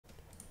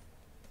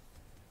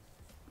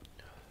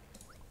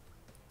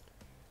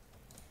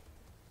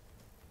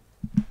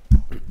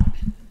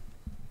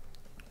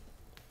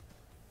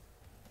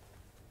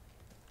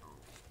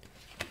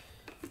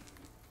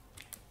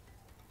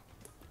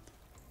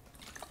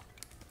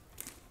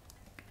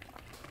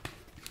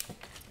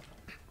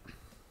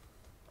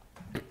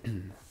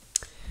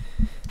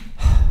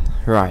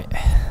Right,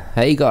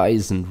 hey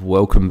guys, and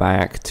welcome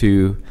back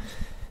to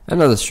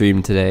another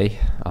stream today.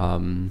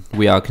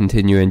 We are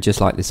continuing just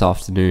like this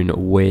afternoon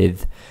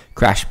with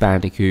Crash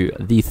Bandicoot,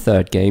 the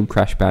third game,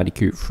 Crash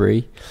Bandicoot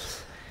 3.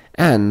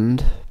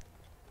 And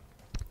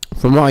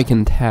from what I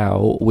can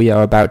tell, we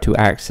are about to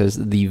access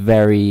the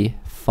very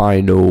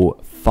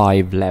final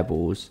 5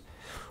 levels.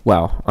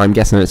 Well, I'm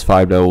guessing it's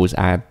 5 levels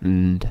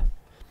and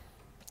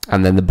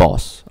then the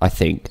boss, I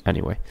think,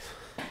 anyway.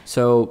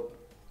 So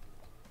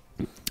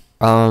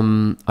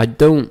I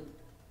don't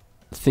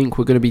think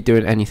we're going to be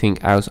doing anything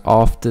else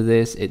after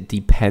this. It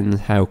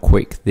depends how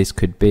quick this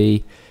could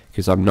be,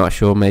 because I'm not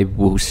sure. Maybe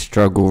we'll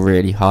struggle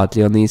really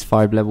hardly on these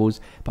 5 levels,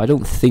 but I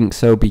don't think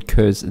so,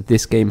 because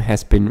this game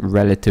has been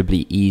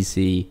relatively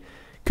easy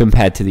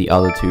compared to the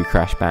other 2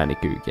 Crash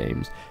Bandicoot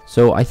games.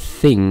 So I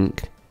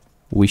think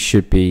we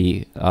should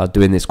be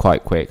doing this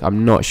quite quick.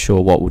 I'm not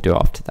sure what we'll do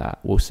after that.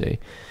 We'll see.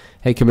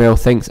 Hey Camille,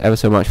 thanks ever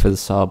so much for the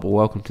sub.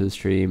 Welcome to the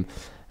stream.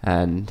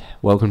 And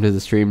welcome to the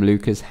stream,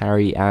 Lucas,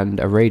 Harry, and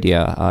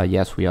Aradia.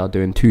 Yes, we are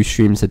doing 2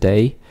 streams a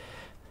day.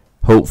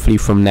 Hopefully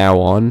from now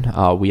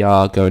on. We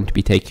are going to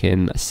be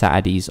taking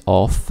Saturdays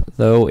off,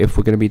 though, if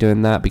we're going to be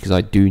doing that, because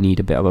I do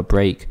need a bit of a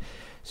break.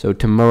 So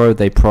tomorrow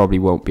there probably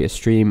won't be a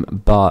stream,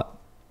 but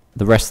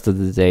the rest of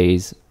the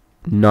days,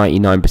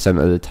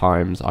 99% of the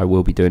times, I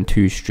will be doing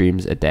 2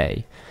 streams a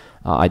day.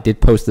 I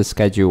did post the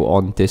schedule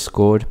on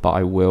Discord, but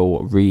I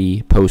will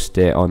repost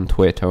it on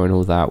Twitter and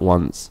all that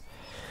once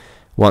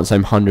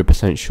I'm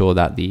 100% sure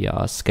that the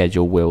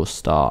schedule will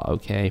start,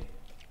 okay?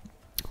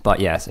 But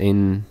yes,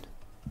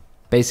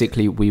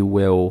 basically we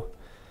will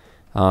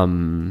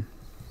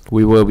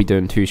be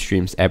doing 2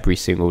 streams every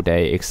single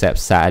day, except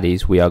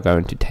Saturdays we are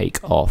going to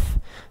take off.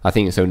 I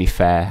think it's only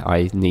fair.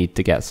 I need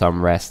to get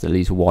some rest at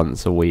least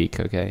once a week,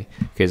 okay?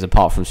 Because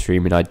apart from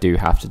streaming, I do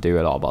have to do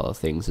a lot of other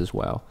things as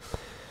well.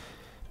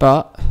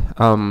 But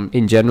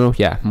in general,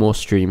 yeah, more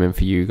streaming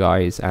for you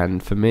guys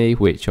and for me,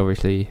 which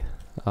obviously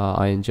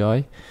I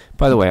enjoy.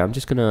 By the way, I'm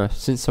just gonna,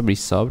 since somebody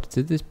subbed,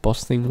 did this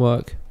boss thing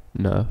work?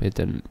 No, it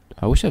didn't.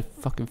 I wish I'd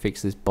fucking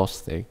fixed this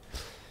boss thing.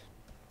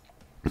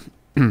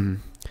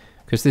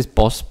 Because this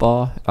boss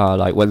bar,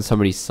 like when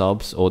somebody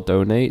subs or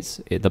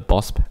donates, the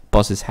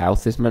boss's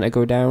health is meant to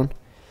go down.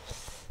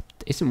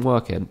 It isn't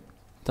working.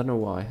 Don't know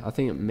why. I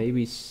think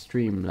maybe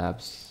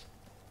Streamlabs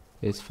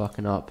is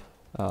fucking up.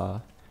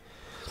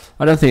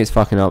 I don't think it's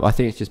fucking up. I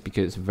think it's just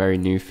because it's a very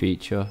new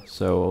feature.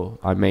 So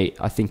I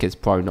think it's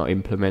probably not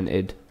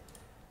implemented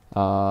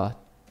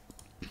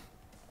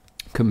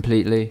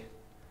completely.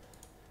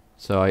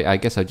 So I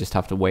guess I just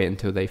have to wait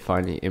until they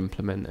finally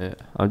implement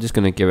it. I'm just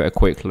going to give it a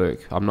quick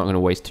look. I'm not going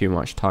to waste too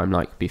much time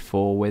like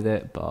before with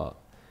it, but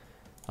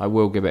I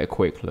will give it a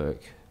quick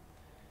look.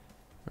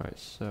 Right,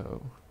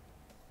 so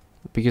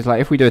because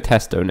like if we do a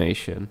test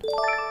donation,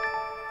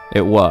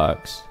 it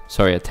works.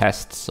 Sorry, a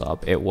test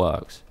sub, it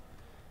works.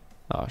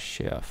 Oh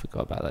shit, I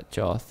forgot about that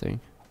jar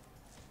thing.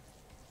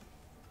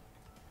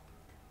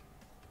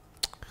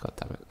 God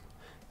damn it.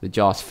 The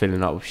jar's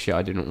filling up with shit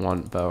I didn't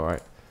want, but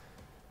alright.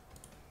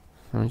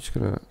 I'm just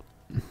gonna...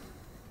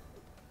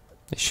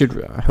 It should...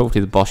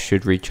 Hopefully the boss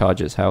should recharge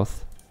its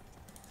health.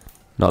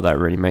 Not that it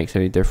really makes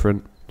any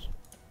difference.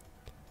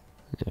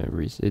 Yeah,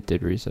 it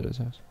did reset its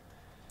health.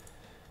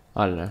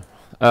 I don't know.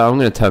 I'm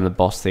gonna turn the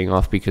boss thing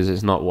off because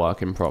it's not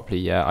working properly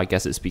yet. I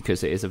guess it's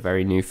because it is a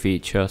very new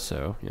feature,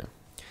 so yeah.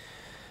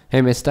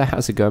 Hey mister,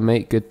 how's it going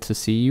mate? Good to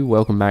see you.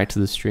 Welcome back to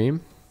the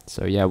stream.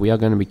 So yeah, we are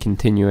going to be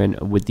continuing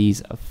with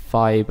these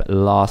 5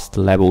 last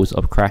levels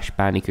of Crash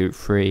Bandicoot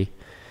 3,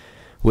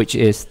 which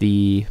is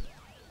the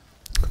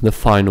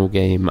final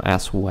game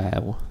as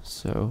well.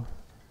 So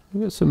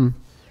we've got some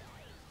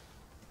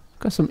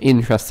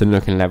interesting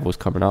looking levels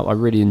coming up. I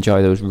really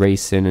enjoy those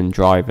racing and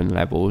driving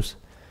levels.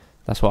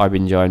 That's what I've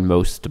been enjoying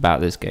most about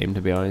this game,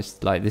 to be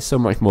honest. Like, there's so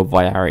much more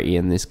variety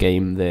in this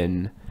game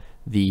than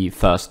the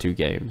first 2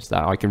 games,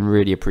 that I can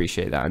really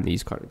appreciate that in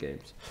these kind of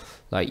games.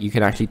 Like, you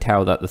can actually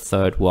tell that the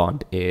third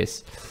one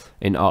is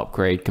an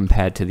upgrade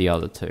compared to the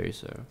other 2,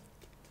 so.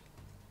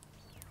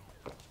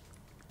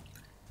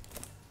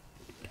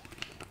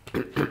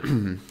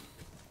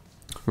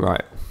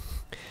 Right.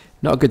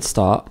 Not a good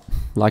start.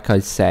 Like I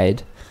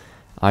said,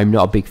 I'm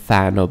not a big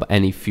fan of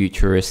any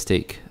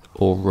futuristic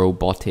or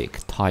robotic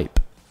type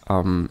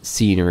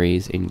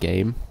sceneries in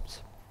games.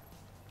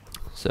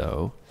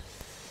 So,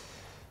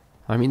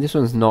 I mean, this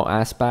one's not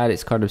as bad.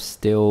 It's kind of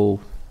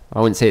still... I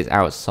wouldn't say it's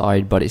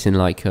outside, but it's in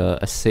like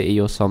a city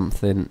or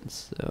something.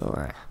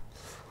 So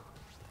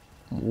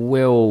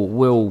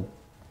we'll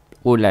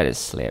let it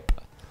slip.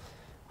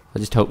 I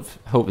just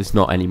hope it's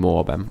not any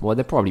more of them. Well,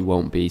 there probably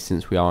won't be,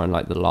 since we are in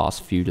like the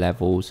last few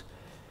levels,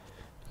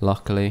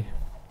 luckily.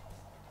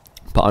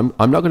 But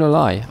I'm not gonna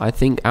lie. I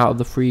think out of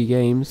the 3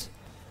 games,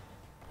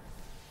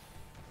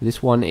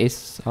 this one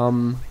is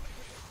oh,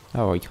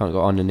 you can't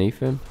go underneath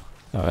him.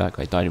 Oh, that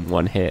guy died in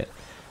 1 hit.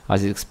 I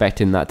was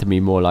expecting that to be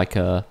more like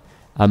a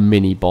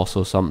mini boss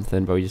or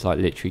something, but we just like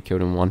literally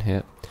killed him in 1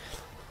 hit.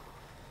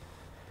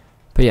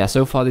 But yeah,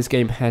 so far this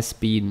game has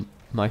been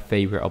my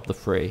favorite of the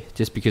 3,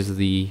 just because of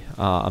the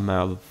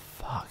amount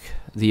of fuck,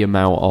 the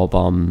amount of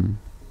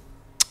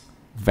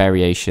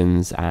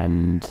variations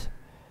and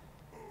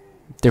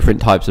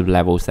different types of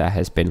levels there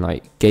has been,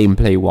 like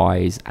gameplay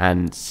wise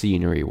and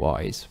scenery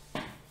wise.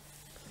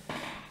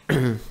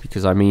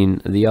 Because I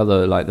mean, the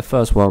other, like the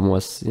first one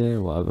was, yeah,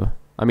 whatever.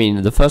 I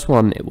mean, the first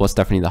one, it was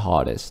definitely the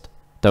hardest.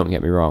 Don't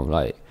get me wrong,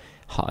 like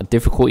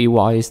difficulty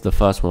wise, the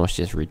first one was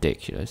just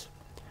ridiculous.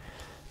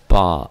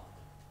 But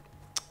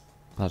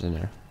I don't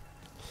know.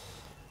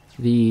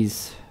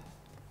 These,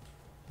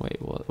 wait.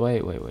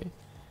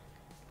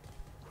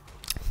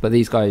 But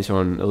these guys are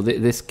on. Oh,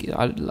 this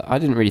I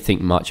didn't really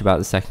think much about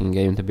the second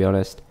game, to be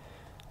honest.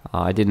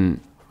 I'd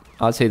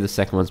say the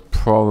second one's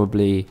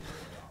probably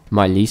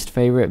my least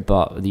favorite,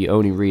 but the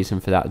only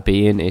reason for that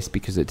being is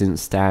because it didn't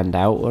stand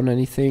out on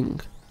anything.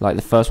 Like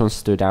the first one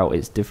stood out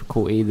its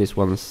difficulty. This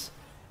one's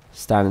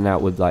standing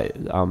out with like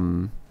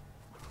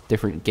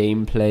different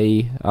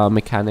gameplay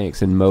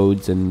mechanics and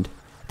modes and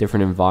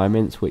different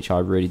environments, which I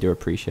really do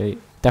appreciate.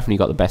 Definitely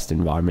got the best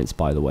environments,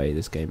 by the way,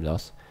 this game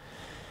does.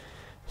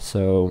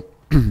 So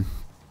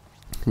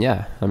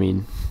yeah, I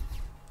mean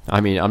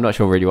I'm not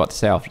sure really what to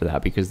say after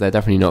that, because they're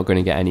definitely not going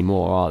to get any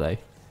more, are they?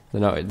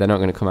 They're not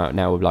going to come out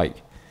now with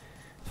like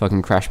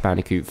fucking Crash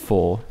Bandicoot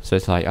 4, so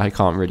it's like I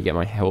can't really get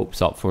my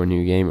hopes up for a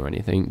new game or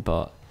anything.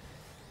 But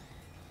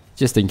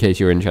just in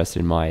case you're interested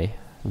in my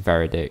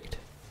verdict,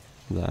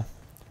 there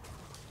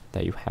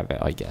you have it,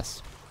 I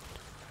guess.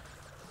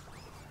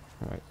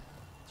 Right,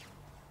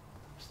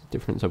 what's the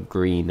difference of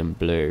green and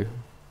blue?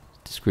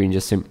 The screen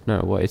just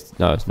no, it's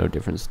no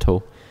difference at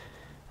all.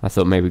 I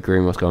thought maybe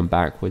green was going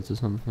backwards or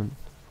something.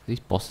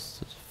 These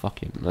bosses are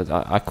fucking,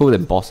 I call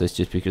them bosses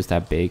just because they're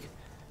big.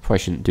 Probably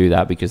shouldn't do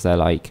that, because they're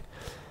like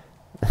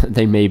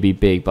they may be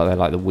big, but they're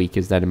like the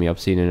weakest enemy I've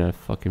seen in a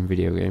fucking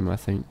video game, I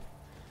think.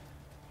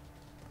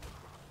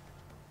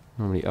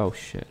 Normally, oh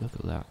shit, look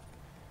at that.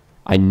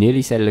 I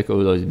nearly said look at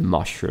all those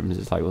mushrooms.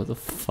 It's like, what the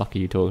fuck are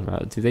you talking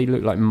about? Do they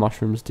look like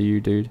mushrooms to you,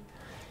 dude?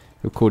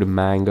 We'll call them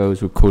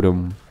mangoes, we'll call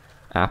them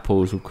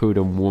apples, we'll call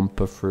them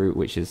Wumpa fruit,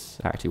 which is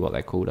actually what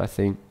they're called, I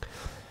think.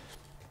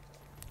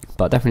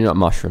 But definitely not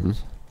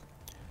mushrooms.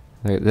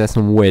 There's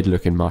some weird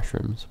looking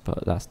mushrooms,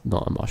 but that's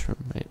not a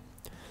mushroom, mate.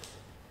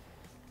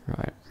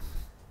 Right.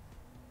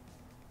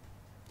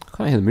 I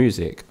can't hear the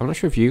music. I'm not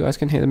sure if you guys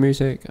can hear the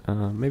music.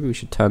 Maybe we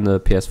should turn the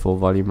PS4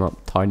 volume up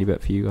a tiny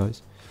bit for you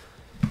guys.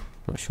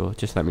 Not sure.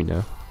 Just let me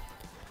know.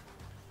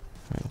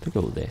 Right, look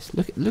at all this.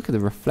 Look at the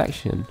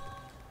reflection.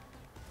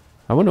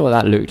 I wonder what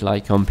that looked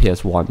like on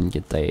PS1 in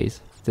good days.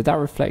 Did that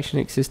reflection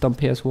exist on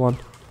PS1?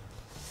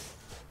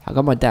 I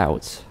got my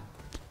doubts.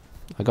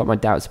 I got my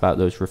doubts about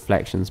those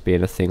reflections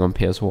being a thing on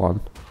PS1.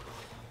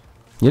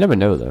 You never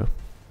know, though.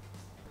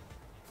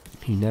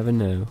 You never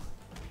know.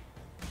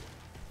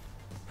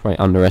 Probably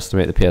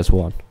underestimate the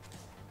PS1.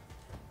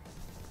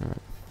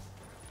 Right.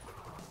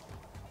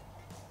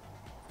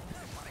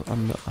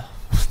 I'm not.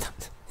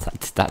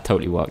 that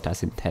totally worked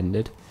as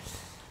intended.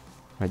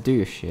 Right, do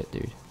your shit,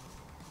 dude.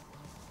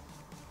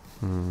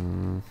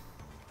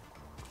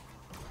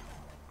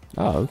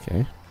 Oh,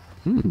 okay.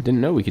 Didn't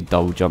know we could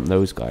double jump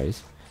those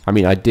guys. I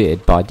mean, I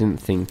did, but I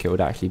didn't think it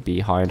would actually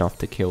be high enough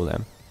to kill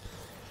them.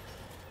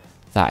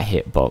 That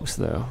hitbox,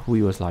 though,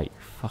 we was like,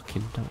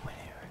 fucking don't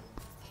hear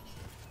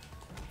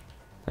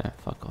it. Nah,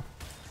 fuck off.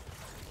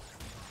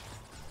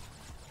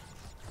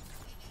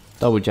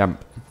 Double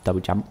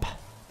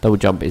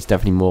jump is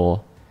definitely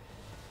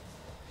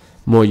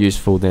more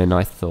useful than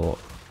I thought.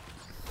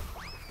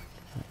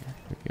 There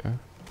we go.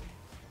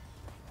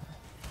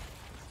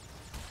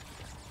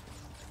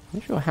 I'm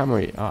not sure how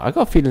many. I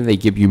got a feeling they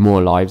give you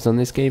more lives on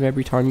this game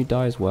every time you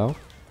die as well.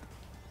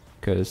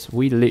 Because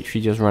we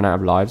literally just run out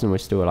of lives and we're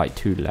still at like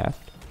 2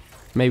 left.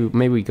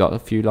 Maybe we got a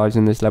few lives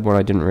in this level and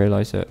I didn't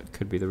realise it.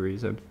 Could be the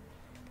reason.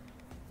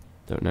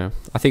 Don't know.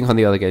 I think on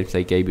the other games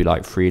they gave you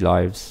like 3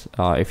 lives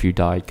if you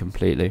died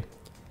completely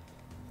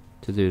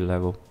to do the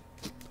level.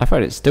 I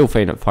find it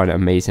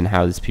amazing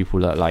how there's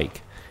people that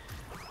like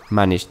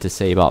managed to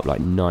save up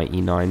like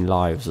 99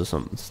 lives or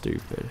something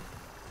stupid.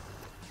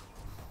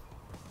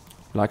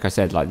 Like I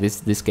said, like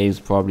this game's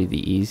probably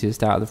the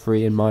easiest out of the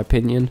 3 in my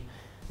opinion,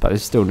 but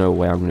there's still no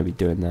way I'm going to be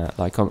doing that.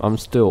 Like I'm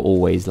still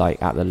always like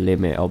at the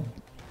limit of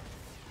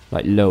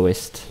like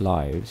lowest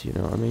lives, you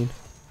know what I mean?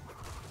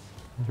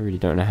 I really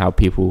don't know how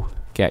people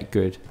get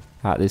good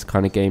at this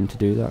kind of game to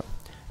do that.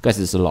 I guess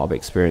there's a lot of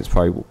experience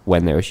probably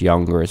when they was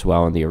younger as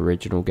well in the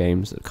original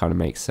games. That kind of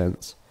makes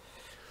sense.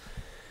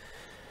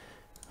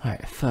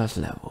 Alright, first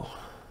level.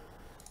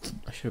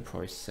 I should have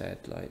probably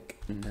said like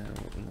no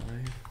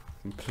live.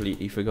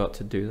 Completely forgot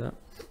to do that.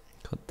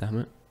 God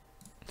damn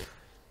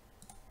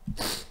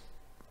it.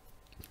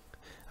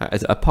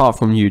 Apart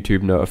from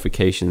YouTube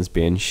notifications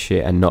being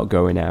shit and not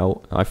going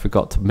out, I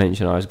forgot to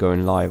mention I was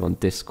going live on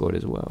Discord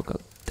as well.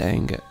 God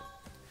dang it.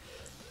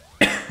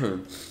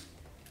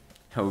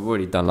 I've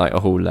already done like a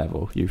whole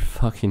level, you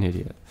fucking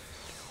idiot.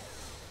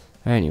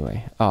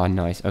 Anyway, oh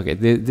nice. Okay,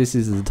 this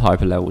is the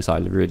type of levels I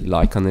really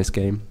like on this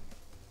game.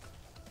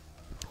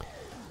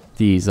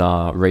 These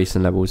are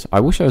racing levels.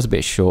 I wish I was a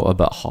bit shorter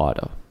but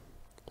harder.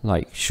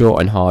 Like,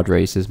 short and hard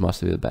races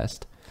must be the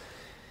best.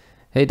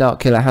 Hey, Dark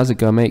Killer, how's it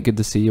going, mate? Good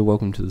to see you.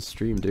 Welcome to the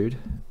stream, dude.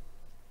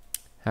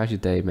 How's your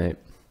day, mate?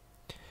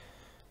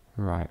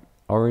 Right.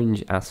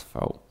 Orange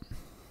asphalt.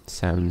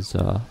 Sounds,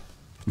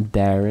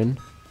 daring.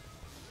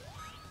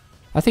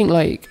 I think,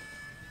 like,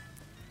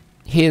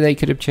 here they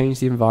could have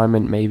changed the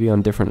environment maybe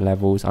on different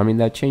levels. I mean,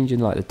 they're changing,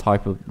 like, the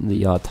type of,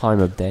 the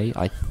time of day,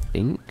 I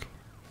think.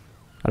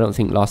 I don't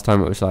think last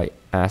time it was, like,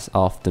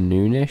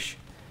 afternoonish.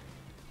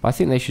 I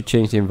think they should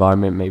change the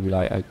environment, maybe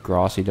like a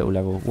grassy little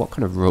level. What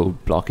kind of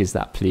roadblock is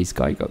that police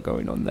guy got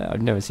going on there?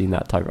 I've never seen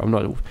that type. I'm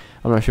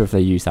not sure if they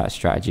use that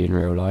strategy in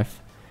real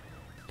life.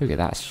 Look at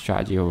that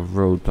strategy of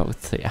roadblock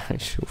with the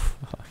actual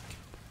fuck.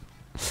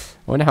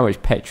 I wonder how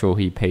much petrol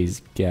he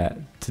pays get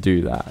to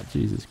do that.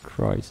 Jesus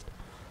Christ.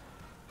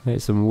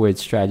 It's some weird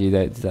strategy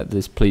that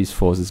this police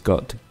force has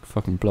got to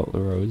fucking block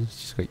the roads.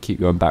 It's just got to keep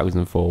going backwards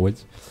and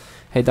forwards.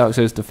 Hey Dark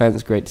Souls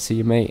Defense, great to see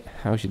you, mate.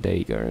 How's your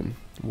day going?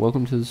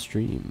 Welcome to the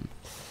stream.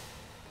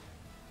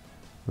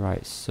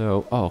 Right,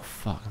 so, oh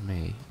fuck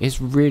me.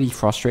 It's really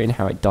frustrating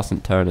how it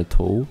doesn't turn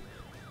at all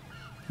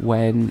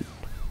when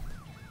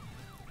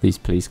these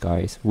police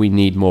guys, we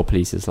need more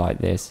polices like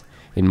this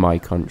in my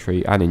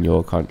country and in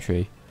your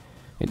country.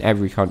 In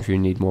every country, we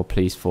need more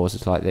police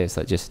forces like this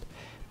that just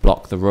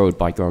block the road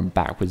by going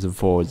backwards and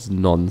forwards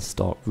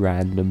non-stop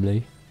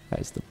randomly.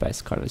 That is the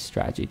best kind of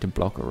strategy to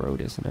block a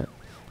road, isn't it?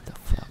 What the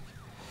fuck?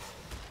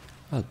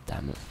 Oh,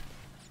 damn it.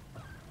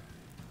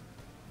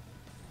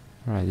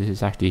 Right, this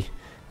is actually...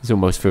 This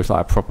almost feels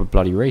like a proper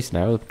bloody race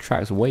now. The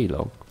track's way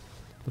long.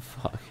 The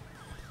fuck?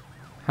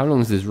 How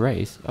long is this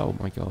race? Oh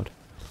my god.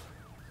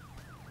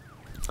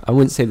 I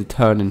wouldn't say the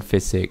turn and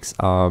physics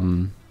are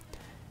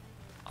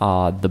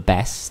the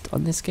best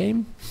on this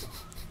game.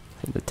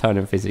 The turn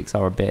and physics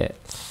are a bit...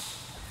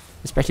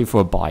 Especially for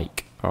a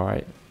bike,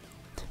 alright?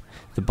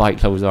 The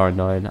bike levels are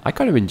annoying. I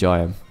kind of enjoy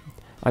them.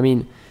 I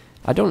mean...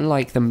 I don't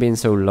like them being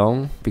so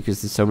long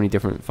because there's so many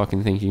different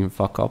fucking things you can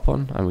fuck up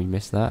on, and we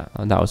missed that.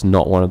 And that was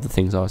not one of the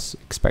things I was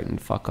expecting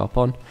to fuck up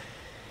on.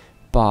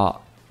 But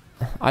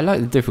I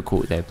like the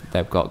difficulty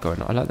they've got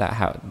going on. I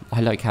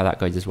like how that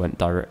guy just went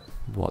direct.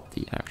 What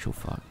the actual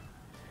fuck?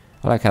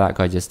 I like how that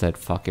guy just said,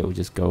 "Fuck it, we'll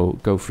just go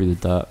through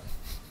the dirt."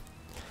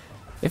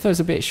 If it was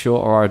a bit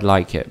shorter, I'd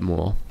like it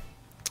more.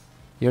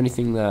 The only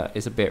thing that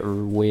is a bit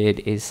weird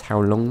is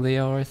how long they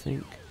are, I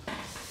think.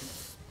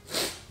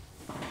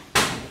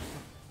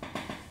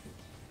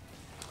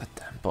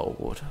 Bottle of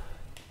water.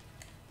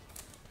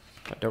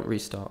 Right, don't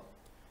restart.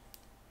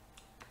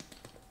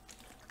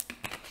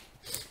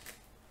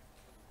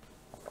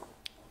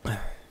 But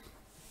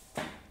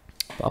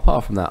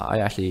apart from that, I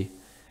actually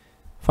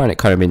find it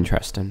kind of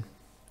interesting.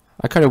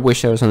 I kind of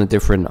wish I was on a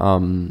different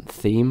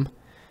theme.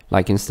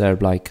 Like instead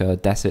of like a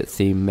desert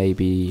theme,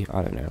 maybe,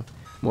 I don't know,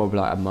 more of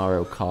like a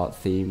Mario Kart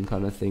theme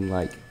kind of thing,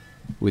 like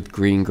with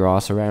green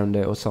grass around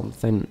it or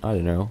something. I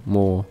don't know,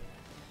 more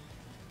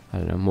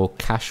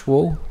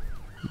casual.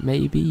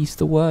 Maybe is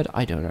the word.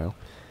 I don't know.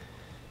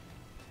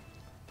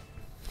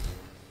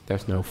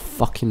 There's no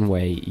fucking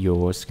way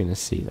you're just gonna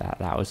see that.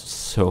 That was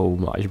so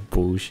much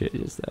bullshit.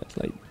 Just that,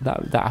 like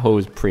that hole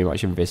is pretty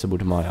much invisible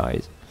to my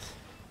eyes.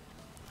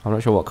 I'm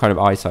not sure what kind of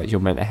eyesight you're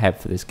meant to have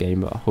for this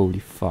game, but holy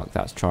fuck,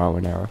 that's trial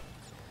and error.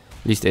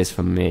 At least it is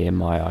for me and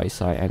my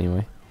eyesight,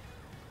 anyway.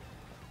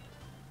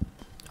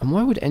 And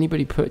why would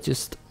anybody put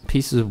just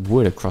pieces of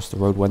wood across the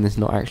road when there's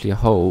not actually a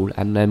hole,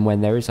 and then when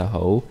there is a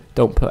hole,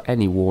 don't put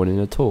any warning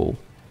at all?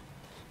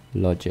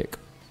 Logic.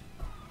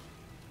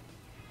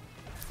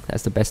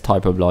 That's the best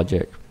type of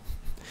logic.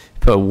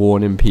 Put a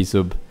warning piece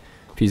of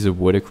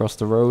wood across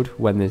the road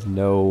when there's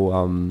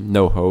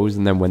no holes,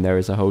 and then when there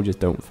is a hole,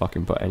 just don't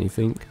fucking put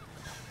anything.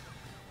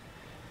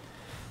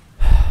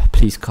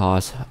 Police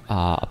cars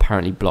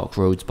apparently block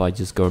roads by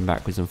just going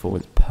backwards and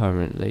forwards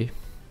permanently,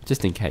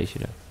 just in case,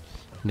 you know.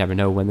 You never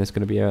know when there's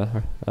going to be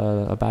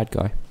a bad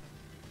guy.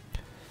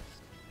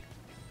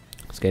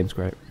 This game's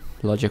great.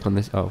 Logic on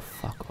this. Oh,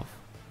 fuck off.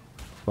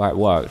 Well, it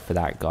worked for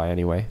that guy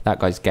anyway. That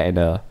guy's getting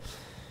a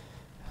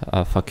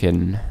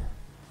fucking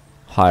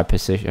higher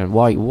position.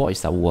 Why? What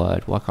is that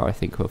word? Why can't I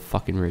think of a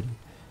fucking reading?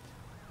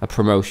 A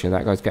promotion.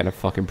 That guy's getting a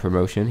fucking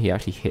promotion. He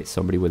actually hit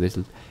somebody with his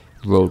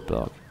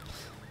roadblock.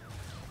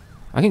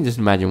 I can just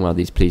imagine one of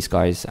these police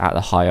guys at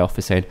the high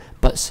office saying,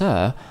 "But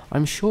sir,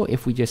 I'm sure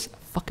if we just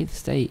fucking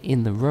stay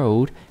in the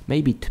road,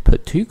 maybe to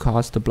put 2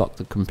 cars to block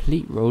the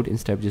complete road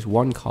instead of just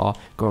 1 car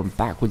going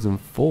backwards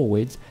and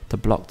forwards to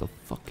block the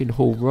fucking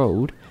whole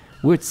road,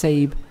 would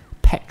save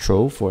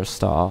petrol for a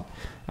start,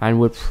 and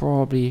would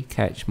probably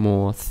catch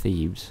more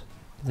thieves."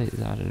 I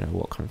don't know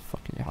what kind of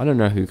fucking... I don't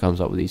know who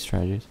comes up with these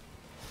strategies.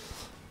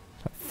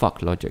 Like,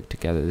 fuck logic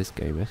together, this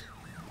game is.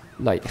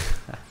 Like...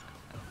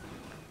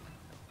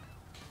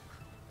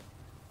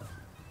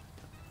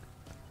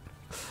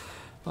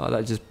 Oh,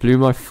 that just blew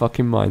my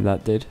fucking mind,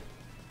 that did.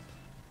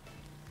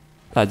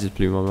 That just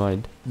blew my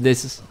mind.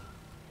 This is...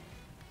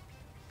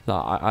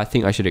 I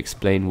think I should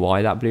explain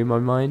why that blew my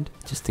mind,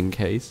 just in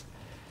case.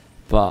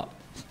 But...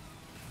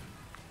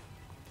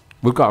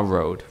 we've got a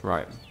road,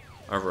 right.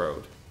 A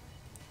road.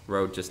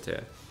 Road just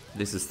here.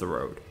 this is the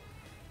road.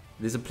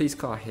 There's a police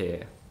car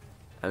here,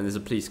 and there's a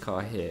police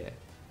car here,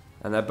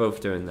 and they're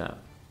both doing that,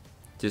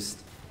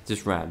 just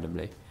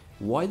randomly.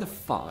 Why the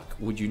fuck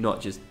would you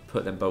not just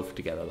put them both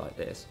together like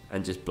this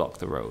and just block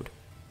the road?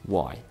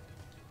 Why?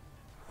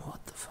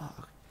 What the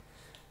fuck?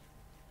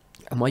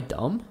 Am I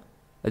dumb?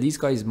 Are these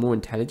guys more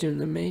intelligent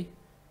than me?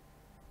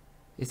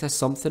 Is there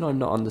something I'm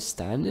not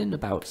understanding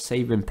about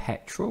saving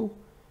petrol?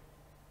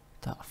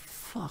 The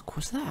fuck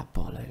was that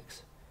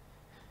bollocks?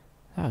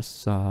 That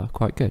was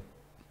quite good.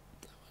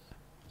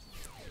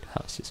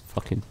 That was just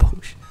fucking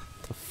bullshit.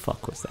 The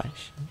fuck was that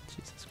shit?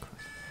 Jesus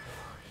Christ.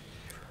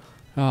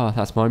 Oh,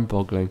 that's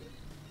mind-boggling.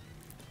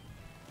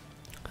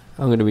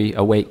 I'm gonna be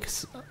awake.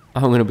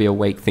 I'm gonna be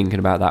awake thinking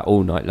about that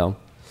all night long.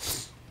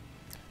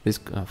 This.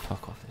 Oh,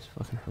 fuck off! This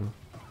fucking hell.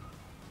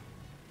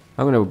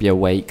 I'm gonna be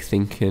awake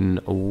thinking,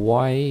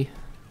 why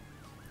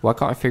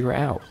can't I figure it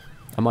out?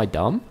 Am I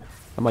dumb?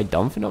 Am I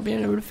dumb for not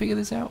being able to figure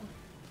this out?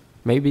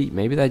 Maybe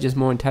they're just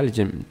more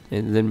intelligent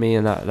than me,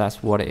 and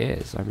that's what it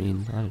is. I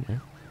mean, I don't know.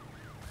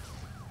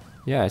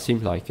 Yeah, it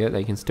seems like it.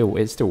 It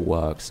still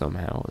works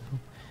somehow.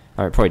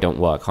 I mean, it probably don't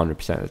work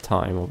 100% of the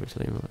time,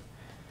 obviously. But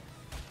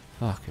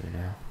fucking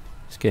hell.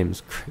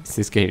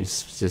 This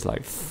game's just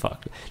like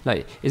fuck.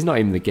 Like, it's not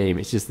even the game.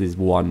 It's just this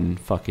one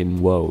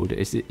fucking world.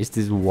 It's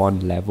this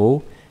one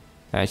level.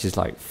 And it's just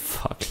like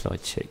fuck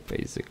logic,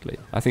 basically.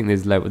 I think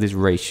this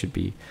race should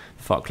be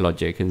fuck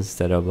logic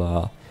instead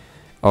of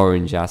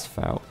orange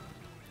asphalt.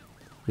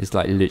 It's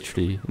like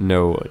literally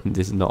no.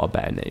 There's not a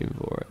better name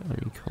for it. I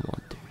mean, come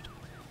on, dude.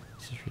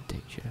 This is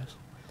ridiculous.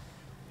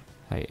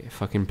 Like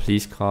fucking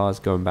police cars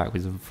going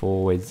backwards and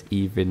forwards,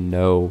 even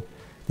though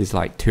there's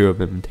like two of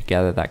them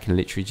together that can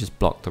literally just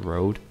block the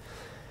road.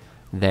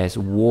 There's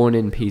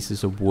warning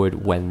pieces of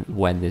wood when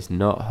there's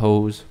not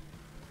hose,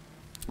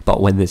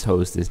 but when there's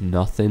hose, there's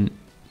nothing.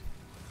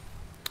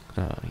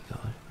 Oh my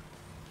god.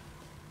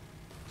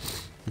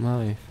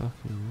 My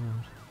fucking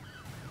word.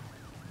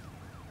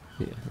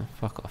 Yeah, no,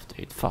 fuck off,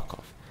 dude. Fuck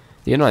off.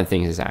 The annoying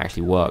thing is it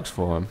actually works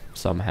for him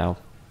somehow.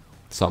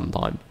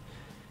 Sometimes.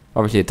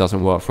 Obviously it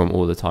doesn't work for him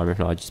all the time, if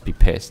not I'd just be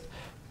pissed.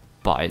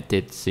 But it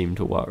did seem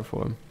to work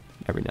for him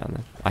every now and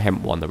then. I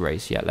haven't won the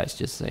race yet, let's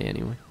just say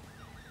anyway.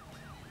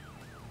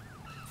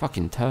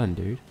 Fucking turn,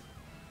 dude.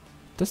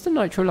 Does the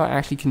nitro light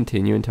actually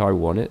continue until I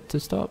want it to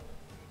stop?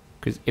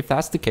 Because if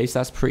that's the case,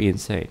 that's pretty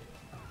insane.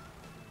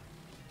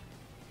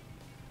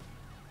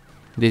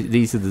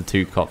 These are the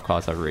two cop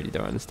cars I really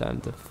don't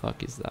understand. The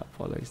fuck is that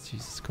bollocks?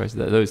 Jesus Christ.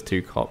 Those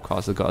two cop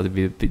cars have got to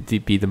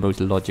be the most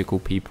logical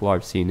people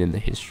I've seen in the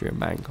history of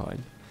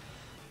mankind.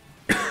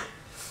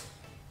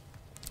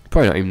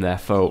 Probably not even their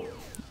fault.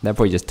 They're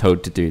probably just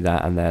told to do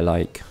that and they're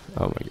like,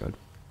 oh my god.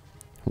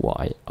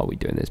 Why are we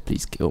doing this?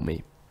 Please kill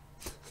me.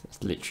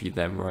 That's literally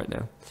them right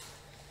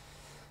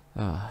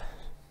now.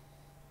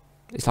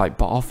 It's like,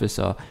 but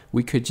officer,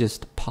 we could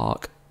just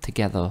park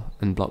together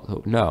and block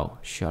the... No,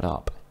 shut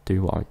up.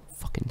 Do what I'm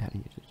fucking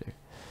telling you to do.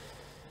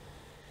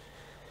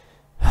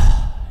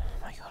 Oh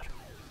my god.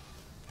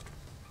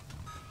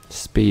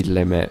 Speed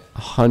limit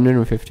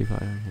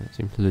 155.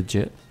 Seems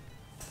legit.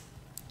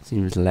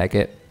 Seems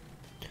legit.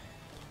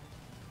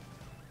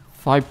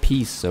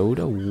 5p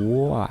soda?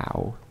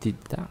 Wow.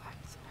 Did that...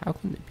 How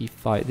can it be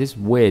 5... This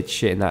weird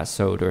shit in that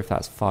soda if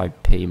that's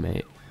 5p,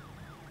 mate.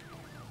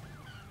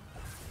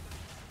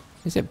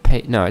 Is it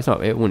p? No, it's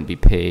not. It wouldn't be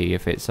p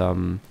if it's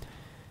I'm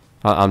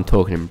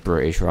talking in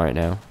British right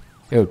now.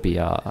 It would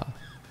be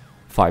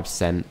 5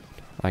 cent,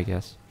 I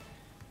guess.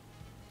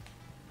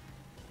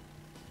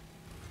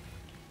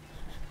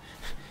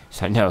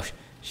 So no,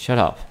 shut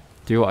up.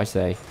 Do what I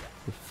say.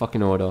 The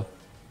fucking order.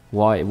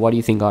 Why do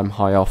you think I'm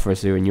high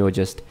officer and you're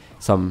just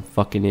some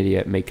fucking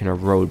idiot making a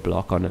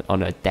roadblock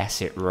on a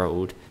desert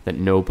road that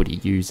nobody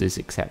uses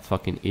except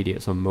fucking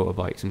idiots on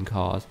motorbikes and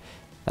cars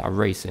that are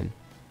racing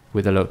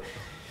with a low...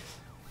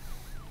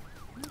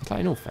 It's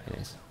like, in all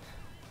fairness,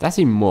 that's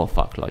even more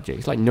fuck logic.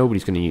 It's like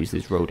nobody's going to use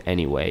this road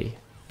anyway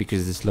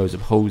because there's loads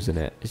of holes in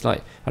it. It's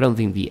like, I don't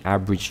think the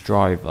average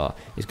driver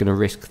is going to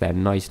risk their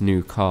nice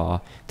new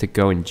car to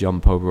go and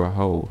jump over a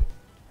hole.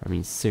 I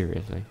mean,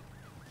 seriously.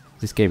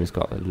 This game has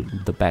got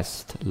the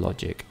best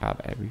logic out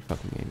of every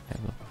fucking game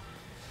ever.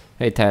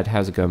 Hey Ted,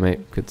 how's it going,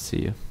 mate? Good to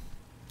see you.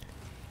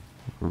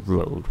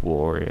 Road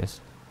warriors.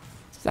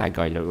 Does that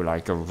guy look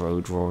like a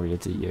road warrior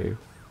to you?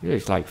 He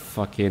looks like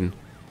fucking...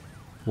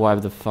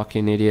 whatever the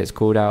fucking idiot's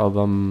called out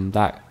of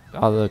that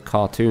other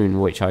cartoon,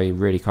 which I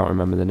really can't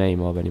remember the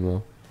name of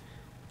anymore.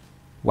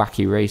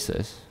 Wacky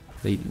Racers.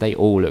 They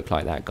all look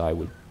like that guy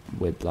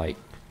with like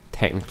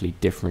technically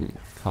different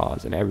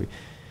cars, and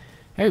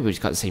everybody's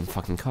got the same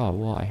fucking car.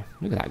 Why?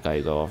 Look at that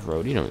guy go off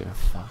road. You don't give a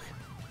fuck.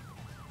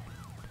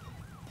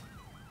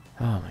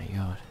 Oh my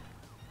god.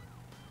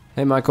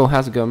 Hey Michael,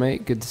 how's it going,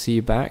 mate? Good to see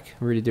you back.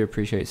 I really do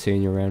appreciate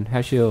seeing you around.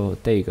 How's your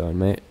day going,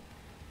 mate?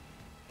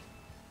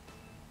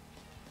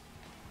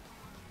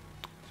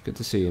 Good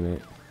to see you,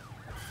 mate.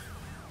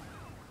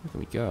 Where can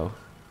we go?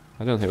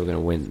 I don't think we're going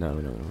to win. No,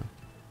 we're not going to win.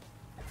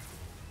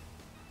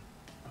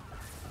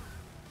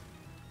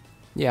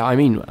 Yeah, I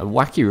mean,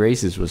 Wacky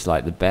Races was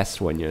like the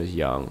best when you was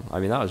young. I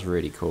mean, that was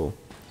really cool.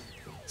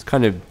 It's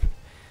kind of,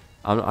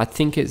 I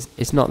think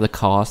it's not the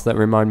cast that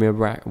remind me of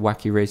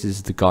Wacky Races.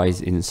 It's the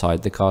guys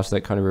inside the cast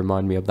that kind of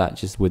remind me of that,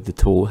 just with the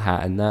tall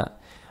hat and that.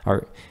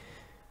 I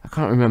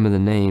can't remember the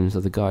names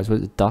of the guys.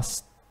 Was it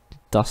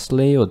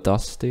Dustley or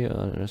Dusty? I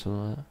don't know,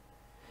 something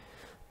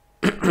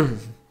like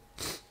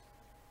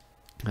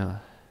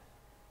that.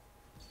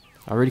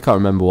 I really can't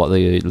remember what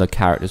the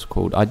characters were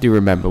called. I do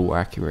remember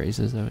Wacky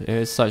Races though. It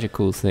was such a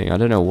cool thing. I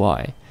don't know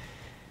why.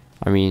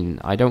 I mean,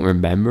 I don't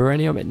remember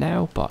any of it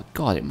now, but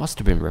God, it must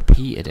have been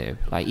repetitive.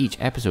 Like, each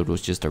episode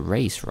was just a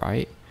race,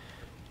 right?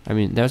 I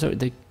mean, I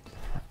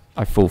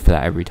fall for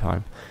that every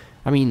time.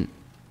 I mean,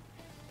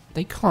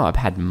 they can't have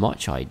had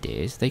much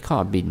ideas. They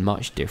can't have been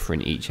much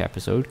different each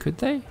episode, could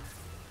they?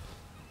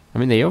 I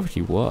mean, they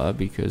obviously were,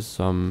 because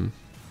I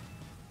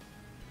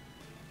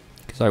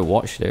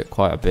watched it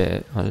quite a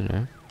bit. I don't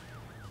know.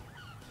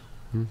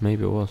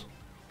 Maybe it was.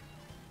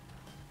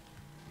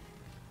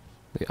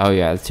 Oh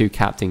yeah, the two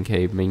Captain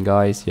Caveman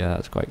guys. Yeah,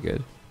 that's quite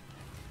good.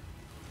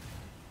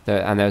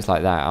 And there's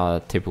like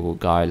that typical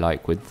guy,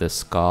 like with the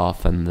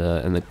scarf and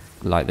the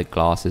like the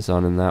glasses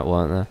on and that,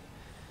 weren't there?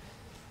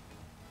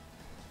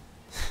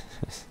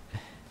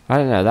 I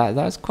don't know.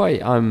 That's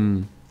quite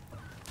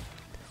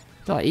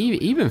like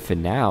even for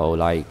now,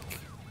 like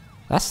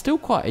that's still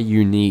quite a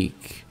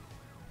unique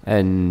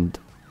and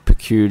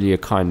peculiar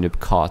kind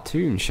of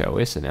cartoon show,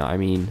 isn't it? I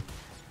mean,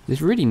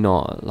 there's really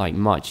not like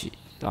much.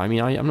 I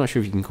mean, I'm not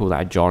sure if you can call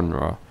that a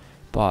genre,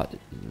 but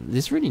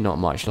there's really not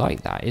much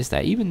like that, is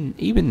there?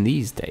 Even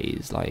these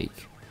days,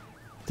 like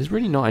there's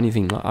really not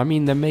anything. I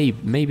mean,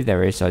 maybe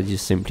there is. I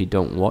just simply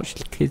don't watch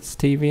kids'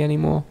 TV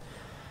anymore.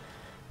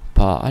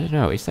 But I don't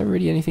know. Is there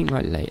really anything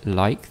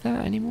like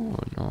that anymore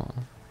or not?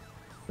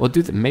 Or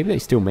maybe they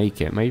still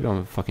make it? Maybe I'm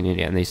a fucking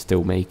idiot and they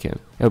still make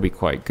it. It'll be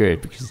quite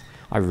good because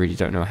I really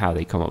don't know how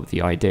they come up with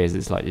the ideas.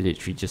 It's like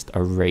literally just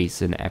a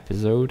race an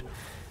episode.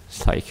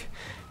 It's like,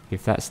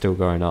 if that's still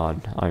going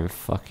on, I'm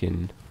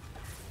fucking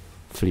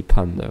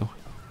flipando.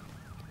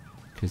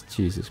 Because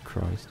Jesus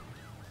Christ.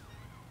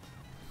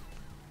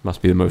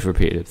 Must be the most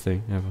repeated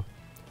thing ever.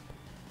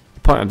 The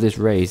point of this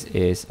race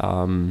is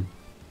to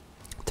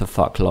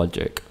fuck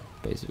logic,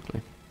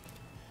 basically.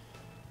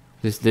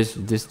 This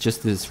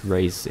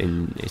race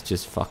it's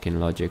just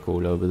fucking logic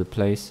all over the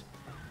place.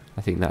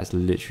 I think that's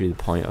literally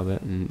the point of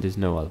it, and there's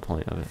no other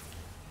point of it.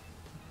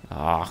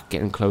 Ah,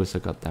 getting closer,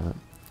 goddammit.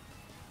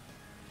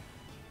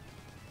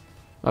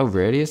 Oh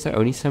really? Is there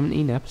only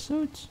 17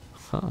 episodes?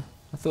 Huh.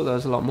 I thought there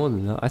was a lot more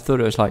than that. I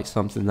thought it was like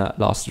something that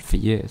lasted for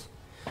years.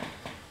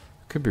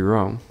 Could be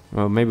wrong.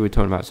 Well, maybe we're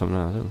talking about something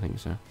else. I don't think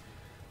so.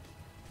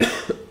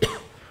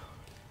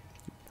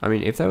 I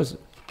mean, if there's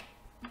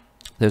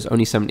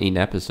only 17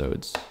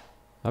 episodes,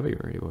 that'd be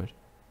really weird.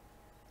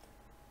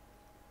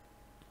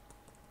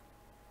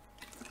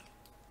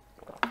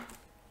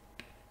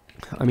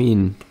 I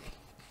mean,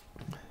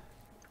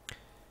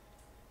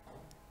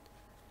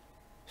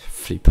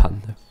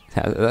 flipando.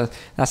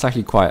 That's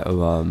actually quite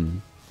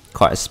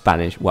a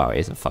Spanish. Well, it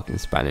is a fucking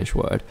Spanish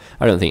word.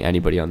 I don't think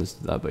anybody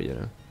understood that, but you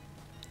know.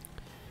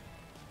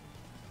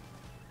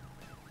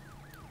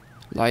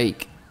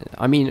 Like,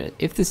 I mean,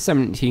 if there's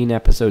 17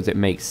 episodes, it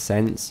makes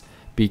sense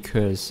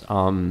because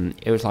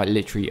it was like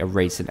literally a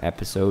racing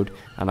episode,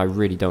 and I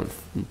really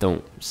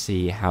don't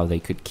see how they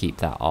could keep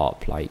that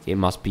up. Like, it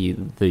must be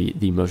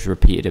the most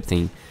repetitive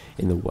thing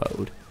in the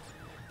world.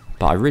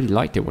 But I really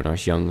liked it when I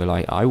was younger.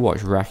 Like, I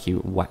watched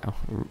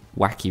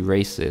wacky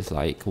races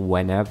like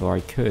whenever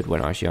I could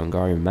when I was younger.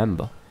 I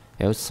remember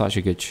it was such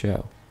a good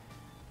show.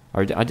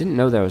 I didn't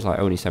know there was like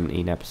only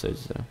 17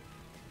 episodes though,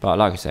 but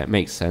like I said, it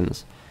makes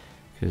sense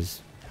because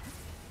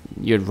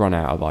you'd run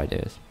out of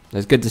ideas.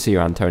 It's good to see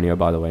you, Antonio,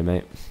 by the way,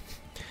 mate.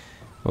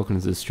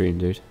 Welcome to the stream,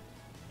 dude.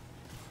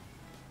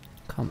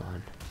 Come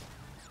on.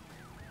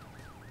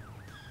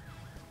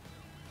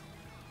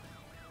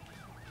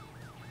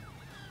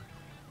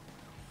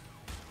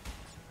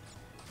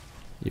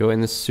 You're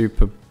in the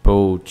Super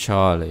Bowl,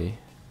 Charlie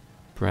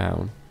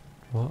Brown.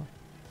 What?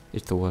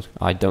 It's the word.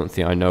 I don't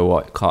think I know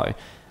what cartoon.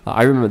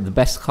 I remember the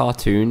best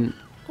cartoon,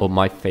 or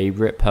my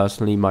favorite,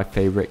 personally, my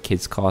favorite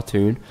kids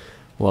cartoon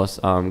was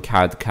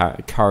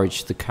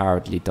Courage the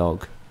Cowardly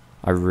Dog.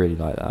 I really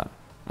like that.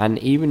 And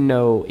even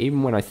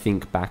when I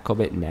think back of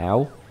it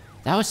now,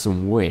 that was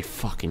some weird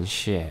fucking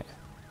shit.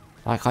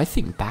 Like, I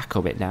think back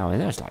of it now,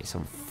 and there's like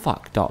some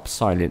fucked up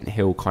Silent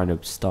Hill kind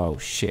of style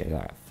shit,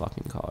 that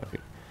fucking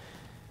cartoon.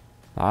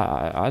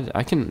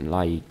 I can,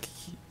 like,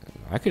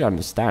 I could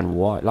understand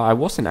why. Like, I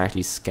wasn't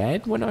actually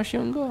scared when I was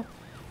younger,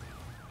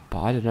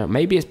 but I don't know.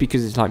 Maybe it's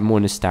because it's like more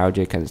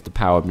nostalgic, and it's the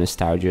power of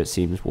nostalgia. It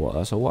seems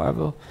worse or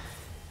whatever.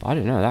 But I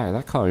don't know.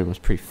 That cartoon was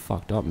pretty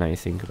fucked up. Now you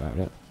think about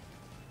it.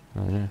 I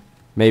don't know.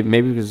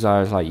 Maybe because I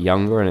was like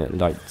younger and it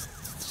like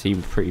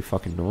seemed pretty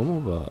fucking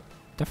normal, but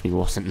definitely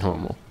wasn't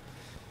normal.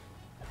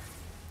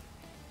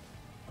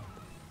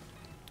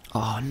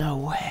 Oh no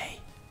way!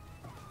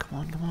 Come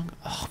on, come on!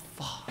 Oh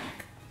fuck!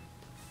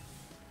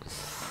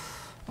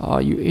 Oh,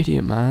 you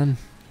idiot, man.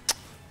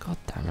 God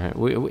damn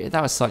it.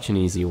 That was such an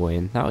easy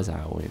win. That was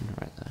our win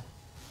right there.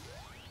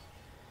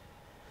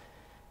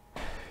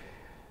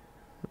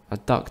 A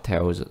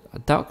DuckTales. A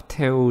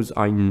DuckTales,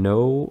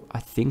 I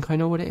think I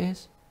know what it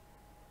is.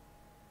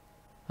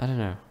 I don't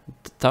know.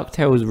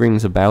 DuckTales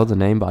rings a bell, the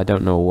name, but I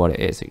don't know what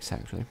it is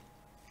exactly.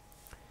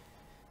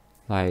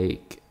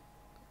 Like,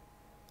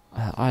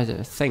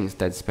 thanks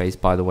Dead Space,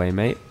 by the way,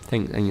 mate.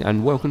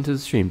 And welcome to the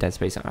stream, Dead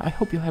Space. I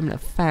hope you're having a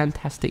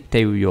fantastic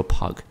day with your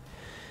pug.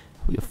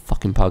 Hope your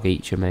fucking pug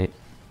eats you, mate.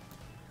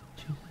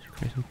 Jesus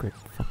Christ, great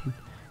fucking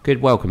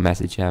good welcome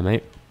message here,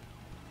 mate.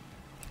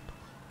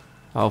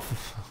 Oh, for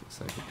fuck's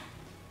sake.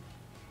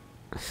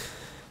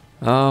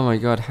 Oh my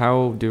god,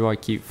 how do I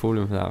keep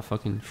falling for that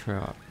fucking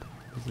trap?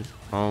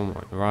 Oh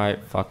my,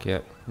 right, fuck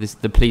it.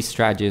 The police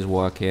strategy is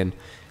working.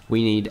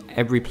 We need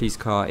every police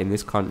car in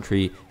this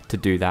country to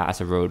do that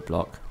as a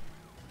roadblock.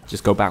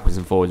 Just go backwards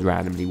and forwards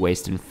randomly,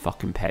 wasting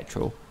fucking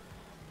petrol.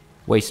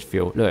 Waste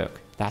fuel.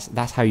 Look,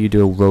 that's how you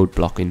do a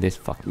roadblock in this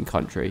fucking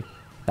country.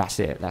 That's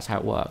it. That's how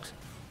it works.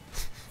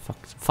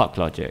 Fuck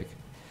logic.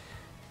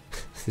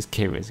 This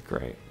game is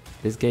great.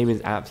 This game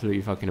is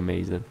absolutely fucking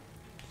amazing.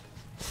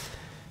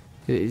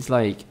 It's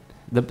like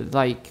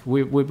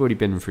we've already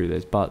been through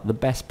this, but the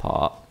best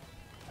part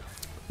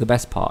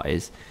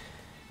is,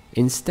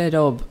 instead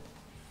of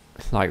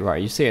like,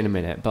 right, you see it in a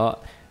minute,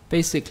 but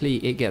basically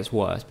it gets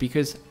worse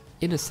because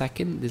in a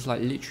second there's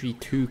like literally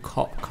 2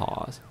 cop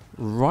cars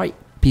right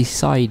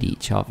beside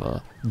each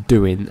other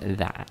doing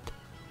that.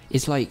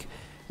 It's like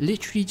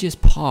literally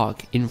just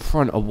park in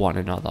front of one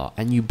another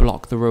and you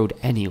block the road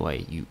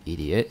anyway, you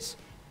idiots.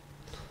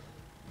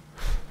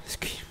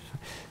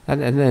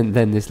 And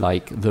then there's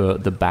like the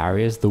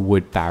barriers, the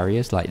wood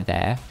barriers, like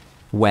there,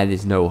 where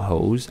there's no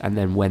hose, and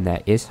then when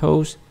there is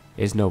hose,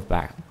 there's no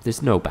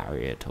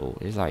barrier at all.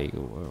 It's like,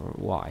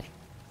 why?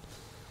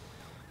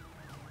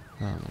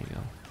 Oh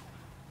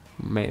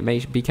my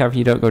god! Be careful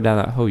you don't go down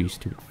that hole, you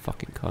stupid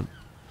fucking cunt.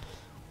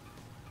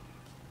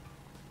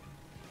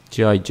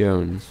 G.I.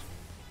 Jones.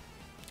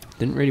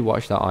 Didn't really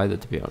watch that either,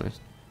 to be honest.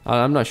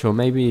 I'm not sure.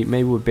 Maybe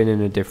we've been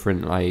in a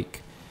different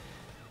like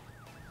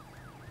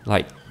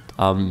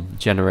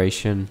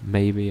generation,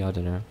 maybe, I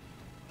don't know.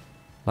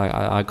 Like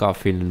I got a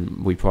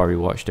feeling we probably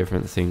watch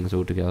different things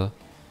altogether.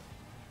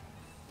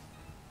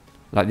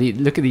 Like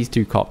look at these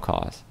 2 cop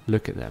cars.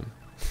 Look at them.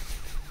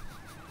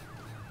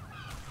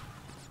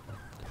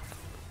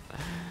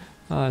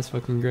 Oh, that's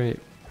fucking great.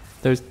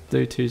 Those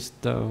 2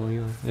 oh my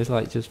god. It's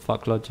like just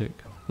fuck logic.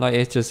 Like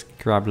it's just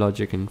grab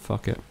logic and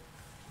fuck it.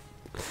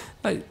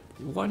 Like,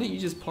 why don't you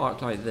just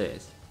park like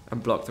this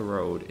and block the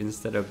road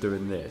instead of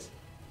doing this?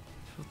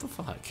 What the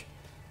fuck?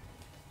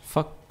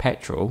 Fuck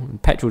petrol.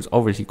 Petrol's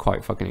obviously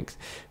quite fucking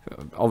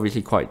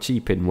obviously quite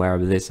cheap in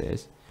wherever this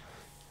is.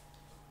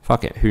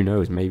 Fuck it, who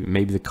knows?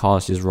 Maybe the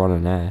car's just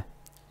running air.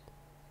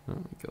 Oh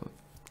my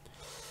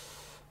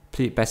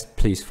god. Best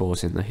police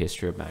force in the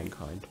history of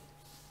mankind.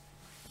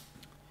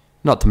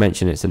 Not to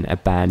mention it's an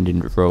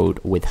abandoned road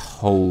with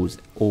holes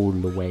all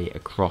the way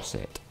across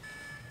it.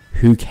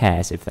 Who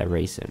cares if they're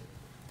racing?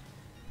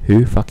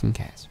 Who fucking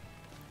cares?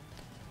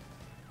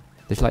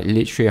 There's like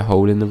literally a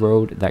hole in the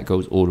road that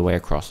goes all the way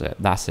across it.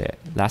 That's it.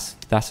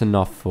 That's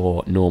enough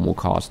for normal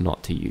cars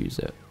not to use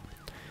it.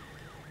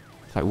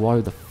 It's like,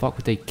 why the fuck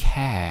would they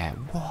care?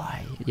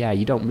 Why? Yeah,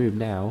 you don't move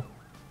now.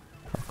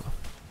 Fuck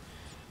off.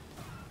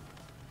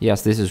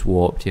 Yes, this is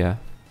warped, yeah.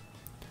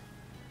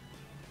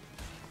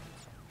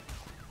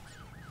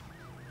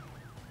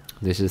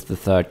 This is the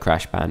 3rd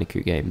Crash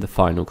Bandicoot game. The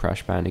final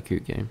Crash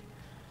Bandicoot game.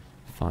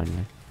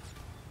 Finally.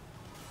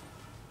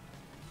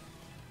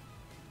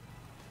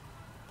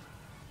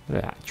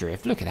 Look at that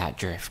drift. Look at that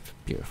drift.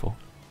 Beautiful.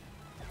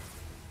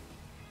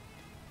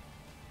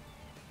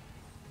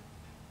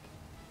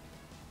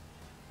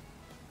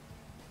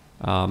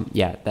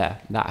 Yeah, there.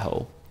 That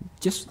hole.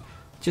 Just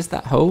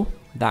that hole.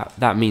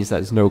 That means that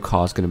there's no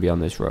cars going to be on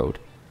this road.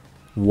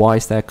 Why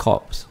is there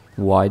cops?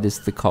 Why does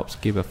the cops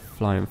give a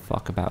flying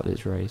fuck about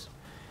this race?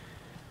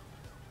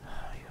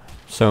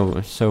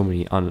 So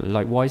many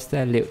like, why is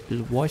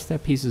there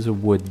pieces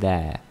of wood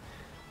there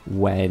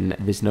when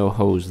there's no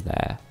holes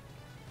there?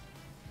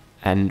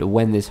 And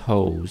when there's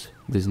holes,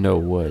 there's no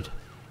wood.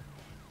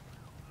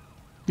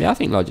 Yeah, I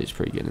think logic's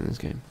pretty good in this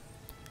game.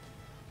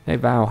 Hey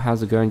Val,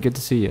 how's it going? Good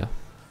to see you.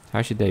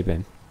 How's your day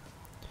been?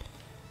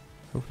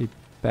 Hopefully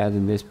better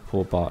than this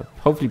poor bot.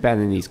 Hopefully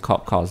better than these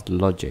cop cars'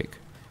 logic.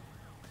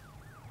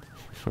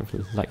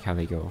 Like how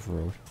they go off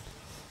road.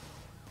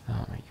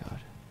 Oh my god.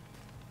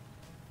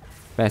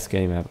 Best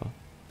game ever.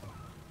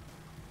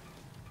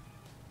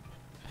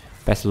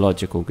 Best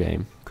logical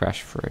game.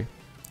 Crash 3.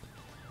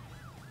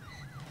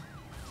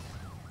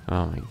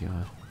 Oh my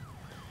god.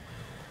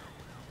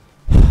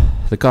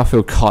 The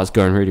Garfield car's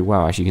going really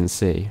well, as you can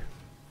see.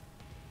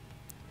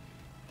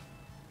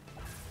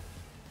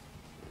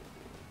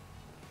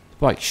 The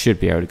bike should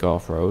be able to go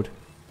off-road.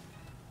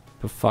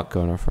 But fuck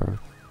going off-road.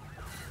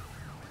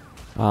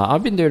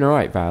 I've been doing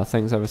alright, Val.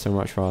 Thanks ever so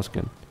much for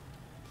asking.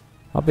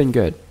 I've been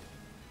good.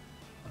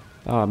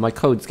 My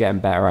code's getting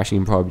better, as you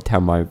can probably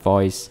tell my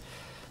voice.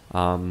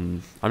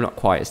 I'm not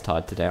quite as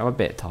tired today. I'm a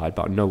bit tired,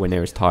 but I'm nowhere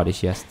near as tired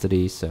as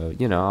yesterday. So,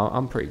 you know,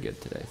 I'm pretty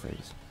good today,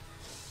 thanks.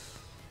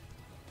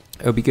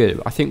 It'll be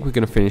good. I think we're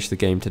going to finish the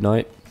game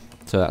tonight.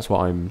 So that's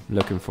what I'm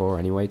looking for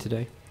anyway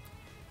today.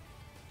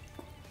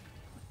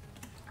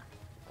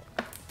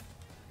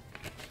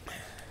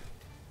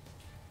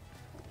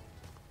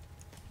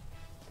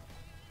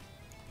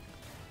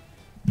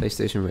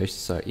 PlayStation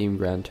races are even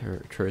Gran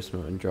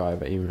Turismo and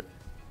Driver even...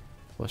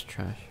 What's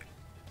trash?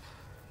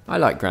 I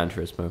like Gran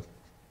Turismo.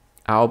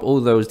 Out of all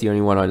those, the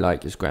only one I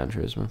like is Gran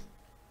Turismo.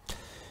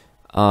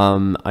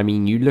 I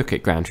mean, you look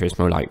at Gran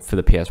Turismo like for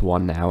the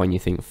PS1 now, and you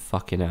think,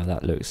 "Fucking hell,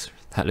 that looks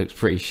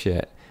pretty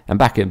shit." And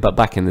back in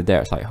the day,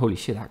 it's like, "Holy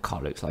shit, that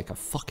car looks like a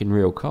fucking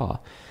real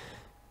car."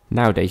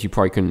 Nowadays, you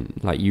probably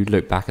couldn't, like, you'd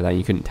look back at that, and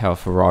you couldn't tell a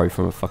Ferrari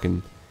from a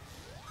fucking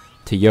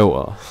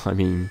Toyota. I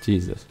mean,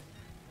 Jesus.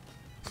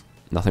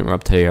 Nothing wrong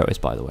with Toyotas,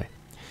 by the way.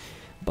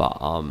 But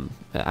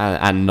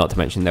and not to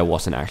mention there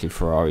wasn't actually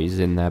Ferraris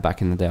in there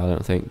back in the day, I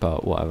don't think.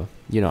 But whatever,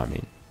 you know what I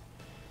mean.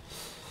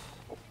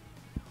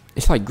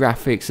 It's like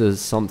graphics is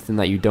something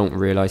that you don't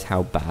realize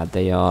how bad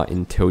they are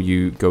until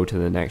you go to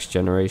the next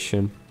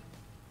generation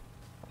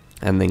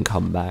and then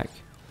come back,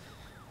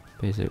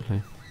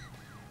 basically.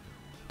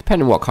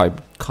 Depending on what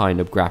kind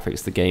of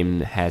graphics the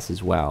game has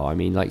as well. I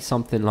mean, like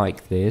something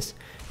like this,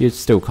 you'd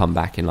still come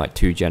back in like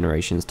 2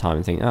 generations time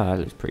and think, "Ah, that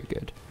looks pretty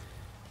good."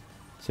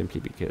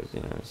 Simply because, you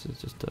know, it's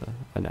just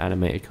an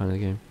animated kind of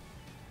game.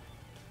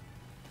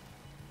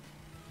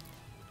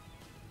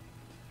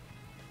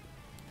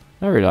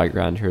 I really like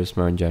Gran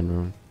Turismo in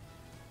general.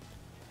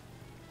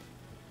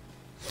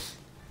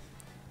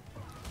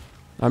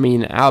 I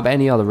mean, out of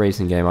any other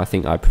racing game, I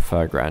think I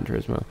prefer Gran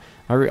Turismo.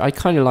 I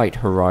kind of liked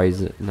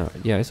Horizon. No,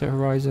 yeah, is it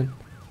Horizon?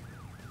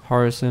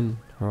 Horizon?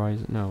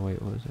 No,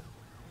 wait, what is it?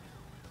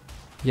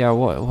 Yeah,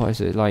 what is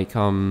it? Like,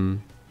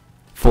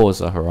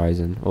 Forza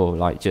Horizon. Or,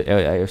 like,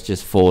 it was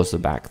just Forza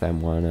back then,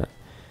 wasn't it?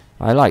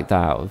 I like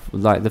that.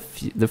 Like,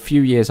 the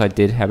few years I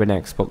did have an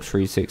Xbox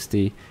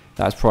 360,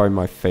 that's probably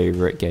my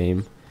favourite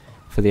game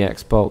for the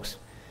Xbox.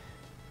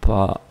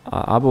 But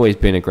I've always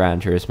been a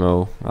Gran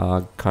Turismo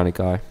kind of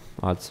guy,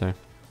 I'd say.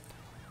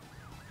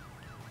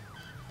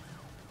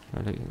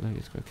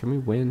 Let's go. Can we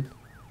win?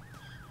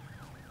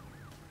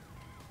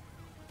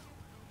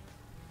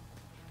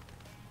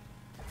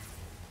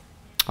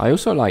 I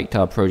also liked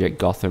Project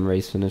Gotham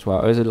Racing as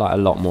well. It was like a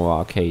lot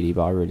more arcadey,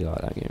 but I really like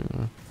that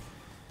game.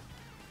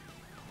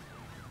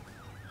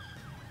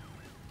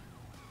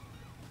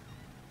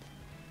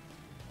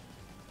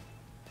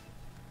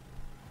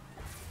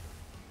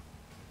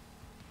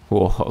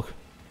 Whoa.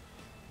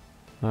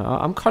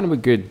 I'm kind of a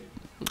good,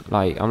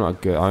 like, I'm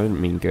not good, I don't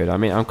mean good, I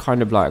mean, I'm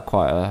kind of like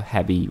quite a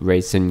heavy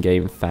racing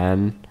game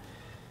fan.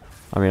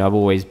 I mean, I've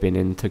always been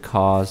into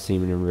cars,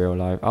 even in real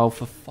life. Oh,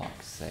 for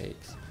fuck's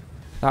sakes.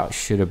 That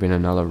should have been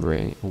another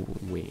win.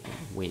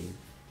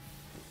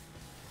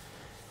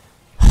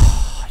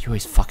 You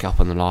always fuck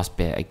up on the last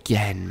bit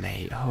again,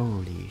 mate.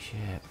 Holy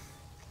shit.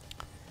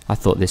 I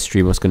thought this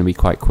stream was going to be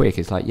quite quick.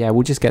 It's like, yeah,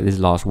 we'll just get this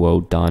last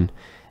world done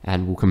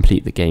and we'll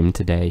complete the game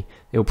today.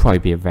 It'll probably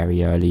be a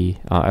very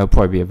it'll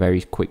probably be a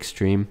very quick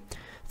stream.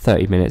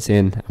 30 minutes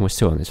in and we're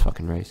still on this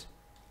fucking race.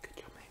 Good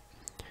job,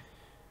 mate.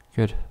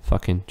 Good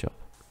fucking job.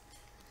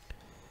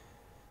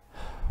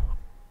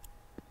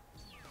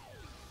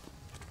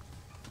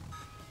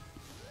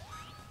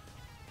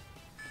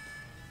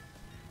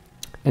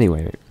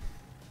 Anyway,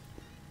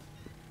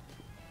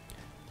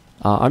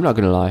 I'm not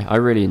gonna lie, I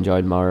really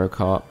enjoyed Mario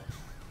Kart.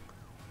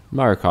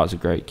 Mario Kart's a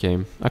great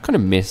game. I kind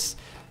of miss,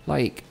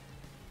 like,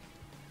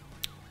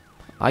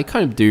 I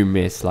kind of do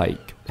miss,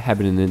 like,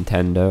 having a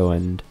Nintendo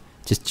and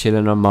just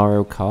chilling on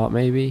Mario Kart,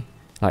 maybe.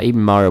 Like,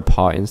 even Mario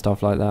Party and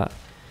stuff like that.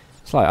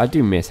 It's like, I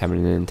do miss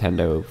having a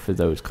Nintendo for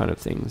those kind of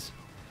things.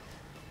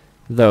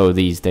 Though,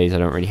 these days, I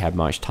don't really have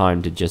much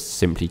time to just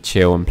simply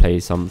chill and play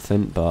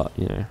something, but,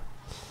 you know.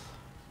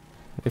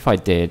 If I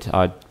did,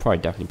 I'd probably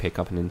definitely pick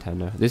up a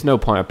Nintendo. There's no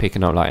point of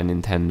picking up, like, a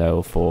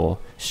Nintendo for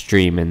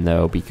streaming,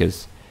 though,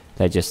 because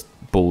they're just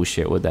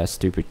bullshit with their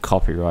stupid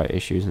copyright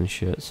issues and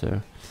shit,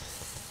 so,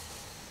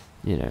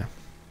 you know.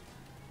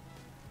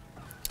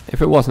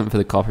 If it wasn't for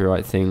the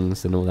copyright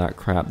things and all that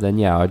crap, then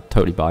yeah, I'd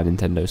totally buy a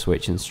Nintendo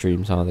Switch and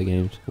stream some of the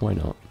games. Why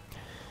not?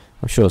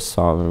 I'm sure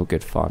some of them were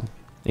good fun,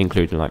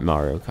 including like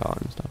Mario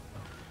Kart and stuff.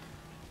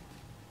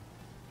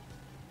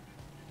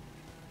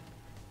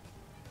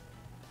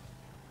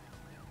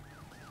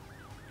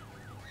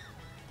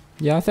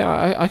 Yeah, I think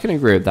I can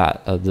agree with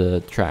that,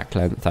 the track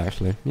length,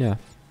 actually. Yeah.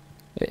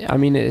 I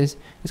mean, it's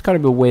kind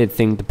of a weird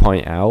thing to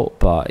point out,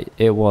 but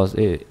it was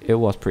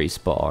pretty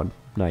spot on.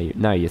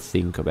 Now you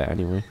think of it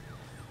anyway.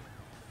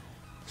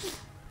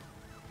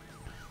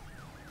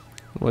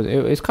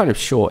 It's kind of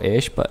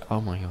shortish, but oh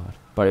my god!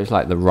 But it was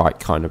like the right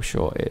kind of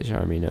shortish.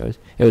 I mean, it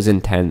was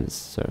intense.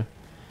 So,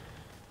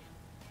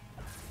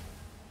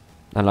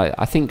 and like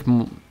I think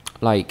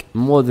like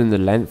more than the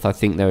length, I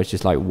think they was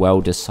just like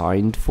well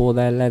designed for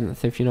their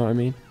length. If you know what I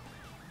mean.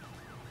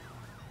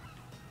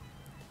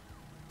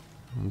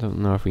 I don't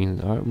know if we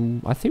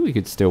can. I think we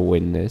could still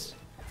win this.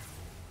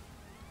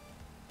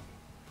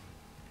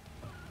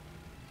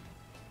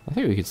 I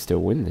think we could still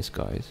win this,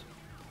 guys.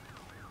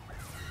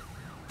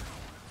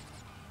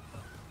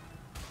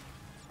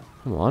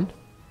 Come on.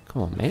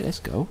 Come on, mate. Let's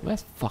go.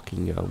 Let's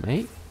fucking go,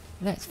 mate.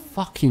 Let's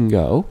fucking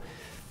go.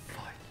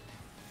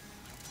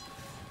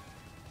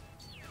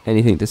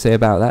 Anything to say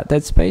about that,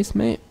 Dead Space,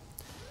 mate?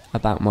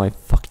 About my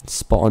fucking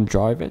spot on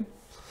driving?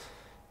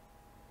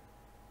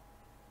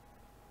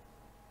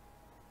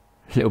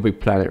 Little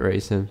Big Planet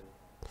Racing.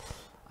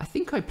 I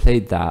think I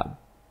played that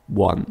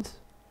once.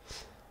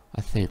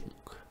 I think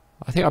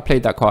I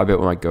played that quite a bit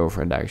with my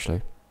girlfriend,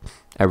 actually.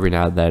 Every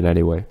now and then,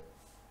 anyway.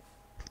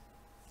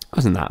 It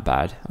wasn't that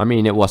bad. I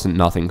mean, it wasn't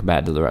nothing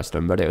compared to the rest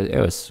of them, but it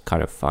was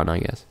kind of fun, I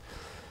guess.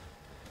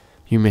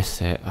 You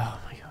missed it. Oh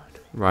my god.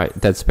 Right,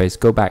 Dead Space.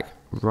 Go back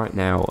right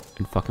now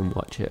and fucking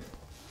watch it.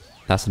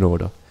 That's an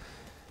order.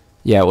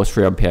 Yeah, it was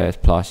free on PS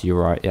Plus.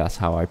 You're right. Yeah, that's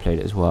how I played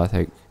it as well, I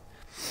think.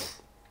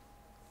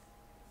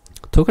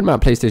 Talking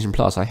about PlayStation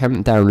Plus, I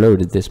haven't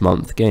downloaded this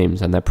month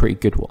games, and they're pretty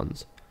good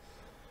ones.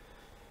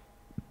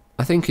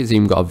 I think it's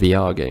even got a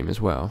VR game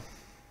as well.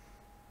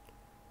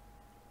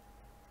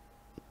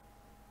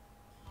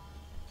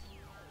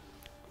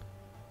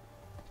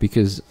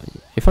 Because,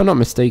 if I'm not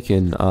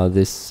mistaken,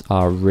 this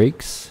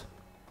Rigs,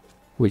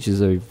 which is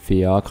a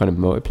VR kind of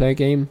multiplayer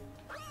game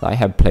that I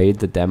have played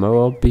the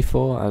demo of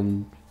before,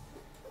 and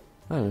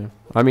I don't know.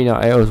 I mean,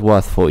 it was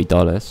worth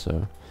 $40,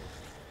 so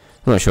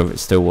I'm not sure if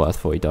it's still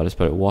worth $40,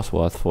 but it was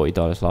worth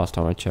 $40 last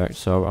time I checked,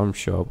 so I'm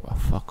sure. Oh,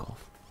 fuck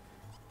off.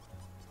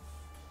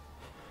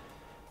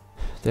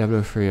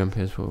 Diablo 3 on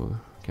PS4.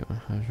 Get my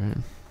eyes right.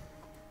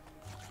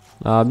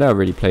 I've never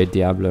really played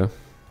Diablo.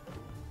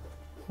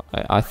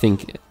 I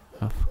think.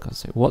 Oh, for God's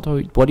sake. What do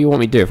you want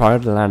me to do? If I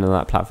had to land on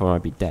that platform,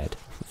 I'd be dead.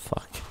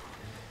 Fuck.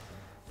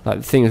 Like,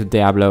 the thing with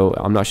Diablo,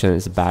 I'm not sure that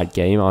it's a bad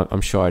game.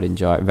 I'm sure I'd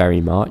enjoy it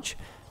very much.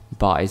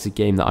 But it's a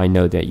game that I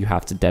know that you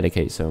have to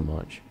dedicate so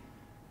much.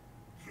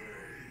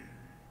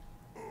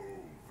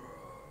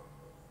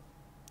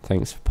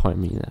 Thanks for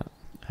pointing me that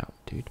out,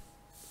 dude.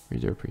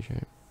 Really do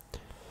appreciate it.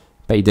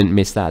 Bet you didn't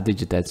miss that, did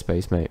you, Dead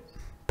Space, mate?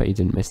 Bet you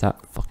didn't miss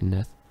that. Fucking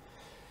death.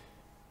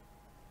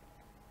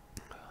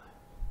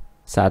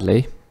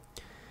 Sadly.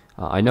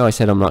 I know I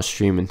said I'm not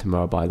streaming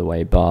tomorrow, by the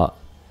way, but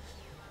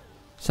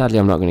sadly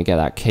I'm not going to get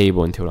that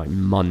cable until like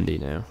Monday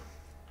now.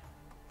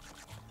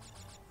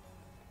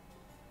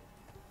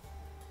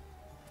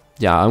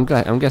 Yeah,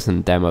 I'm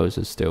guessing demos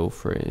are still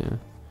free. Yeah.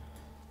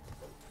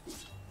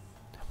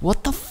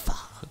 What the fuck?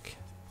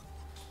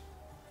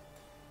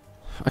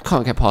 I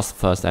can't get past the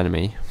first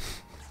enemy.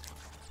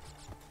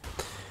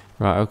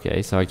 Right,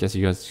 okay, so I guess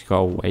you guys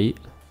gotta wait.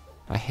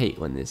 I hate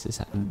when this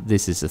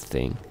is a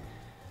thing.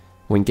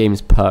 When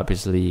games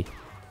purposely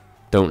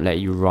don't let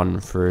you run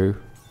through.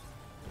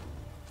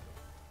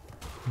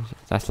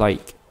 That's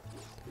like...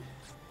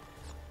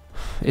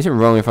 Is it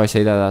wrong if I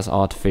say that that's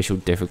artificial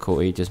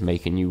difficulty, just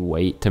making you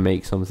wait to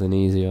make something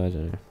easier? I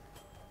don't know.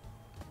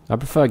 I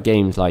prefer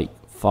games like,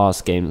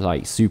 fast games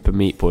like Super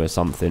Meat Boy or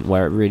something,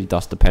 where it really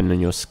does depend on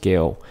your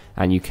skill,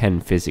 and you can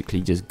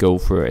physically just go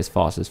through it as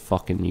fast as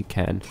fucking you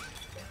can.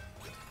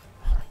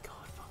 Oh my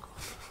god, fuck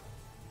off.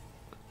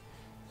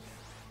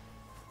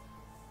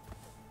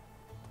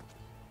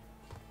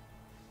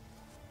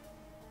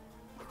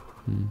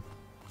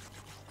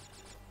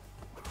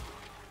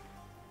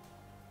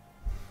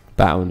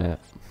 Battle.net.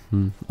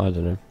 I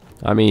don't know.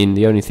 I mean,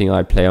 the only thing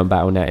I play on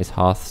Battle.net is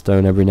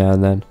Hearthstone every now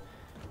and then.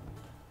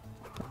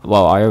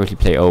 Well, I obviously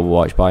play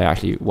Overwatch, but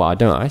I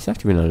don't. It's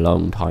actually been a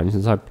long time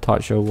since I've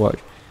touched Overwatch.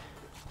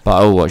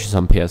 But Overwatch is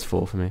on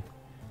PS4 for me.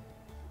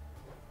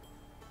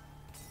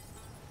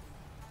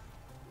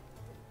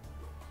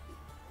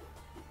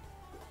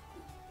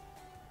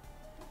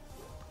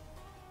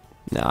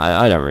 No,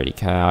 I don't really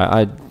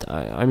care.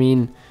 I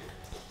mean,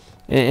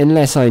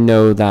 unless I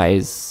know that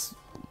is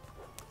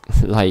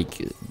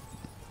like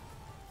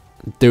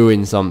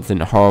doing something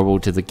horrible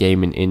to the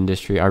gaming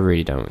industry, I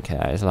really don't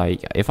care. It's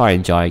like, if I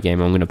enjoy a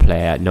game, I'm gonna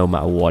play it no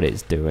matter what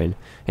it's doing,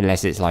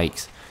 unless it's like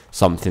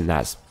something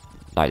that's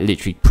like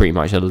literally pretty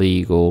much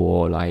illegal,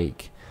 or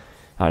like,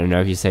 I don't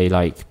know, if you say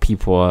like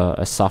people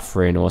are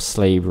suffering or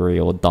slavery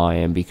or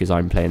dying because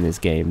I'm playing this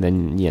game,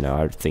 then, you know,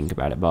 I would think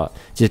about it. But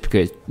just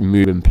because it's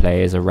moving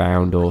players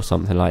around or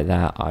something like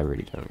that, I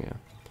really don't care.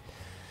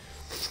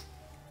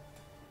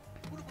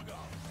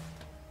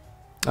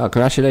 Oh,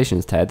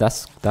 congratulations, Ted.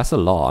 That's a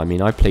lot. I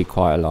mean, I play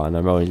quite a lot, and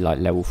I'm only like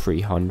level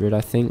 300,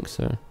 I think.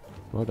 So,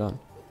 well done.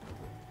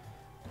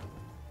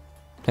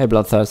 Hey,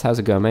 Bloodthirst, how's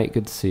it going, mate?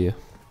 Good to see you.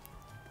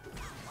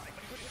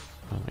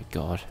 Oh my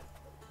god.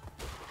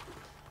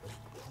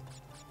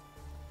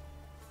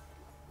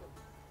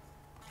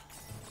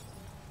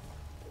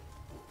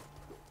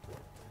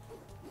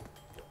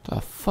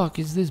 The fuck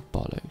is this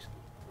bollocks?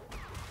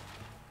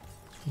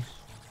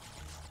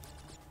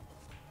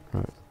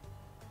 Right.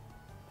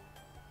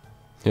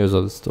 Heroes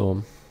of the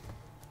Storm.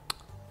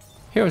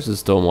 Heroes of the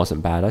Storm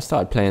wasn't bad. I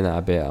started playing that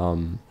a bit,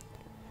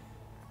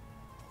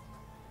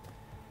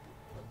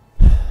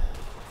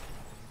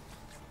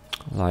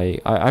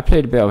 Like, I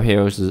played a bit of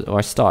or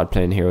I started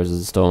playing Heroes of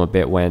the Storm a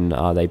bit when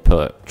they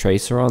put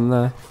Tracer on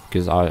there,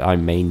 because I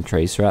main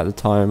Tracer at the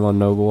time on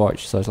Overwatch,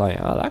 so I was like,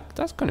 oh,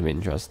 that's kind of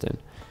interesting.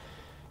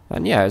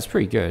 And yeah, it's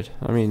pretty good.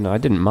 I mean, I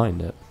didn't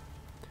mind it.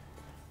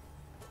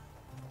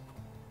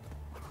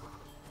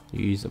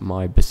 Use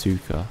my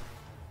bazooka.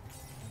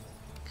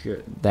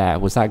 Good. There,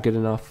 was that good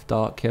enough,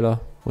 Dark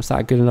Killer? Was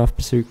that good enough,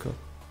 bazooka?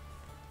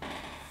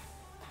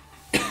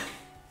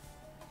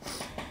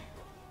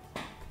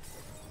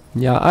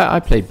 Yeah, I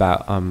played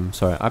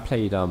I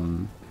played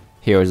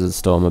Heroes of the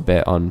Storm a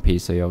bit on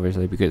PC,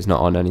 obviously, because it's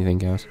not on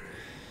anything else.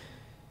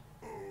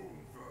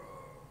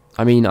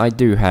 I mean, I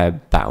do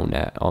have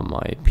Battle.net on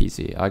my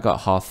PC. I got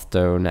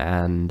Hearthstone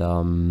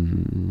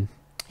and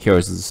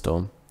Heroes of the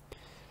Storm.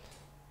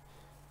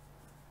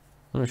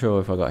 I'm not sure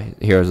if I got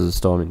Heroes of the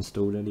Storm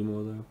installed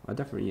anymore though.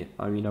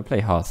 I mean, I play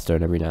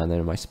Hearthstone every now and then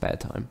in my spare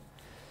time.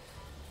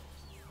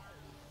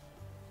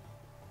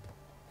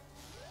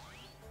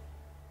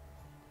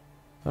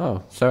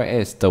 Oh, so it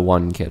is the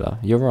one killer.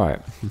 You're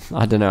right.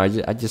 I don't know.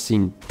 I just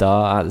seen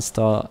Dart at the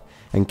start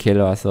and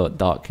Killer. I thought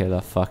Dark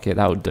Killer. Fuck it,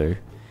 that would do.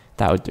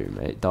 That would do,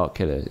 mate. Dark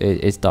Killer.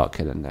 It's Dark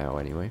Killer now,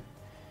 anyway.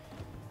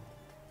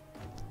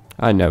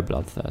 I know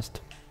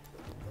Bloodthirst.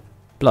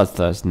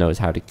 Bloodthirst knows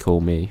how to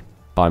call me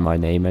by my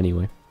name,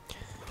 anyway.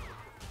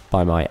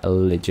 By my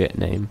legit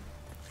name.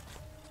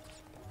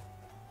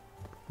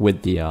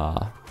 With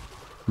the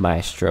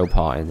Maestro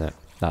part in it.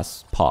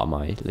 That's part of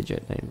my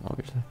legit name,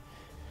 obviously.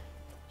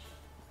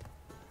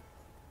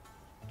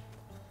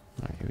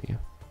 Alright, here we go.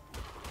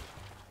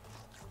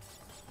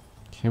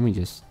 Can we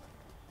just...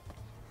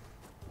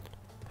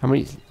 How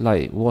many...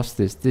 Like, what's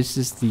this? This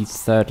is the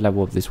 3rd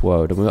level of this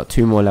world, and we've got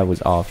 2 more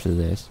levels after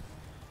this.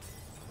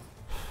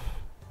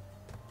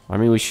 I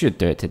mean, we should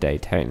do it today,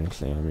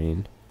 technically. I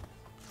mean...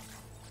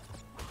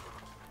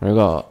 We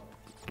got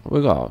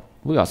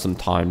some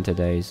time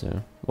today,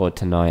 so... Or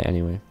tonight,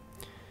 anyway.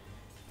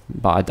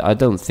 But I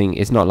don't think...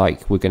 It's not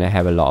like we're gonna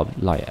have a lot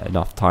of, like,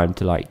 enough time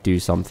to, like, do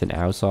something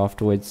else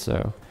afterwards,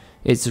 so...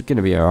 It's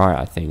gonna be alright,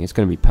 I think. It's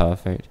gonna be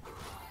perfect.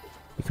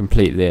 We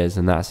complete this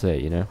and that's it,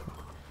 you know.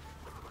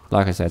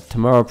 Like I said,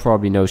 tomorrow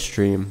probably no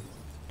stream.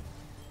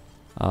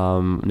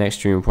 Next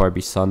stream will probably be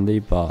Sunday,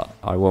 but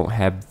I won't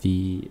have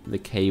the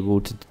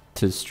cable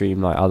to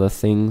stream like other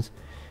things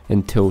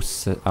until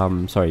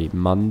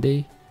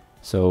Monday.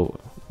 So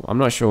I'm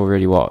not sure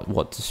really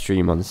what to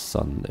stream on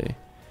Sunday.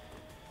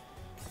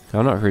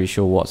 I'm not really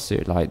sure what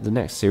like the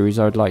next series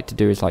I would like to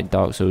do is like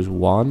Dark Souls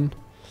 1.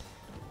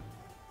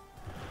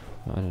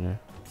 I don't know.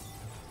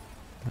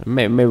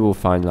 Maybe we'll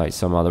find like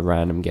some other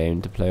random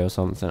game to play or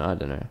something. I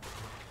don't know.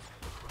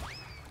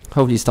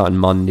 Hopefully starting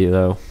Monday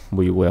though,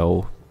 we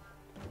will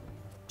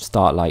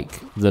start like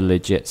the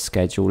legit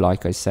schedule,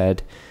 like I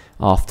said.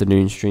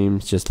 Afternoon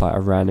streams, just like a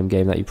random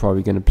game that you're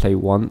probably going to play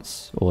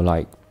once. Or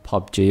like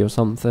PUBG or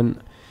something.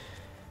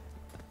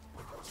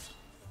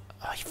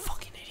 Oh, you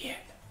fucking idiot.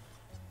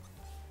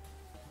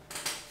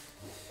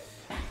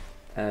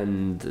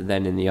 And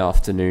then in the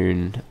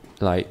afternoon...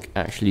 like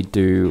actually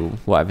do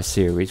whatever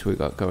series we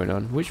got going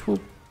on, which will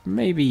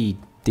maybe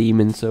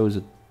Demon Souls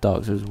or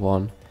Dark Souls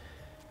 1.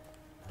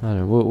 I don't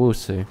know, we'll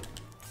see.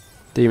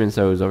 Demon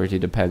Souls obviously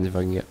depends if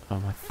I can get...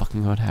 Oh my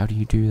fucking god, how do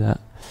you do that?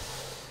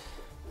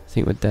 I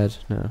think we're dead.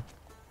 No.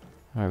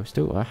 Alright, we're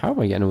still... How am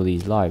I getting all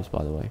these lives,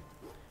 by the way?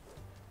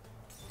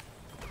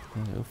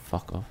 Oh,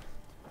 fuck off.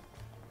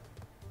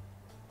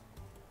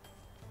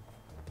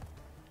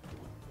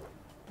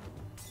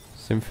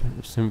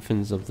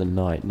 Symphons of the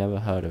Night, never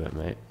heard of it,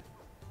 mate.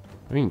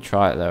 We can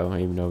try it though,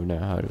 even though we've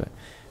never heard of it.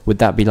 Would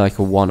that be like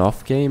a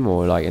one-off game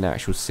or like an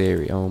actual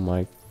series? Oh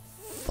my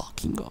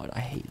fucking god, I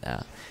hate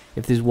that.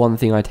 If there's one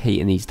thing I'd hate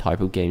in these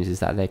type of games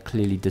is that they're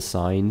clearly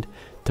designed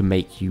to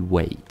make you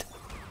wait.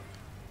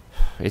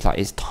 It's like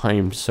it's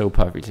timed so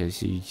perfectly,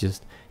 so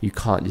you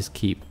can't just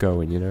keep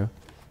going, you know?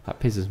 That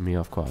pisses me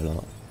off quite a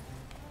lot.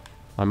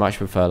 I much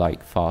prefer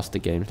like faster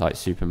games like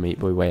Super Meat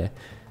Boy where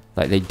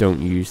like they don't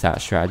use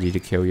that strategy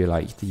to kill you,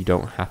 like you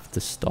don't have to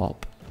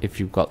stop if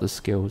you've got the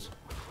skills.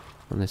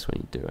 On this one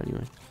you do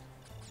anyway.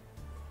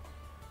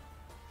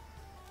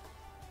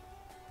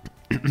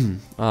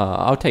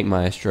 I'll take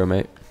Maestro,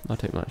 mate. I'll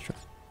take Maestro.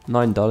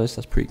 $9,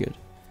 that's pretty good.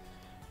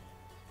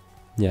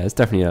 Yeah, it's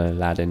definitely an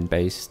Aladdin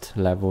based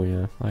level,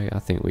 yeah. I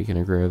think we can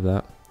agree with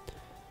that.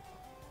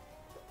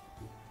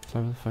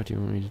 So what the fuck do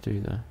you want me to do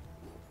there?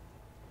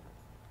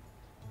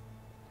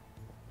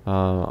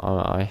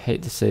 I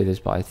hate to say this,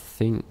 but I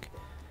think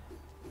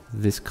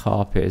this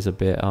carpet is a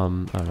bit oh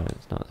no,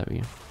 it's not. There we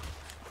go.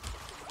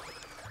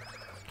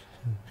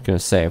 I was gonna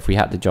say if we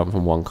had to jump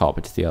from one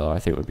carpet to the other, I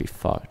think we'd be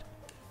fucked.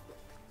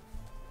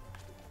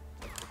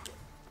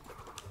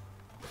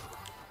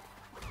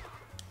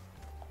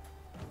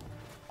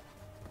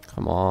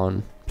 Come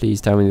on,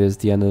 please tell me this is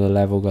the end of the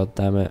level. God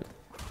damn it!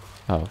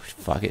 Oh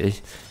fuck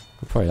it!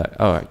 We're probably like,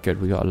 all right,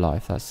 good. We got a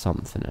life. That's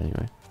something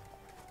anyway.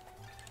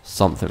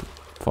 Something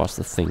for us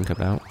to think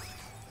about.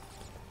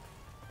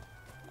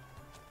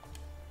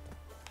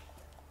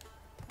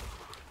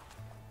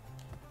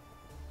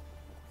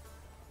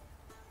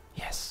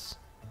 Yes.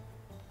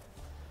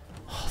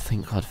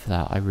 thank God for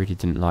that. I really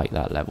didn't like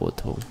that level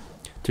at all.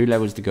 2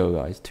 levels to go,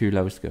 guys. 2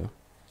 levels to go.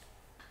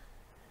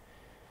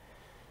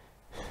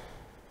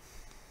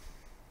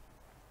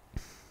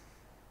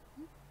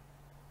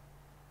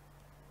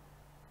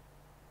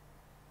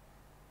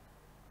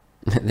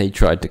 They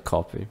tried to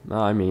copy.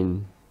 I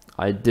mean,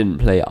 I did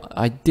play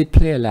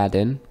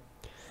Aladdin.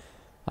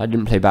 I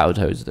didn't play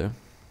Battletoads though.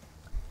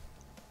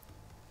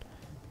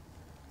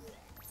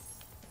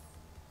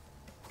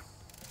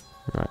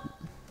 Right.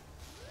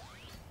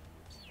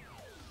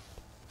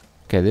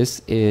 Okay,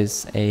 this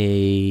is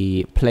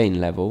a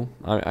plane level.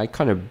 I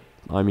kind of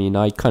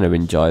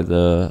enjoy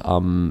the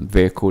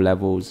vehicle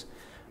levels,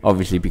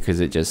 obviously because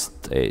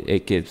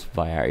it gives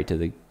variety to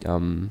the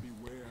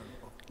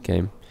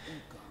game.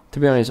 To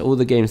be honest, all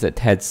the games that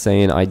Ted's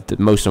saying,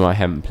 most of them I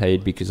haven't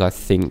played because I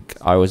think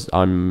I was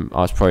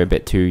probably a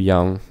bit too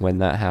young when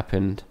that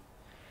happened.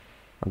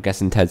 I'm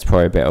guessing Ted's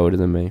probably a bit older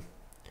than me.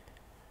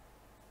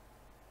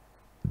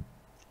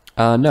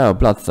 No,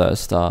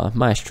 Bloodthirst.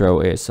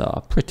 Maestro is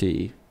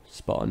pretty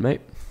spot on,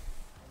 mate.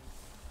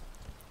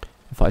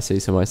 If I say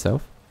so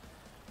myself.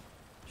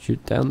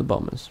 Shoot down the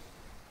bombers.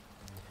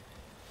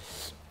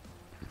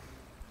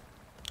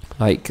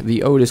 Like,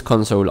 the oldest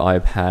console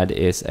I've had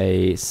is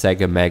a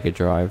Sega Mega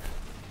Drive.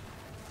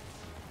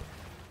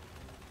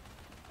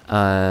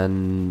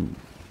 And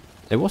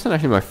it wasn't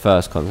actually my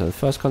first console. The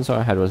first console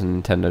I had was a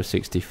Nintendo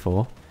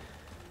 64.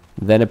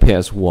 Then a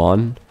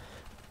PS1.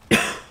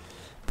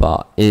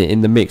 But in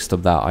the mix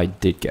of that, I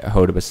did get a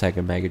hold of a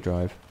Sega Mega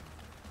Drive.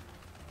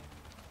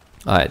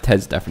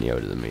 Ted's definitely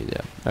older than me,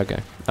 yeah.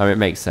 Okay. I mean, it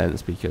makes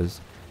sense because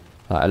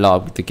a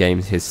lot of the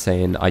games he's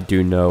saying, I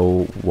do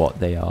know what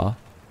they are.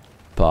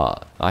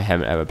 But I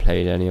haven't ever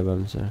played any of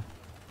them, so I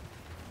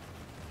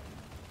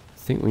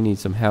think we need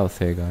some health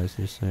here, guys.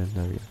 Just saying.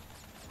 There we go.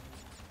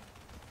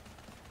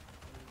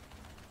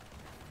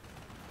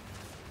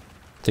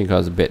 I think I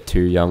was a bit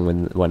too young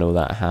when all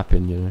that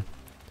happened, you know.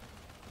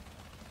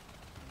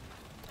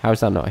 How is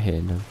that not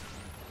here? No.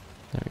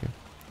 There we go.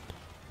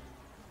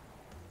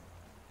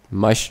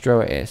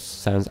 Maestro S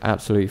sounds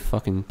absolutely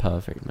fucking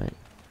perfect, mate.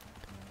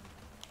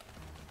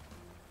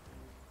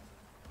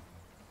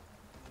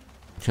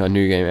 A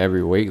new game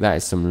every week. That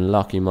is some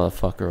lucky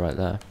motherfucker right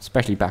there.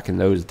 Especially back in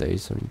those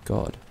days. I mean,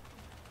 God.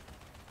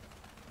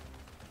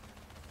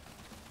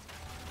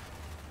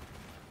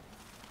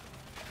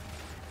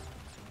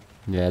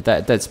 Yeah,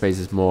 Dead Space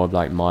is more of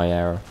like my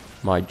era,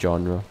 my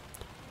genre.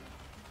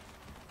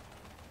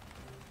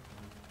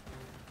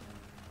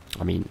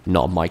 I mean,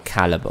 not my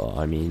caliber.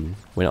 I mean,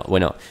 we're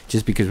not.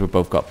 Just because we've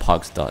both got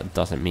pugs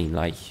doesn't mean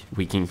like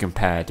we can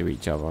compare to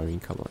each other. I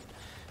mean, come on.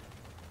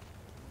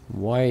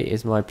 Why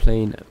is my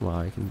plane?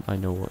 Well, I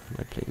know what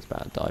my plane's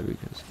about to die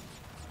because.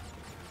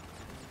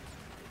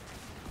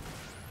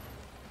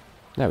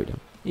 There we go.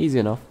 Easy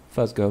enough.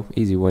 First go,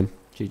 easy win.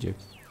 GG.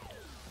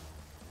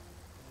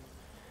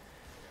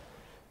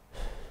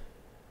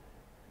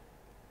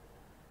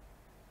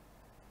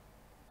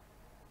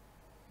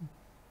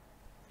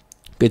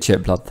 Good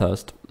shit,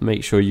 Bloodthirst.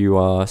 Make sure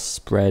you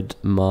spread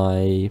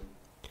my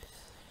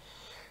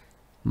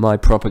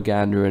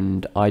propaganda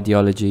and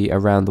ideology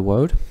around the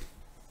world.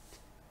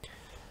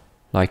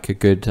 Like a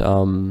good,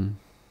 not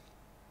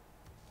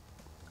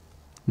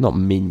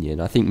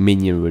minion. I think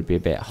minion would be a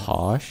bit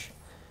harsh.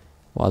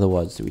 What other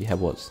words do we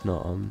have? What's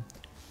not,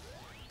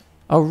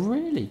 Oh,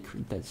 really?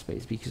 Dead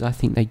Space? Because I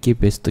think they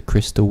give us the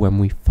crystal when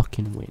we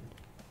fucking win.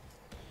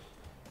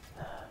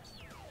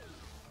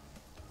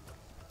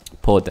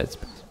 Poor Dead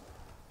Space.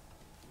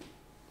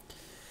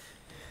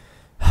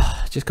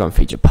 Just go and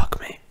feed your pug,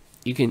 mate.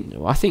 You can,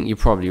 well, I think you're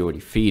probably already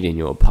feeding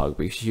your pug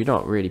because you're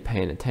not really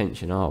paying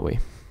attention, are we?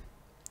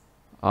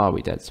 Are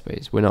we, Dead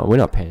Space? We're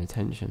not paying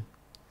attention.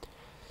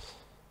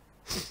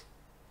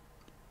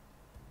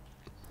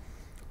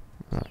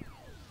 Right.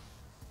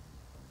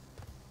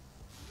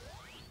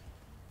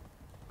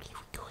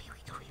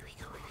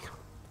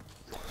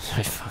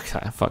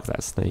 Fuck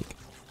that snake.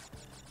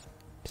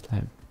 Just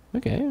let him.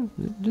 Okay,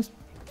 just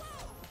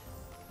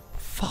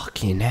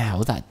fucking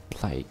hell, that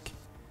like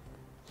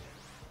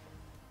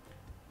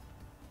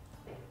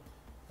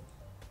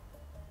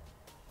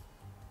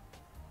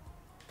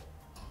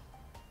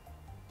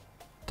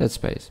Dead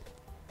Space.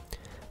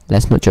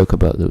 Let's not joke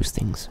about those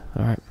things,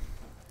 alright?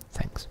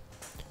 Thanks.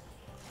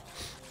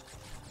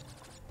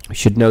 We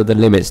should know the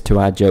limits to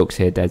our jokes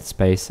here, Dead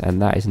Space,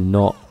 and that is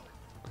not...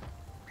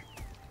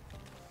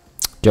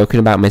 Joking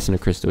about missing a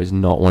crystal is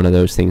not one of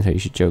those things that you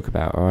should joke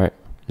about, alright?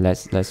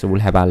 Let's all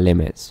have our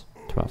limits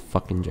to our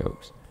fucking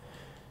jokes.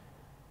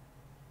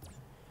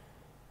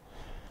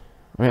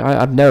 I mean,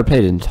 I've never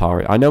played an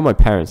Atari. I know my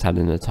parents had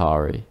an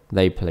Atari.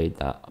 They played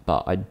that,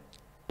 but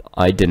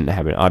I didn't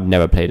have it. I've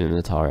never played an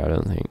Atari, I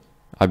don't think.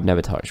 I've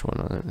never touched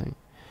one, I don't think.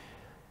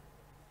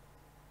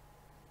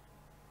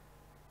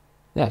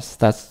 Yes,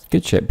 that's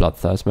good shit,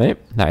 Bloodthirst, mate.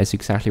 That is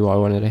exactly what I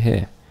wanted to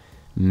hear.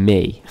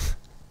 Me.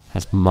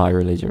 That's my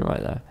religion right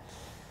there.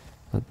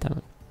 God damn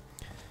it.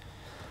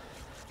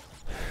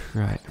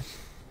 Right.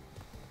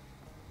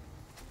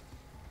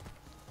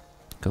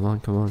 Come on,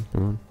 come on,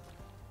 come on.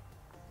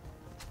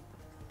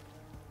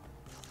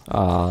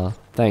 Ah,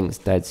 thanks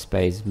Dead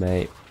Space,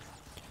 mate.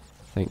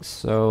 Thanks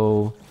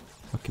so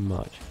fucking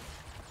much.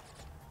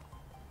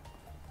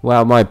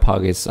 Well, my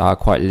pug is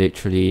quite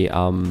literally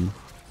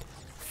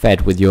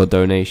fed with your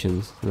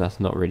donations. And that's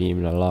not really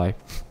even a lie.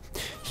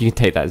 You can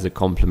take that as a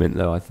compliment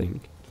though, I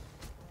think.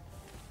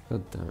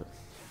 God damn it.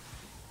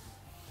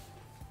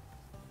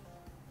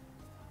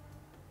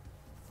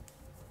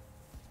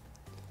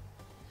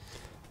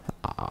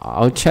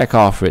 I'll check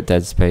after it,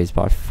 Dead Space,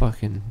 but I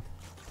fucking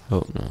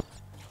hope not.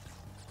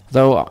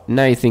 Though,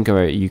 now you think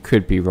about it, you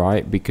could be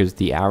right, because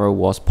the arrow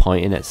was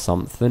pointing at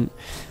something.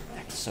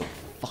 That's so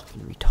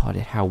fucking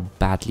retarded how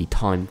badly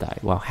timed that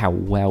is. Well, how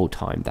well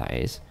timed that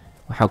is.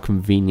 How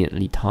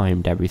conveniently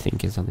timed everything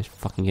is on this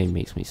fucking game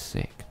makes me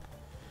sick.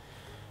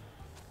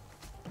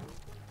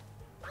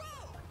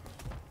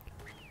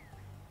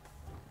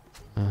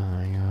 Oh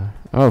my god.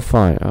 Oh,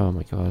 fine. Oh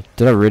my god.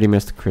 Did I really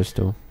miss the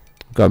crystal?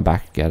 I'm going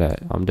back to get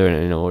it. I'm doing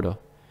it in order.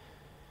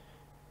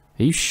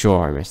 Are you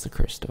sure I missed the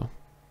crystal?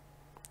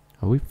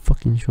 Are we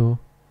fucking sure?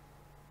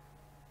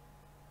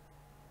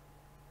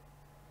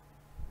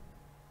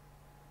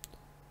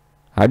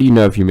 How do you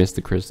know if you missed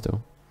the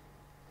crystal?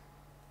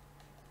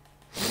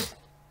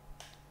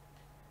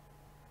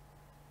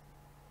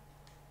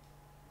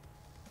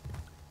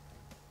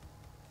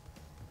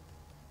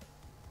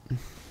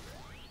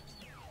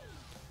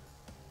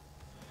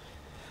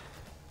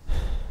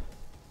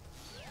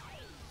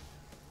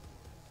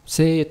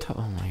 See it.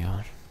 Oh my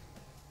god.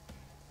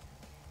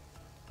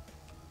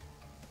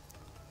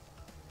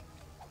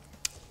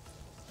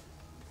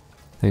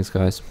 Thanks,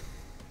 guys.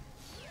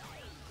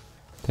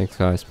 Thanks,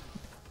 guys.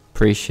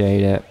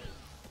 Appreciate it.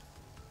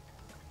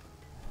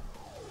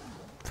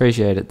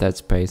 Appreciate it, Dead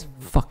Space.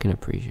 Fucking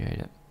appreciate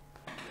it.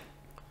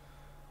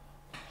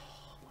 Oh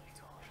my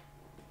god.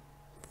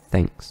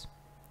 Thanks.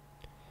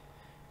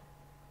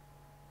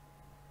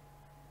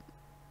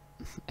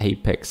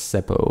 Apex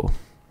Seppo.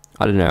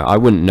 I don't know. I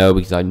wouldn't know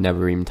because I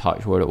never even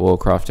touched World of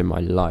Warcraft in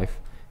my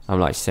life. I'm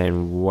like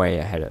staying way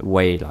ahead,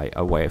 way like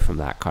away from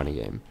that kind of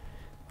game.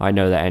 I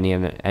know that any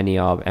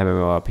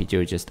MMORPG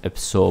would just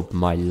absorb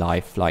my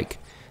life like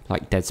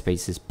Dead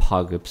Space's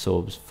pug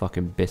absorbs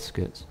fucking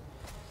biscuits.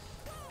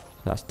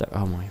 That's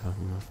oh my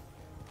fucking god.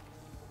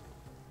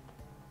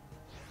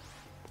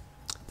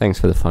 Thanks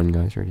for the fun,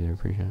 guys. Really do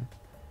appreciate it.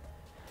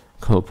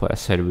 Cool, but I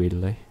said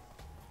weirdly.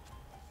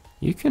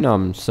 You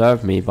can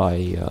serve me by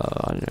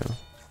I don't know,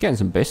 getting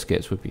some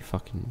biscuits would be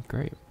fucking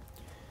great,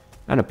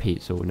 and a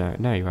pizza.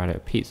 Now you're at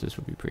it. Pizzas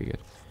would be pretty good.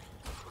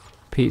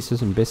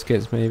 Pizzas and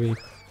biscuits maybe.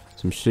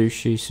 Some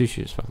sushi.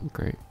 Sushi is fucking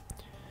great.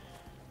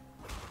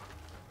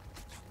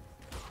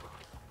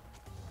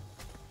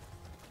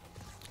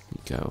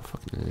 You go,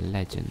 fucking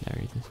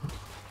legendary.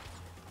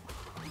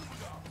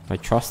 I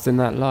trust in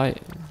that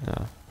light.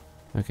 Oh,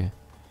 okay.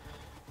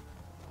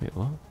 Wait,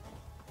 what?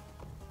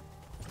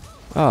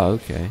 Oh,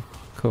 okay.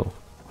 Cool.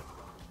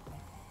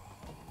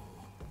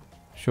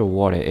 Sure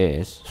what it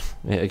is.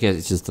 I guess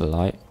it's just the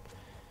light.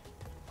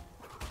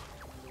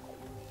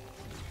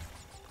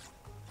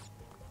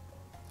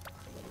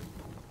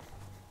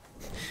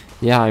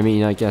 Yeah, I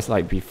mean, I guess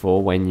like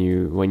before when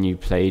you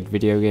played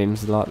video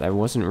games a lot, there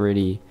wasn't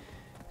really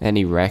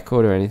any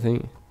record or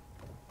anything.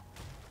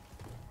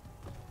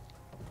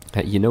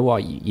 You know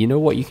what? You know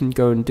what you can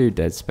go and do,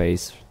 Dead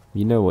Space.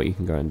 You know what you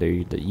can go and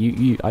do.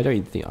 I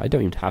don't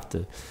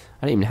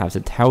even have to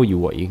tell you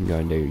what you can go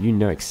and do. You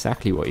know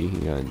exactly what you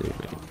can go and do,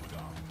 mate.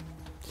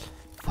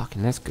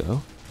 Fucking let's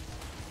go.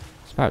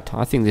 It's about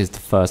time. I think this is the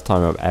first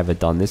time I've ever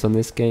done this on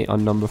this game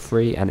on number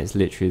 3, and it's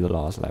literally the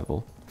last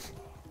level.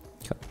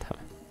 God damn it.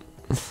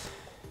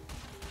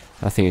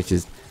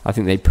 I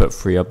think they put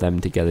 3 of them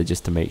together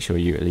just to make sure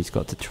you at least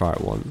got to try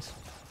it once.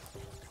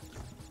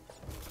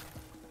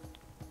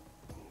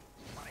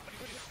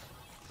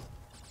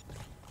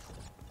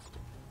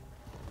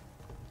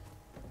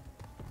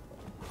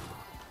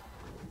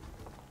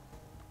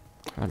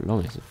 How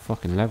long is the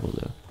fucking level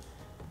though?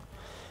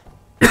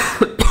 Okay.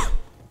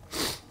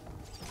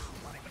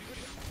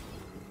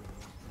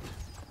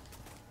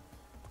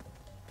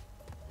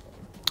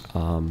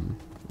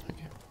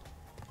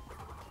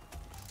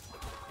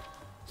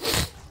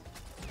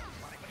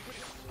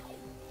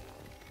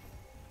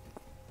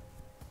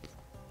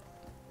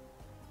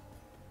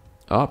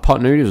 Oh,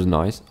 pot noodles is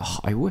nice.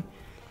 Oh,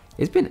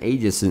 it's been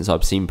ages since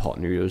I've seen pot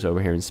noodles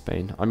over here in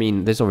Spain. I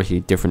mean, there's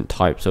obviously different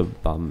types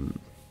of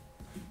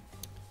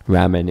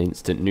ramen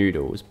instant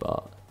noodles,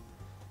 but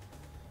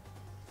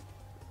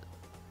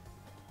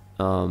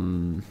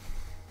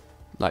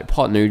like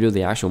pot noodle,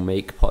 the actual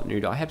make pot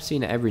noodle, I have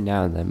seen it every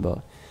now and then,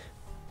 but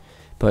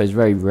it's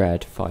very rare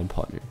to find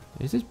pot noodle.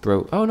 Is this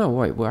broke? Oh no,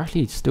 wait, we're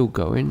actually still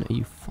going. Are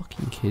you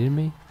fucking kidding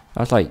me?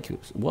 I was like,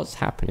 what's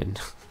happening?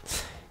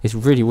 It's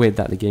really weird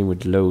that the game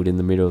would load in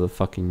the middle of the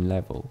fucking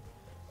level.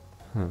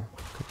 Huh,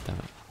 God damn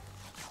it.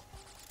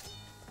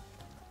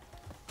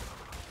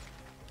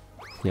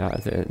 Yeah,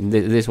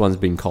 this one's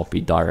been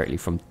copied directly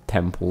from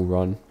Temple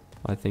Run,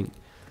 I think.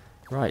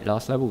 Right,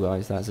 last level,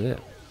 guys, that's it.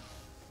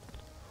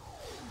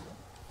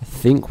 I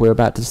think we're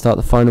about to start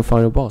the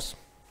final boss.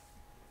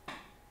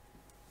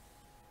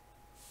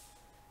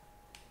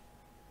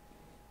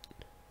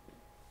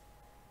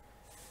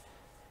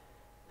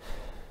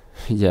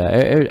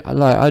 Yeah,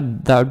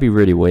 that would be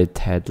really weird,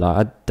 Ted.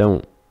 Like,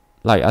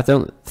 I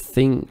don't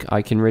think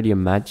I can really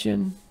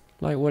imagine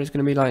like what it's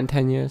gonna be like in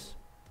 10 years,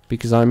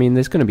 because I mean,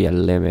 there's gonna be a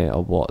limit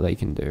of what they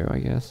can do, I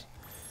guess.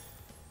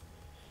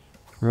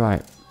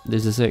 Right,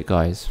 this is it,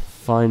 guys.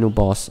 Final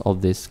boss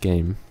of this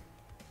game.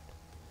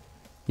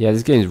 Yeah,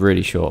 this game's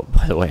really short,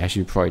 by the way. I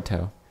should probably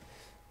tell.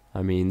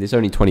 I mean, there's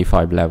only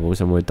 25 levels,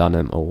 and we've done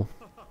them all.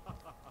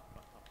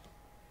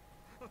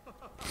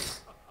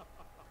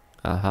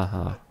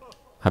 Ahaha.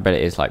 I bet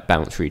it is like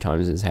bounce 3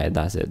 times in his head.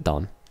 That's it,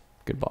 done.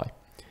 Goodbye.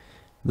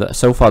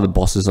 So far, the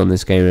bosses on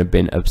this game have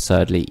been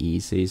absurdly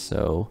easy,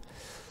 so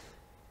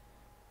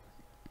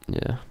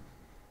yeah.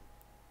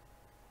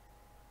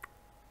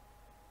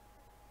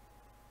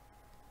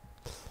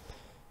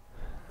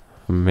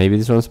 Maybe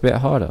this one's a bit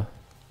harder.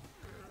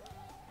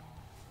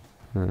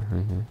 Okay.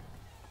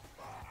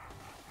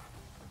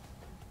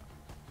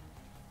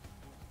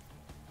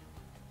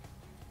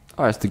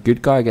 Oh, it's the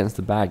good guy against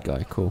the bad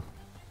guy. Cool.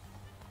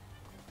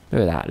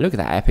 Look at that. Look at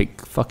that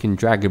epic fucking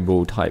Dragon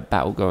Ball type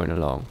battle going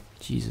along.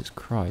 Jesus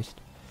Christ.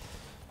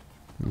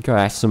 God,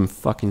 that's some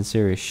fucking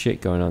serious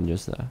shit going on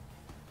just there.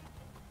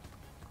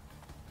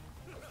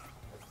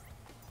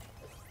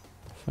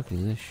 What the fuck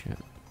is this shit?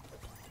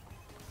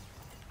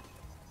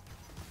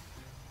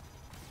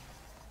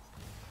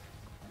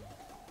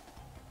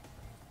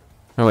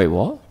 Oh wait,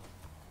 what?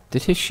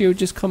 Did his shield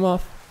just come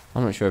off?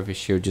 I'm not sure if his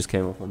shield just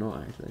came off or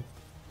not, actually.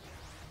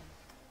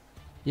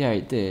 Yeah,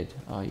 it did.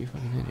 Oh, you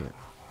fucking idiot.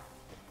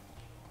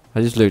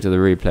 I just looked at the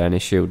replay and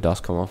his shield does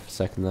come off a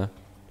second there.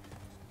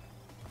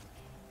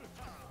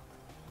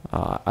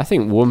 I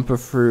think Wumpa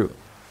Fruit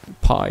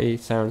Pie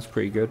sounds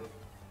pretty good.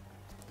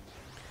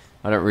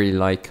 I don't really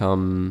like I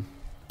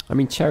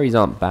mean, cherries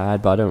aren't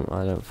bad, but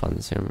I don't find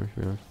the same much, to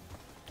be honest.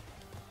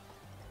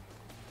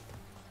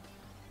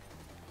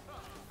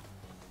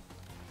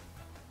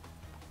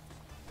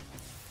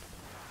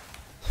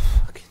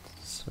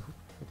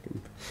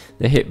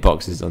 The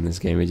hitboxes on this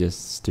game are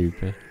just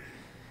stupid.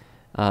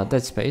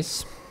 Dead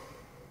Space.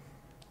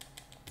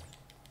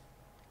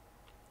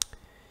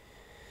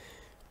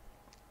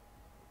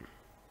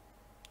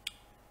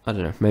 I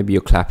don't know, maybe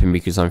you're clapping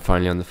because I'm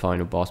finally on the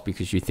final boss,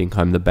 because you think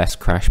I'm the best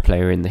Crash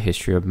player in the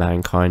history of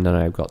mankind, and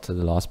I got to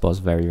the last boss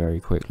very, very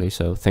quickly,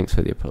 so thanks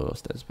for the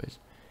applause, Dead Space.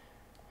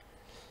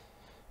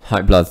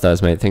 Hi,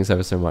 Bloodthirst, mate. Thanks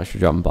ever so much for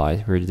dropping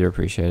by. Really do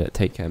appreciate it.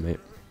 Take care,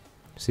 mate.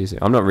 See you soon.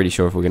 I'm not really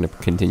sure if we're going to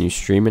continue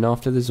streaming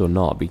after this or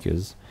not,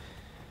 because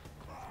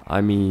I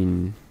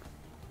mean,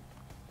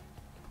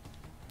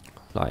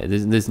 like,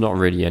 there's not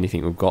really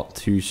anything we've got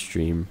to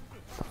stream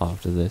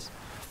after this.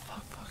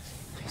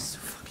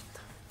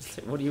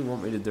 What do you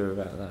want me to do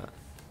about that?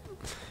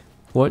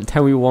 What?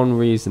 Tell me one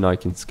reason I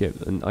can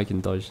skip and I can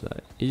dodge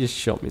that. He just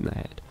shot me in the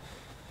head.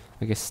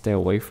 I guess stay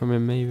away from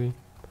him, maybe.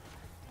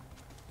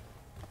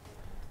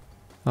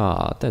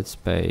 Ah, Dead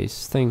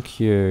Space.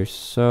 Thank you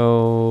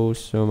so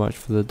much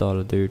for the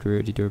 $1, dude.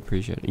 Really do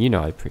appreciate it. You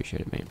know I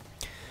appreciate it, mate.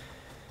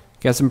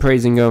 Got some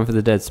praising going for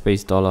the Dead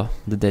Space $1.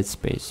 The Dead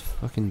Space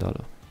fucking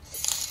 $1.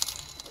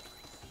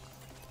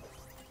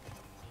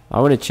 I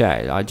want to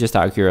check. Just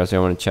out of curiosity, I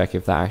want to check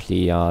if that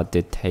actually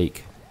did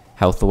take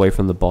health away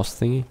from the boss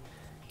thingy.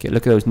 Okay,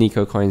 look at those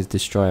Nico coins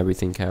destroy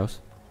everything else.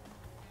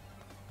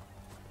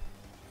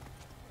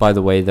 By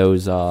the way,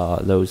 those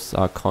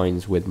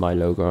coins with my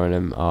logo on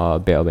them are a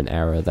bit of an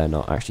error. They're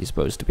not actually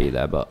supposed to be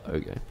there, but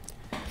okay.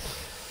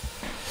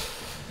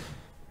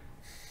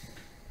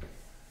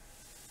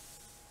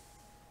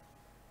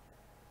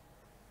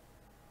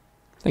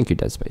 Thank you,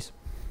 Dead Space.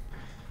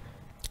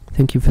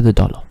 Thank you for the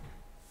 $1.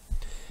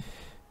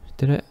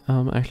 Did it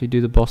actually do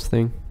the boss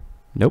thing?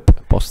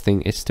 Nope. Boss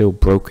thing is still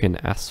broken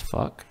as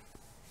fuck.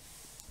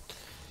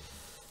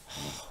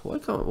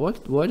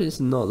 Why does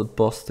not the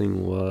boss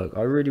thing work?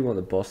 I really want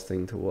the boss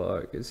thing to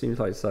work. It seems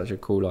like such a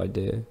cool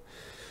idea,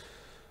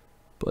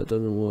 but it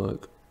doesn't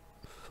work.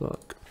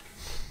 Fuck.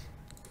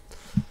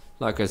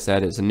 Like I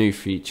said, it's a new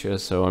feature,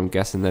 so I'm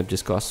guessing they've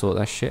just got to sort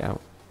that shit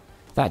out.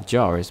 That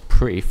jar is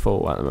pretty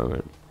full at the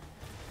moment.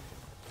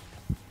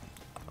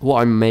 What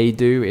I may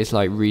do is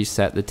like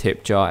reset the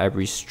tip jar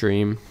every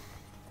stream.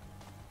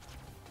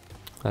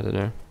 I don't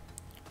know.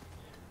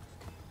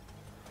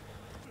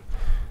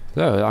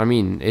 So I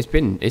mean,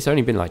 it's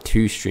only been like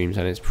 2 streams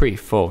and it's pretty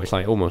full. It's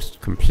like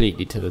almost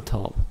completely to the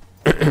top.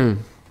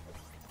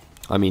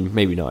 I mean,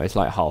 maybe not. It's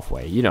like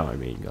halfway. You know what I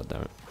mean? God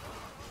damn it.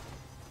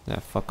 Yeah,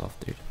 fuck off,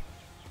 dude.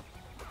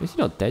 Is he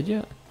not dead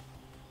yet?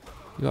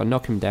 You gotta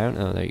knock him down.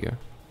 Oh, there you go.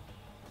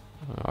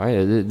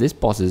 Alright, this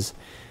boss is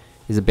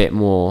a bit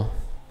more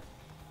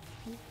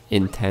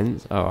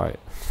intense. Alright.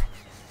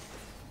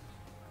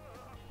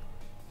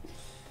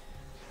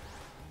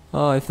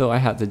 Oh, I thought I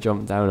had to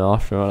jump down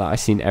after all. Like, I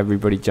seen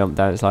everybody jump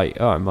down. It's like,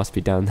 oh, it must be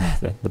down there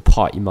then. The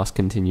party must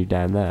continue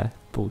down there.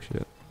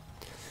 Bullshit.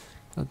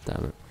 God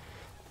damn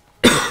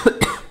it.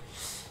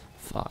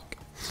 Fuck.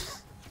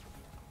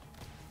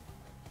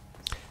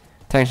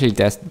 Technically,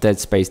 Dead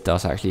Space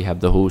does actually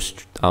have the whole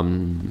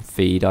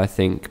feed, I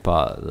think,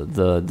 but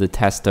the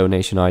test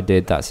donation I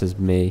did, that says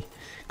me,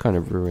 kind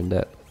of ruined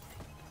it.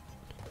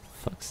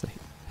 fuck's sake.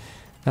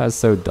 That was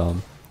so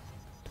dumb.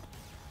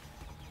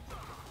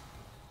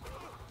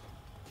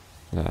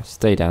 Yeah,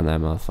 stay down there,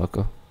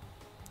 motherfucker.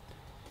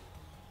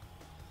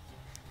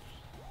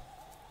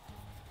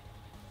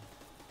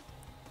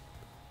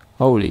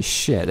 Holy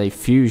shit, they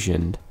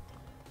fusioned.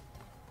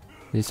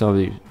 This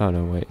obviously. Oh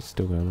no, wait, it's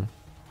still going on.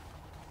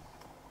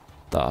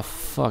 The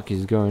fuck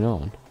is going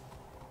on?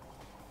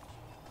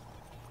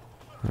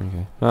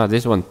 Okay. Ah,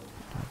 this one.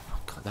 Oh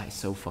god, that is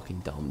so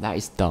fucking dumb. That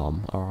is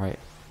dumb, alright.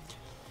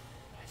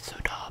 It's so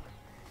dumb.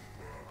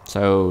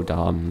 So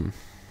dumb.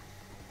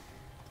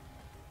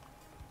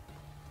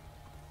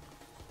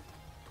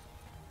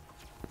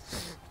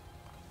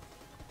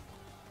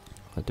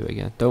 I'll do it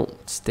again.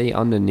 Don't stay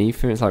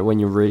underneath him. It's like when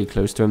you're really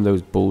close to him,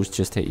 those balls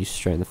just hit you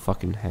straight in the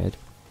fucking head.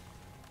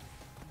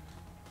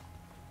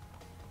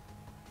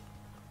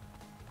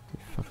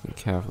 Be fucking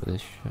careful with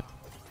this shit.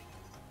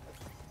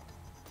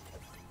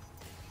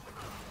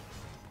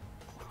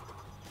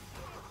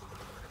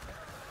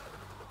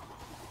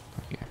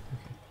 Okay.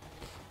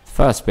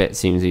 First bit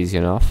seems easy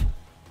enough.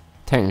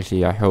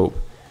 Technically, I hope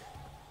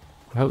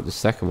the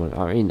second one.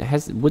 I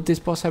mean, would this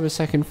boss have a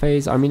second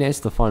phase? I mean, it's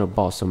the final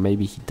boss, so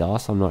maybe he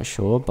does. I'm not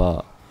sure,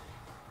 but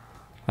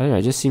I don't know.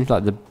 It just seems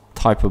like the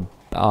type of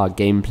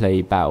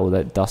gameplay battle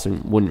that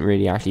wouldn't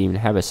really actually even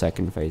have a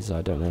second phase.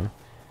 I don't know.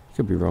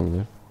 Could be wrong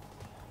though.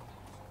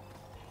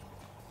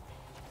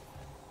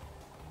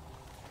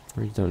 I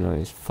really don't know.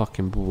 These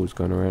fucking balls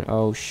going around.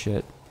 Oh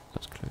shit,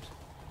 that's close.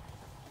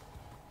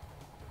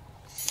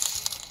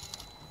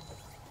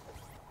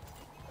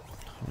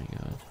 Oh my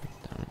god.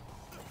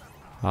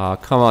 Ah,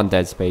 come on,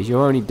 Dead Space.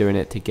 You're only doing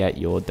it to get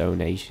your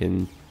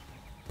donation.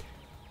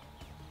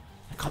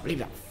 I can't believe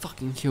that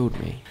fucking killed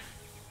me.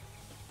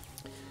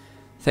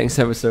 Thanks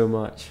ever so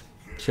much.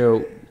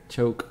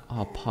 Choke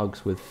our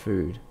pugs with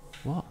food.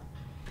 What?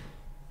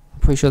 I'm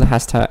pretty sure the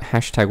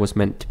hashtag was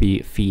meant to be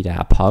feed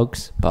our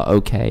pugs. But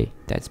okay,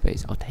 Dead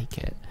Space. I'll take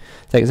it.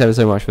 Thanks ever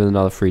so much for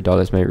another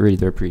 $3, mate. Really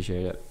do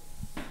appreciate it.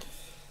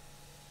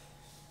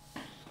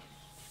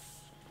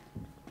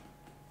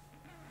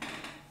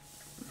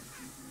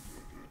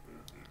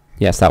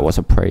 Yes, that was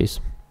a praise.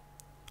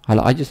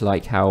 I just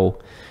like how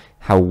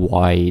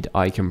wide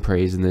I can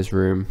praise in this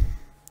room,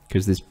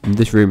 because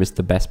this room is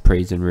the best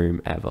praising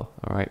room ever.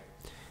 All right,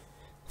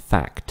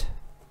 fact.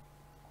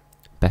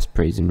 Best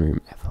praising room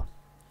ever.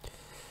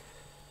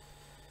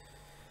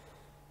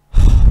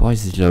 Why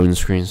is this loading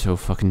screen so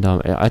fucking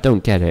dumb? I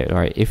don't get it. All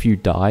right, if you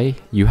die,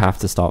 you have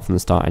to start from the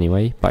start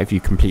anyway. But if you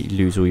completely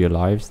lose all your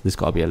lives, there's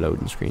got to be a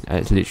loading screen, and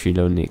it's literally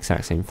loading the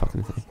exact same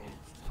fucking thing.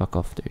 Fuck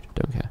off, dude.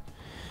 Don't care.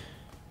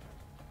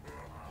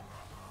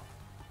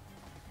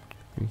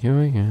 Here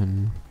we go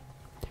again.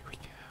 Here we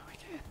go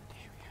again.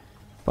 Here we go.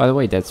 By the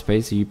way, Dead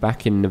Space, are you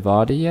back in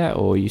Nevada yet,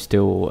 or are you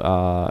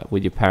still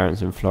with your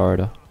parents in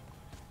Florida?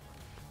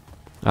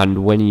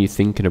 And when are you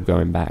thinking of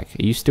going back?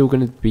 Are you still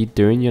going to be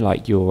doing your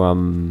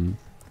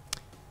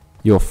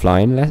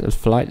flight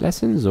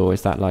lessons, or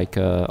is that like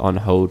on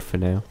hold for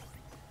now?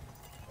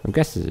 I'm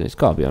guessing it's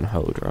got to be on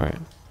hold, right?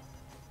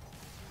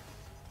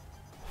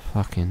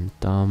 Fucking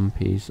dumb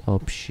piece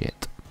of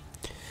shit.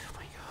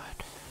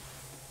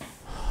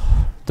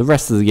 The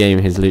rest of the game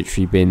has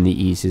literally been the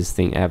easiest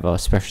thing ever,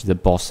 especially the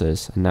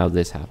bosses, and now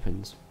this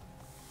happens.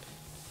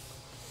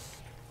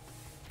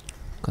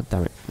 God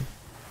damn it.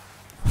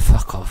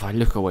 Fuck off, I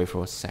look away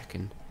for a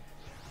second.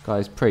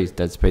 Guys, praise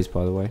Dead Space,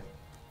 by the way.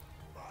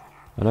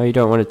 I know you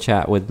don't want to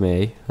chat with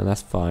me, and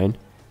that's fine,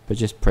 but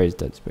just praise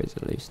Dead Space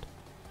at least.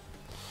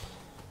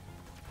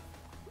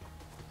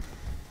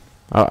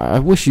 I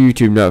wish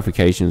YouTube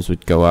notifications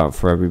would go out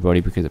for everybody,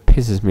 because it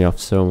pisses me off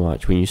so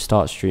much when you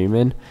start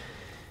streaming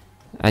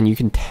and you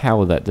can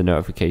tell that the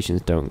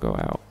notifications don't go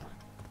out.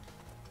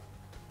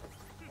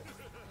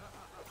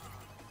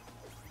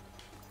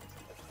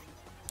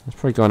 It's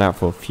probably gone out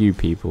for a few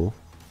people.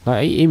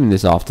 Like even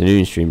this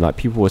afternoon stream, like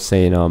people were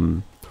saying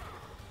that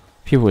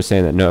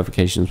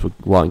notifications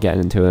weren't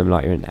getting into them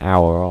like an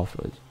hour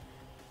afterwards.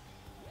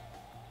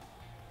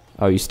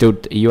 Oh, are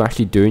you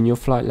actually doing your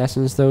flight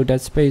lessons though,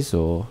 Dead Space,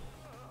 or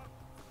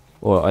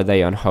are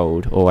they on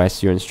hold, or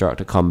has your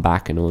instructor come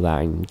back and all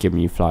that and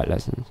giving you flight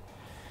lessons?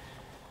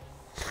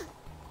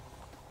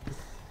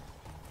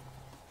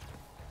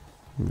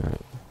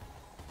 Right.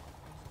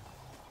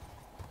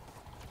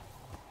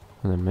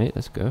 And then, mate,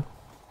 let's go.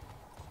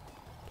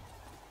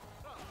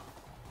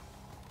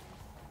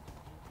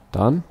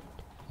 Done?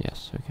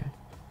 Yes, okay.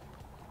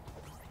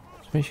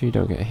 Just make sure you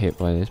don't get hit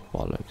by this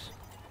bollocks.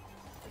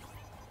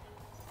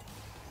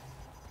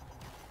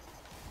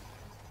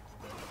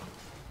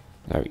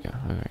 There we go,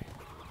 alright.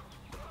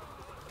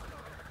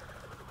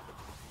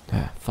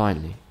 There,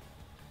 finally.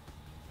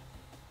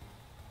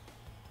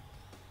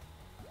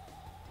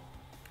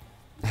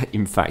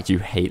 In fact, you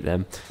hate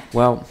them.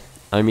 Well,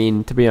 I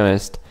mean, to be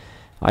honest,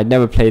 I'd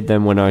never played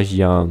them when I was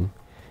young.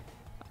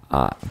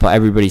 But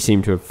everybody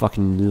seemed to have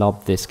fucking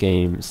loved this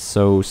game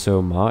so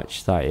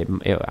much that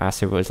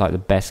as if it was like the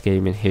best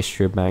game in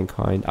history of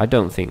mankind. I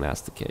don't think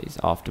that's the case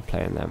after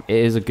playing them. It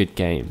is a good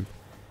game,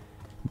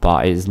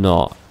 but it's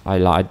not.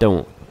 I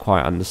don't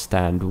quite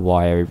understand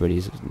why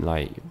everybody's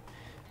like.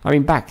 I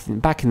mean,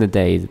 back in the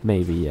day,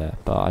 maybe, yeah,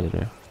 but I don't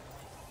know.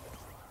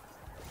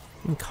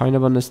 I can kind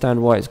of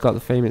understand why it's got the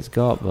fame it's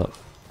got, but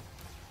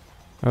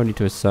only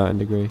to a certain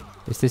degree.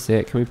 Is this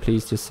it? Can we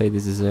please just say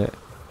this is it?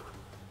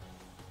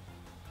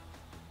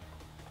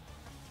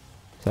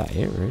 Is that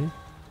it, really?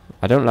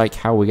 I don't like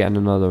how we're getting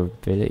another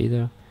ability,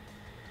 though.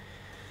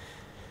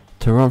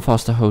 To run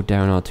faster, hold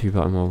down R2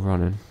 button while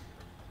running.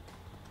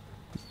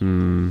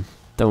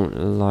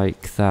 Don't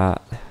like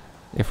that.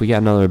 If we get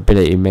another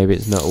ability, maybe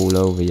it's not all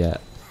over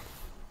yet.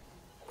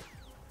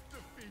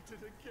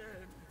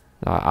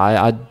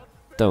 I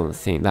don't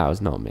think that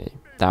was not me.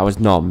 That was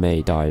not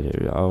me,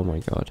 Dido. Oh my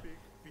god.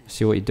 I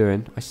see what you're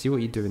doing. I see what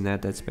you're doing there,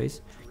 Dead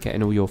Space.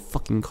 Getting all your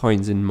fucking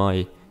coins in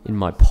my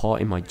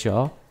pot, in my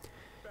jar.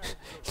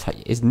 It's like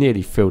it's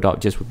nearly filled up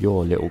just with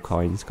your little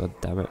coins. God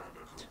damn it.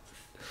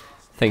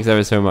 Thanks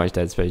ever so much,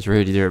 Dead Space.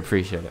 Really do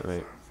appreciate it,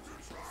 mate.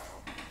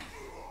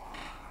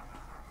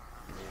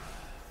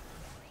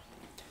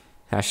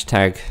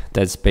 Hashtag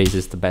Dead Space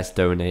is the best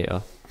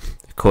donator,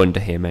 according to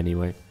him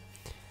anyway.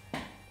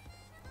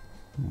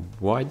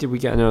 Why did we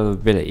get another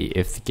ability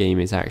if the game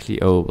is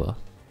actually over?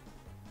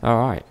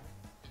 Alright.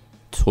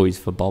 Toys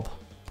for Bob,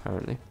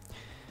 apparently.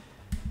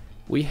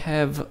 We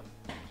have,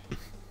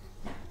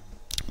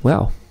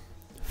 well,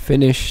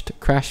 finished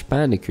Crash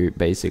Bandicoot,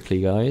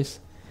 basically, guys.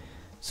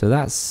 So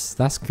that's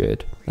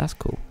good. That's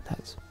cool.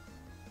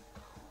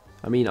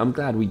 I mean, I'm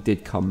glad we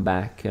did come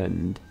back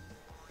and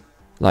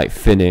like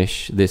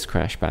finish this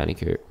Crash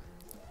Bandicoot.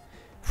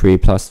 3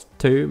 plus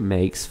 2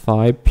 makes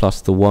 5,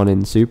 plus the 1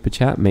 in Super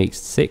Chat makes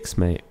 6,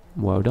 mate.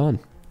 Well done.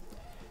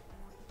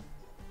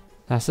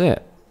 That's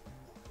it.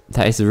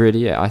 That is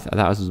really it.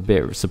 That was a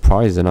bit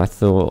surprising. I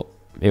thought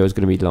it was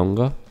going to be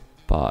longer,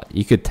 but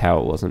you could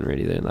tell it wasn't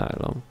really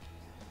that long.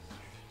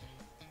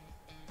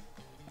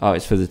 Oh,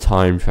 it's for the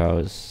time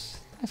trials.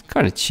 That's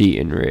kind of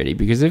cheating, really,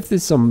 because if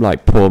there's some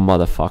like poor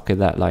motherfucker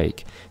that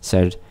like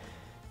said,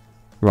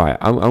 right,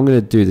 I'm going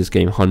to do this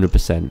game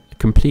 100%,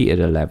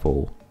 completed a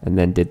level, and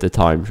then did the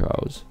time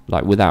trials,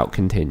 like, without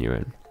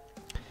continuing.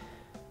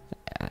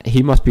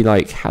 He must be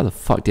like, how the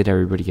fuck did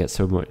everybody get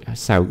so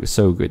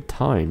good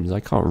times?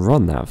 I can't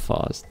run that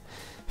fast.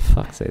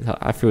 Fuck's sake.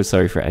 I feel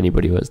sorry for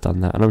anybody who has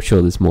done that, and I'm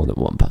sure there's more than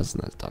one person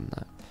that's done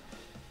that.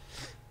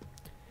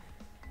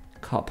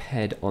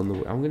 Cuphead on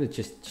the... I'm going to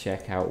just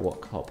check out what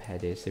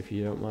Cuphead is, if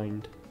you don't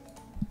mind.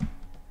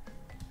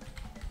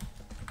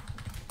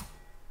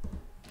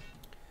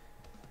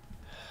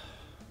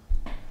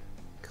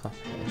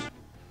 Cuphead.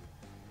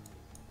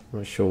 I'm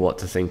not sure what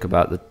to think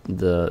about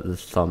the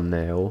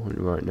thumbnail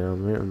right now,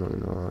 mate. I'm not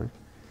gonna lie.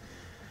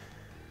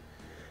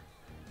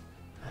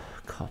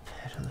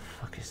 Cuphead, how the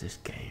fuck is this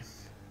game?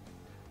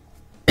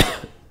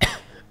 Are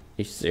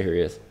you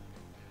serious?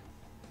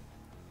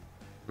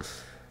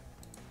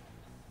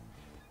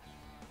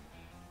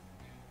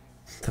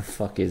 The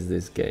fuck is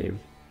this game?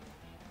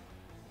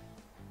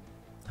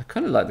 I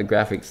kind of like the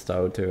graphic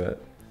style to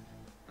it.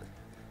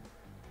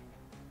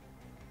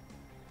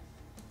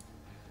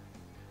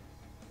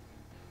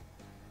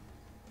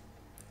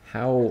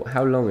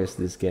 How long is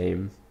this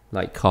game?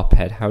 Like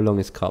Cuphead, how long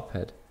is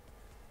Cuphead?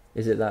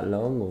 Is it that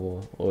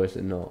long or is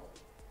it not?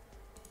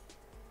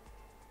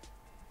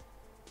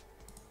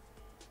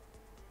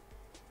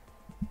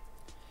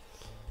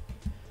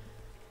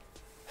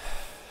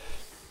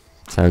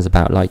 Sounds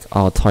about like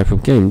our type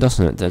of game,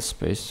 doesn't it, Dead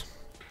Space?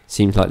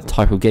 Seems like the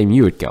type of game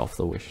you would get off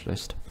the wish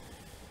list.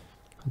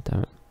 God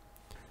damn it.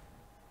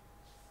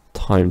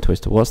 Time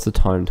Twister. What's the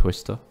Time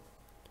Twister?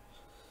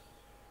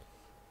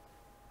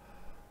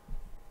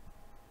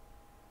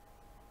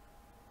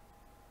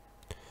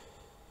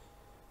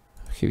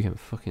 We can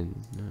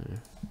fucking no.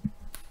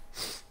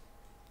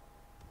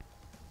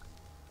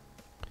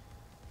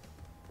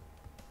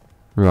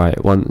 Right,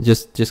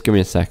 just give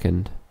me a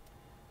second.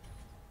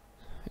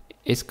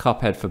 It's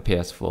Cuphead for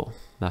PS4.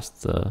 That's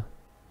the...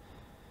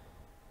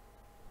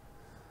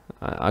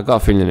 I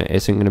got a feeling it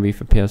isn't going to be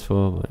for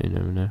PS4, but you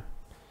never know.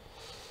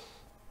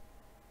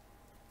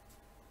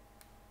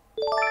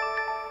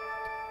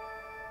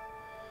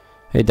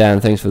 Hey Dan,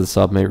 thanks for the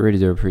sub, mate. Really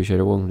do appreciate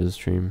it. Welcome to the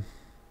stream.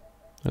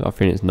 I got a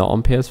feeling it's not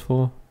on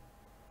PS4.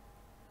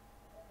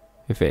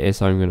 If it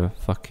is, I'm gonna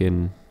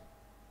fucking...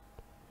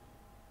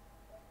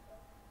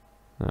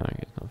 No, I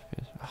guess not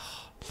PS4.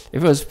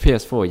 If it was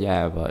PS4,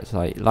 yeah, but it's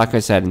like I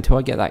said, until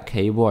I get that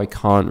cable, I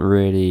can't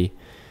really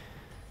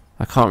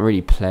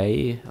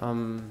play.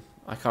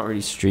 I can't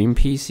really stream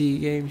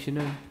PC games, you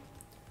know.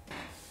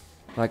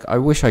 Like, I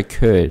wish I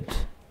could.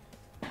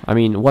 I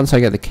mean, once I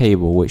get the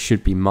cable, which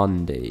should be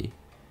Monday,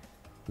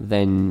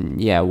 then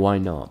yeah, why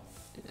not?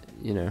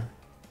 You know.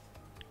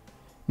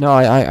 No,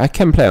 I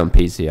can play on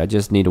PC. I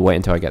just need to wait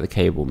until I get the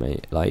cable,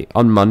 mate. Like,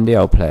 on Monday,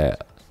 I'll play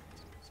it.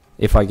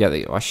 If I get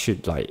the... I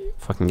should, like,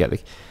 fucking get the...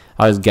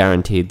 I was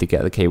guaranteed to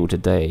get the cable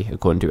today,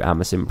 according to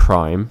Amazon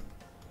Prime.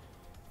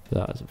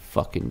 That was a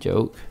fucking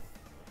joke.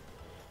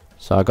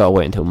 So I gotta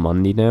wait until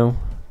Monday now.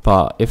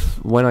 But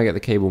when I get the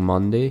cable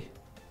Monday,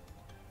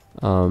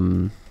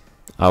 I'll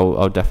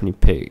definitely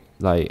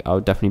like I'll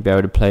definitely be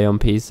able to play on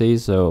PC.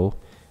 So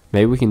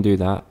maybe we can do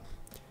that.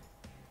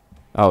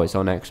 Oh, it's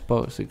on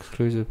Xbox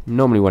exclusive.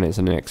 Normally when it's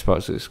an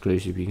Xbox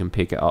exclusive, you can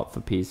pick it up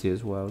for PC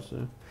as well.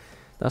 So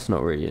that's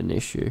not really an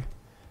issue.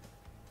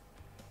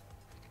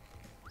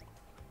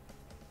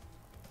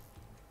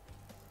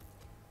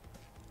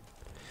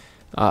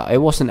 It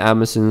wasn't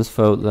Amazon's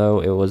fault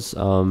though. It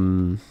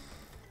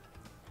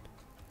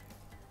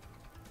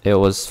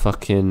was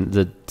fucking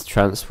the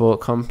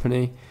transport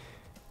company.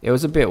 It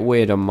was a bit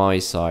weird on my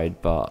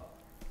side, but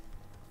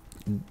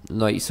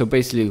like, so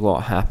basically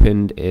what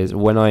happened is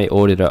when I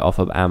ordered it off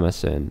of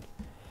Amazon,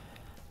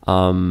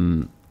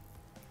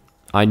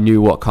 I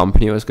knew what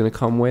company it was going to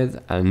come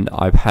with, and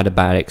I've had a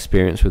bad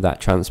experience with that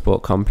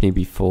transport company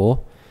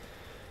before.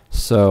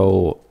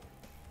 So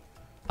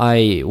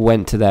I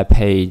went to their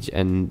page,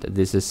 and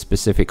there's a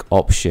specific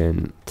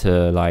option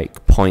to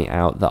like point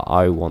out that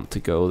I want to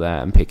go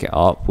there and pick it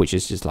up, which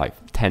is just like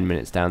 10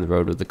 minutes down the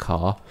road with the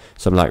car.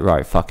 So I'm like,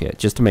 right, fuck it,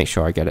 just to make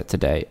sure I get it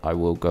today, I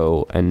will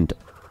go and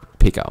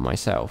pick it up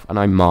myself. And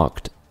I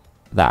marked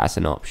that as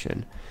an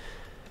option.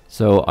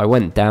 So I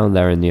went down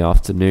there in the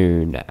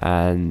afternoon,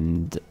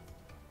 and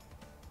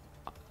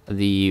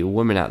the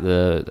woman at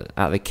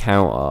the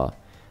counter,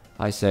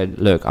 I said,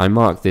 look, I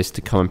marked this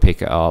to come and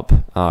pick it up.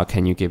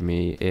 Can you give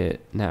me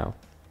it now?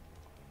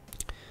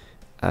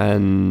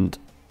 And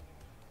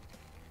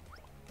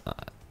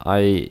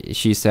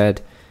she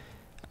said,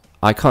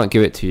 I can't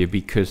give it to you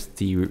because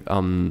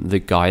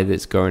the guy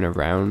that's going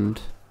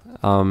around,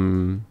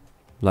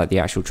 like the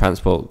actual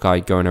transport guy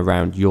going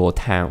around your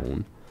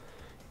town,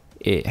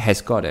 it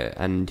has got it,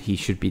 and he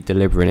should be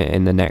delivering it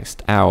in the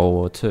next hour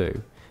or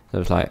two. So I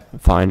was like,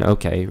 fine,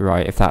 okay,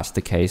 right, if that's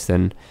the case,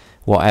 then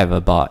whatever.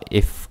 But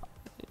if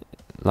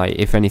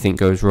anything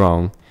goes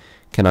wrong,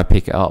 can I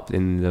pick it up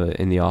in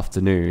the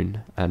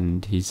afternoon?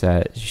 And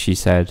she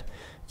said,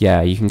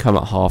 yeah, you can come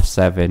at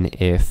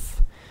 7:30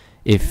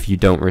 if you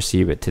don't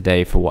receive it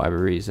today for whatever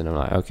reason. I'm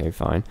like, okay,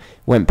 fine.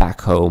 Went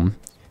back home,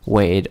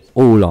 waited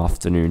all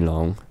afternoon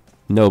long,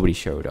 nobody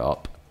showed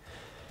up.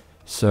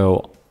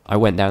 So I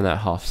went down there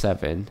at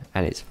 7:30,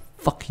 and it's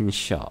fucking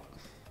shut.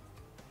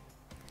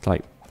 It's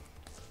like,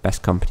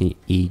 best company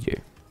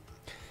edu.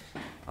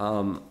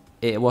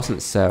 It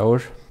wasn't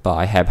sold, but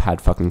I have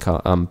had fucking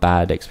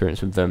bad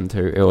experience with them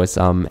too. It was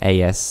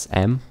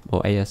ASM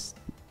or ASM.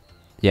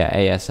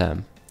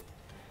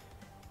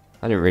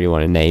 I didn't really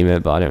want to name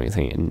it, but I don't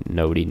think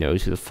nobody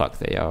knows who the fuck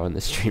they are on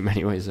the stream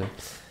anyway. So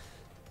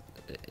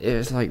it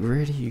was like,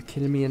 really, you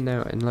kidding me? And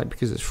now, and like,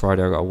 because it's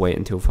Friday, I gotta wait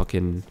until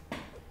fucking.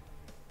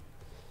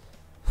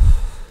 I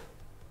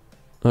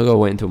gotta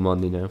wait until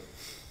Monday now.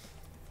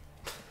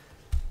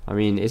 I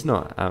mean, it's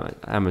not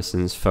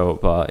Amazon's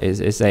fault, but it's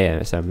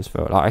ASM's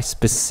fault. Like, I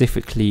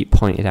specifically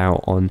pointed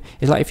out on,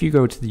 it's like if you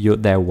go to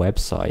their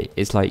website,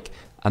 it's like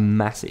a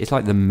massive, it's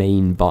like the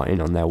main button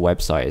on their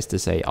website is to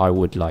say, I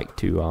would like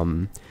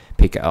to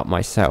pick it up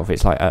myself.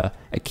 It's like a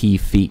key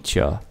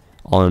feature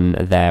on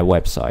their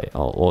website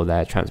or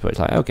their transport. It's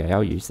like, okay,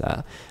 I'll use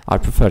that.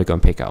 I'd prefer to go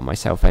and pick it up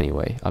myself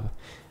anyway.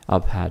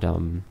 I've had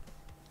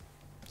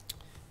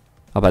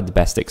the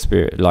best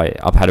experience. Like,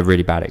 I've had a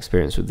really bad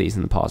experience with these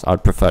in the past.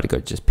 I'd prefer to go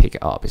just pick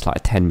it up. It's like a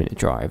 10-minute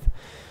drive.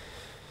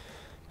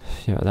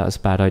 Yeah, that was a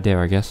bad idea,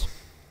 I guess.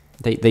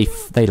 They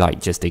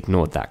like just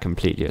ignored that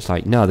completely. It's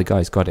like, no, the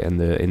guy's got it in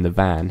the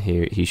van.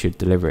 He should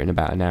deliver it in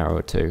about an hour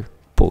or two.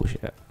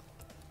 Bullshit.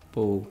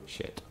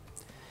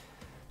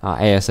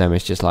 ASM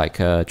is just like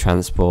a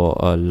transport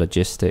or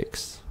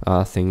logistics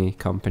thingy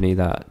company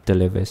that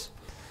delivers.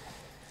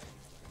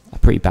 A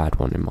pretty bad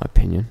one in my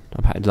opinion.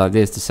 I've had, like,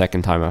 this is the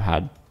second time I've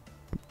had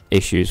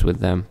issues with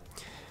them.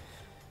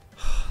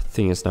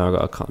 Thing is, now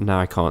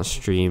I can't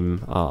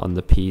stream on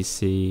the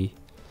PC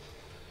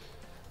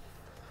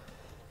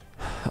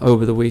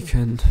over the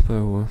weekend.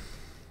 But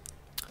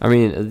I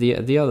mean,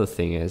 the other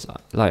thing is,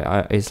 like,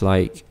 it's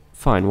like,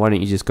 fine, why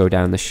don't you just go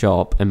down the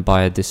shop and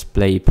buy a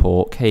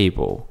DisplayPort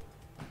cable?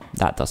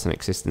 That doesn't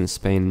exist in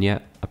Spain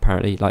yet,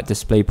 apparently. Like,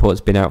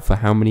 DisplayPort's been out for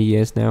how many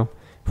years now?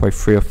 Probably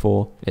 3 or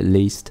 4 at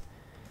least.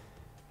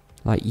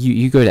 Like,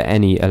 you go to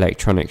any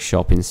electronics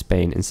shop in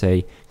Spain and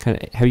say,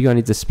 have you got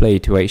any display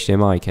to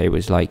HDMI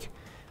cables? Like,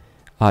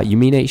 you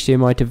mean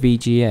HDMI to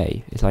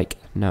VGA? It's like,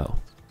 no.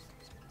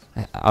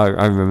 I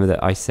remember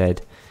that I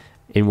said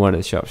in one of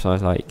the shops, I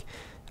was like,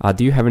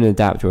 do you have an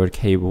adapter or a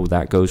cable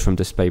that goes from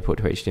DisplayPort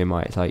to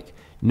HDMI? It's like,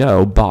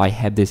 no, but I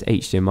have this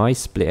HDMI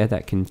splitter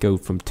that can go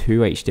from 2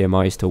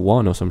 HDMIs to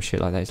 1 or some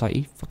shit like that. It's like, are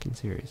you fucking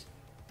serious?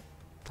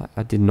 Like,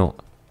 I did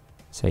not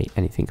say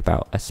anything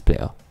about a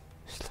splitter.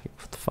 It's like,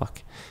 what the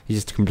fuck? He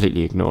just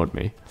completely ignored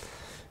me.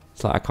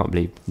 It's like, I can't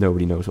believe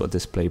nobody knows what a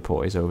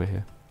DisplayPort is over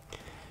here.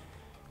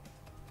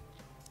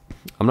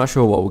 I'm not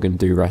sure what we're going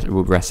to do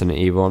with Resident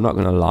Evil. I'm not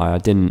going to lie. I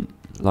didn't,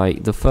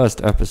 like, the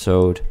first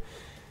episode,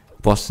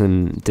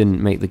 Boston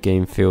didn't make the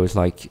game feel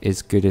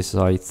as good as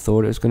I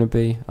thought it was going to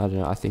be. I don't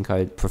know. I think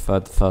I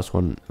preferred the first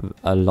one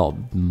a lot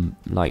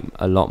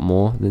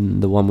more than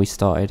the one we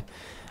started.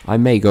 I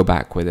may go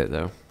back with it,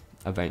 though,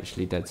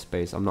 eventually. Dead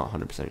Space. I'm not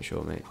 100%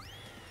 sure, mate.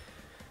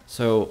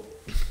 So,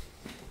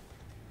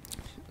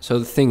 So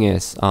the thing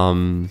is,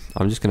 I'm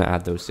just gonna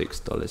add those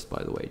 $6,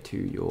 by the way, to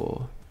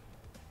your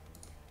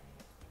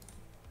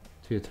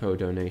total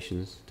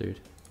donations, dude.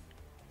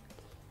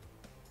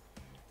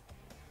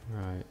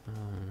 Right.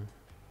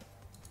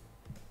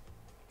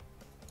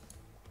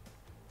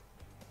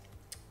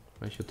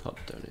 Where's your top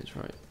donors?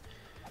 Right.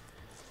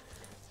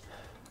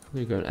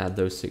 We're going to add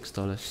those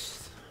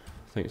 $6.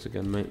 Thanks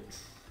again, mate.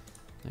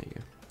 There you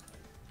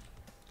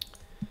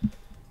go.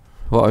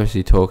 What was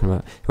he talking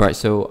about? Right,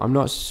 so I'm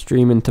not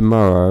streaming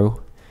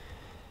tomorrow.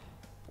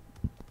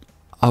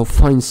 I'll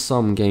find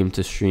some game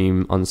to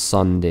stream on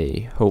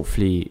Sunday.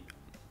 Hopefully,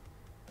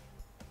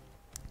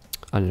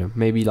 I don't know,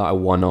 maybe like a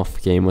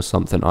one-off game or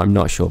something. I'm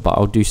not sure, but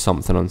I'll do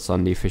something on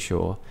Sunday for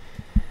sure.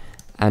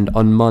 And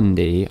on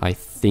Monday, I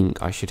think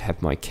I should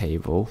have my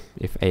cable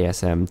if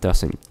ASM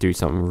doesn't do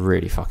something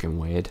really fucking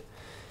weird.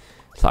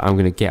 It's like I'm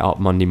going to get up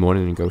Monday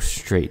morning and go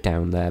straight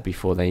down there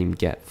before they even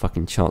get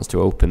fucking chance to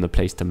open the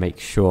place to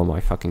make sure my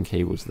fucking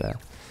cable's there.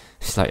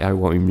 It's like I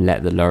won't even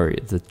let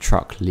the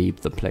truck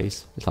leave the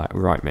place. It's like,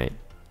 right mate,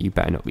 you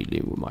better not be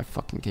leaving with my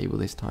fucking cable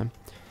this time.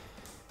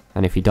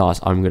 And if he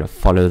does, I'm going to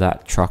follow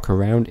that truck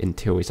around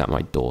until he's at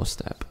my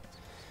doorstep.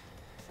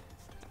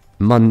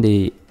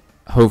 Monday,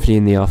 hopefully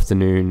in the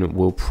afternoon,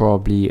 we'll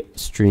probably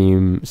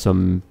stream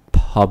some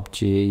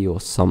PUBG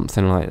or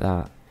something like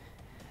that.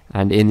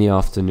 And in the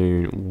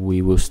afternoon,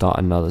 we will start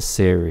another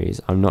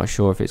series. I'm not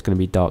sure if it's going to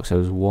be Dark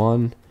Souls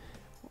 1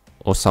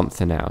 or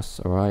something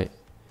else, alright?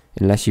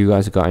 Unless you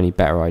guys have got any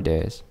better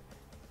ideas.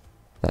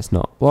 That's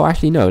not... Well,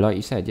 actually, no, like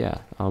you said, yeah.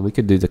 We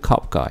could do the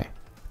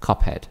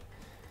Cuphead.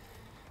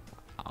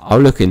 I'll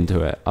look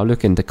into it. I'll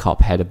look into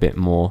Cuphead a bit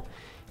more.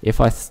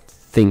 If I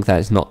think that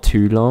it's not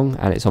too long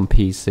and it's on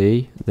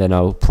PC, then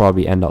I'll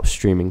probably end up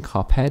streaming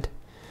Cuphead.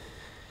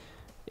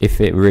 If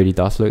it really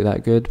does look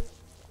that good.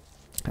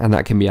 And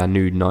that can be our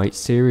new night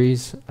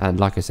series. And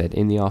like I said,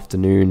 in the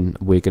afternoon,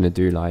 we're going to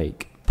do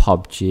like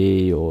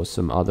PUBG or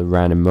some other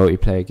random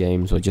multiplayer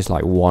games, or just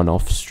like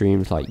one-off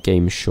streams, like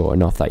games short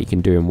enough that you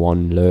can do in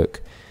one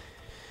look.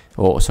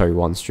 Or sorry,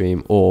 one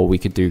stream. Or we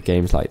could do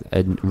games like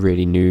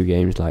really new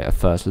games, like a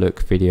first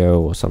look video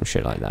or some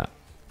shit like that.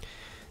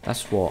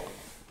 That's what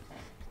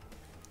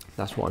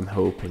I'm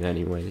hoping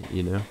anyway,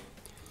 you know.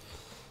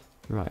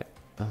 Right.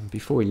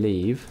 Before we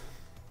leave,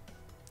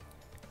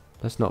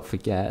 let's not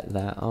forget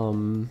that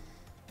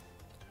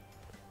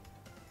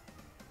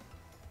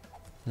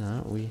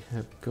that we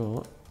have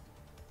got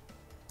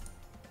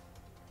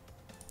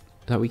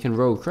that we can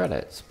roll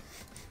credits.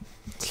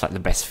 It's like the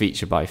best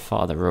feature by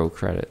far, the roll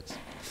credits.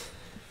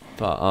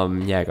 But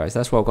yeah guys,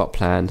 that's what I've got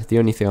planned. The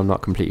only thing I'm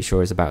not completely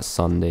sure is about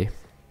Sunday.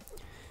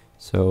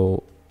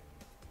 So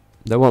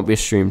there won't be a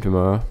stream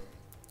tomorrow,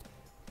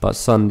 but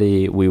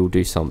Sunday we will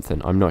do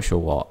something. I'm not sure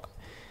what.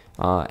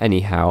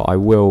 Anyhow, I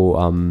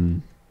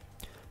will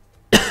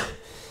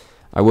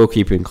I will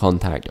keep in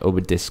contact over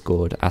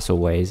Discord as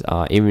always.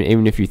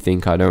 Even if you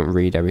think I don't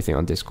read everything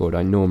on Discord,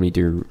 I normally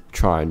do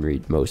try and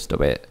read most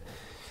of it.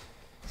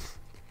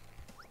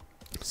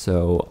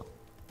 So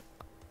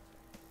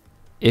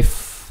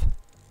if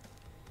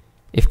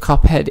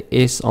Cuphead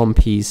is on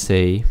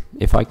PC,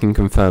 if I can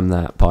confirm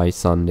that by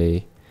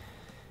Sunday,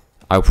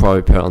 I'll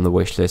probably put it on the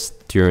wish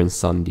list during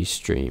Sunday's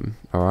stream,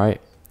 alright?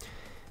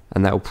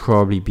 And that will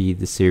probably be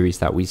the series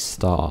that we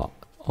start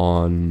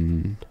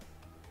on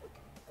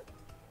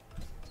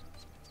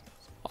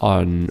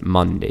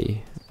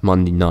Monday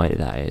night,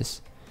 that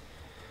is.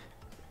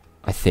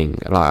 I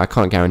think, like, I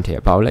can't guarantee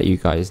it, but I'll let you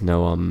guys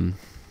know.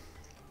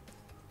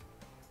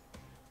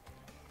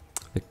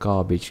 The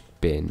garbage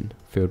bin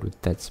filled with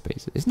dead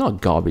spaces. It's not a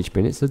garbage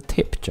bin, it's a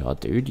tip jar,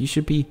 dude. You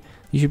should be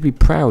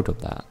proud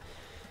of that.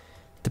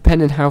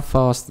 Depending how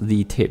fast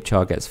the tip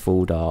jar gets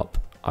filled up,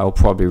 I'll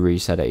probably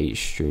reset it each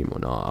stream or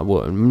not. I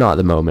wouldn't, not at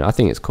the moment. I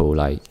think it's cool,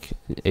 like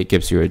it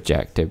gives you an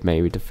objective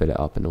maybe to fill it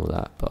up and all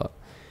that, but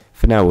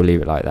for now we'll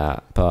leave it like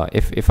that. But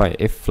if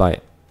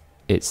like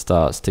it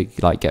starts to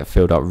like get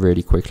filled up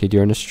really quickly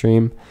during a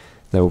stream,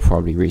 then we'll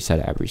probably reset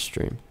it every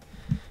stream.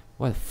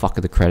 Why the fuck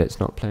are the credits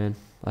not playing?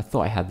 I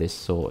thought I had this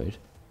sorted.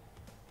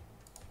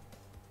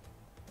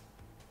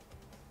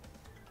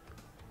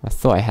 I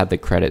thought I had the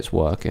credits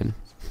working.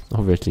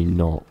 Obviously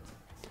not.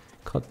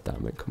 God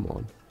damn it, come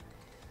on.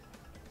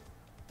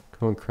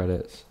 Come on,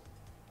 credits.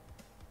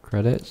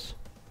 Credits?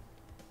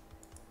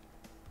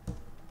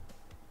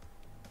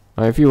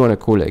 If you want to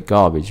call it a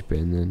garbage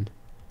bin, then...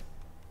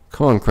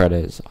 Come on,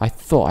 credits. I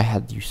thought I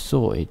had you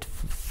sorted,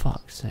 for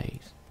fuck's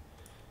sake.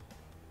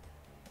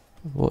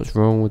 What's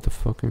wrong with the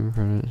fucking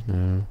credits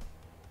now?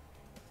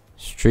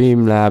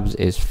 Streamlabs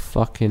is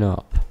fucking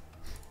up.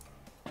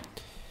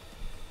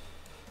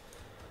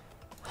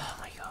 Oh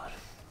my god.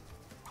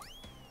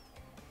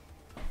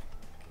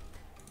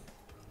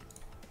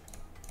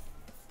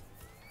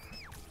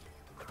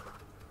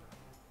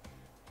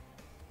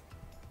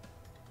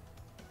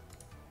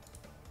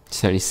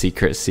 It's only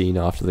secret scene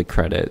after the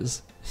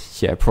credits.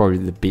 Yeah, probably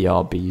the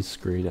BRB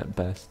screen at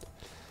best.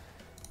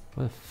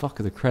 Where the fuck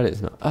are the credits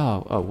now?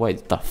 Oh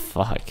wait, the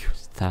fuck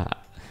was that?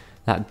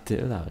 That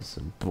was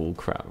some bull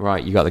crap.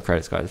 Right, you got the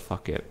credits, guys.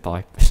 Fuck it.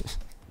 Bye. The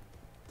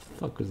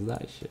fuck was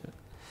that shit?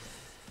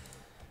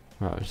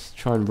 Right, let's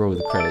try and roll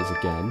the credits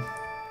again.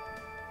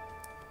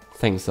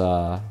 Thanks,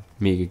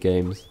 Mega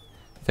Games.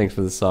 Thanks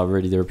for the sub.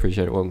 Really do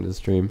appreciate it. Welcome to the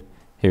stream.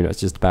 Here, it's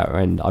just about to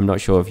end. I'm not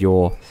sure if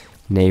your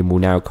name will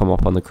now come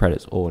up on the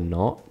credits or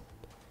not.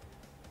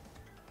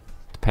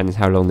 Depends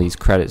how long these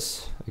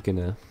credits are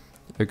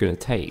gonna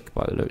take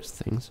by the looks of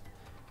things.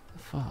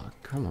 Fuck,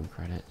 come on,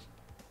 credits.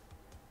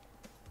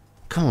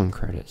 Come on,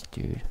 credits,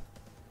 dude.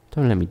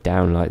 Don't let me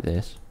down like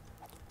this.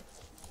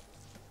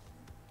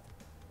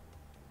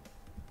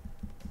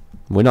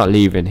 We're not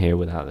leaving here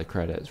without the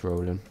credits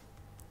rolling.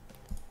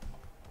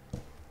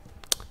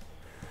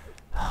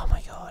 Oh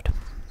my god.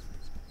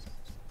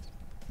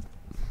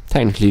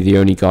 Technically the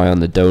only guy on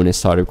the donor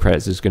side of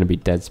credits is going to be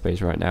Dead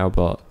Space right now,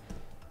 but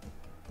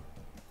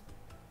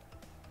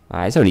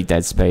it's only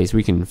Dead Space.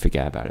 We can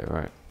forget about it,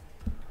 right?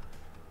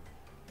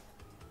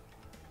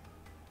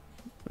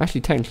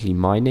 Actually, technically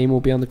my name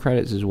will be on the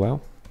credits as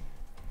well.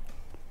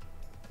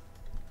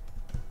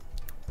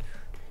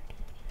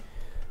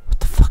 What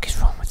the fuck is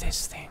wrong with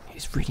this thing?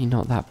 It's really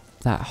not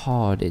that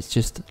hard. It's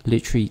just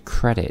literally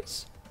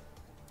credits.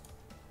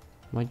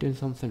 Am I doing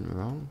something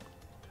wrong?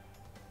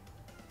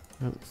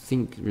 I don't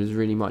think there's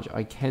really much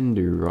I can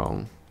do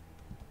wrong.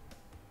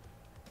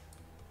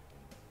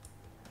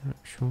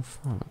 Actual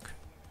fuck.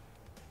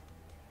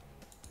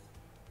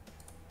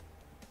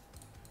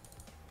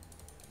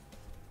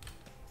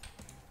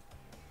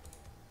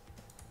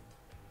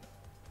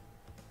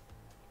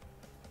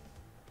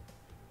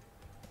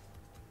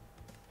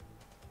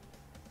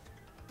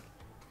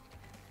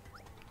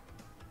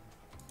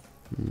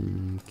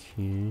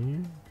 Okay.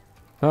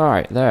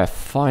 Alright, there,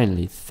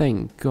 finally,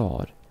 thank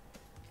God.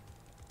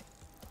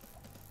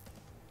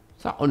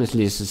 That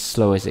honestly is as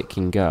slow as it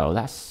can go.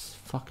 That's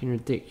fucking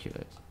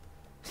ridiculous.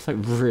 It's like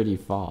really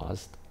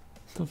fast.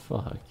 What the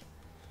fuck?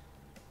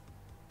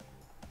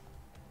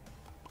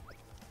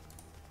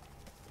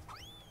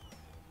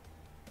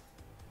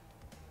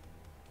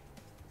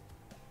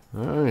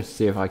 I'm gonna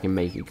see if I can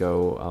make it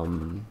go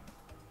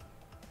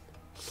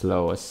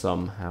slower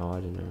somehow.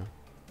 I don't know.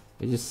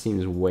 It just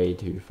seems way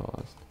too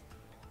fast.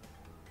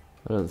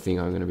 I don't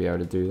think I'm going to be able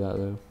to do that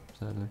though,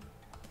 sadly.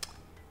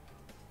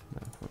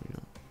 No, probably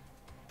not.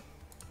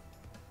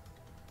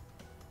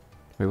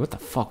 Wait, what the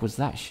fuck was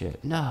that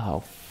shit?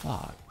 No,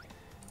 fuck.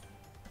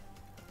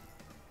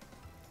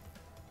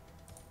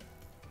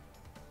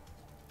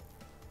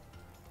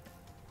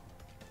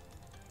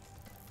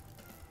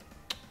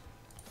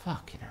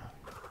 Fucking hell.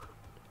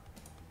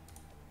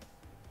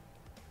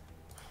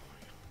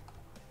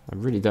 I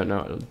really don't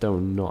know,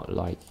 not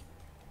like...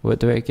 We'll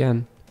do it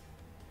again.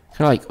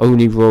 Can I like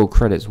only roll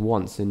credits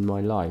once in my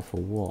life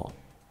or what?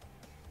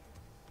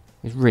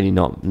 It's really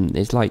not.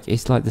 It's like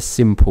the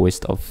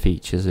simplest of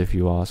features if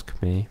you ask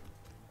me.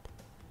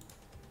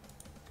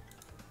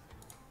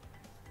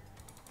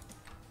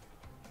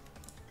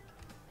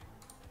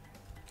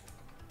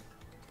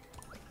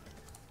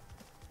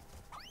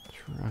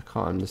 I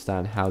can't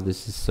understand how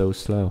this is so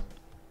slow.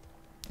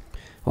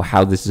 Or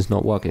how this is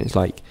not working. It's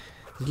like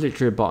there's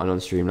literally a button on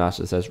Streamlabs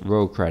that says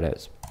roll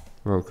credits.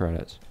 Roll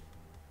credits.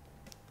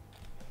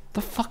 The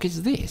fuck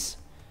is this?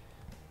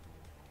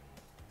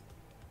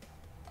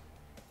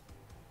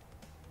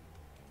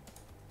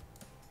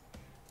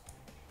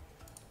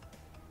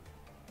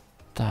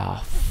 The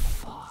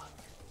fuck?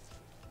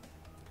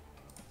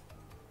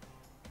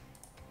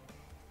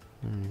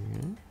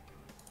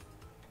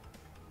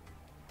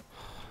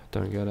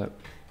 Don't get it.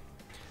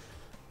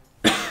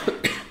 They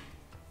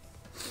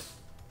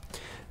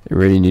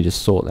really need to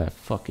sort that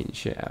fucking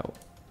shit out.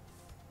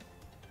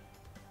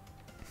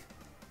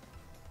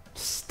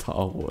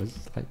 Star Wars,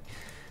 like,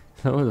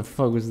 what the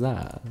fuck was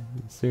that?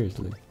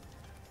 Seriously.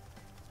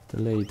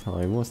 Delay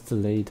time, what's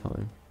delay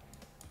time?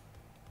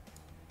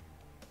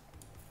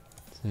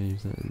 Save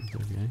settings,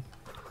 okay.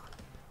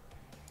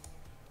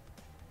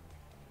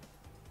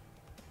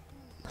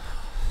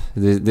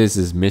 This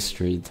is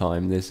mystery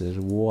time, this is,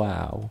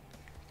 wow.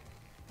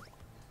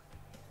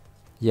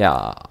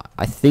 Yeah,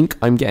 I think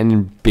I'm getting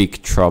in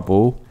big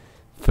trouble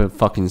for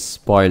fucking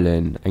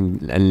spoiling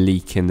and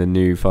leaking the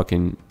new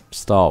fucking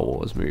Star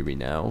Wars movie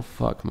now.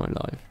 Fuck my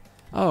life.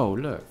 Oh,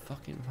 look,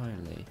 fucking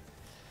finally.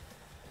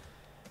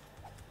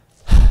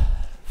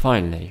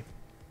 Finally.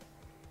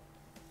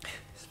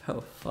 It's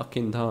about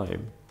fucking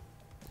time.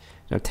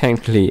 Now,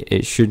 technically,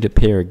 it should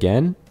appear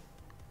again.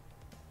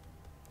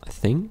 I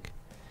think.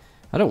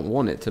 I don't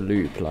want it to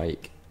loop,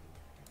 like...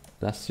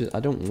 That's just... I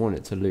don't want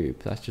it to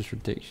loop. That's just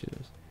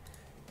ridiculous.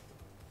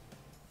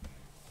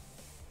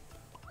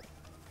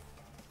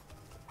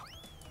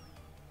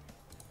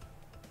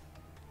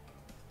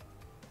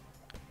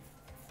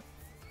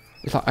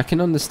 It's like, I can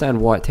understand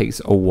why it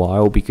takes a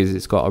while, because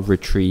it's got to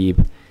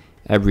retrieve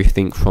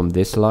everything from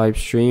this live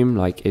stream.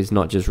 Like, it's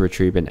not just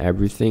retrieving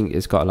everything,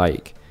 it's got to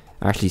like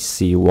actually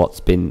see what's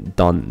been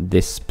done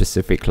this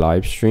specific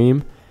live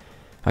stream.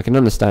 I can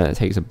understand it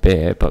takes a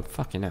bit, but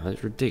fucking hell,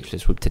 it's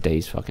ridiculous with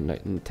today's fucking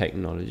like,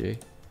 technology.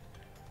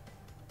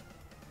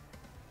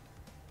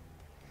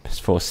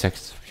 just 4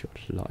 seconds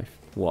of your life.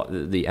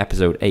 What, the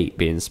episode 8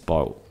 being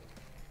spoiled?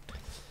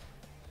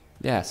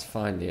 Yes,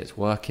 finally, it's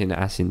working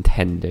as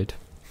intended.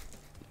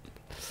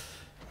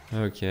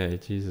 Okay,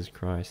 Jesus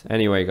Christ.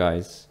 Anyway,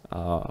 guys,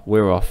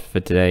 we're off for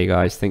today,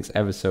 guys. Thanks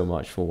ever so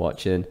much for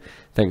watching.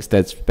 Thanks,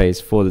 Dead Space,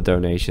 for the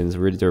donations.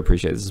 Really do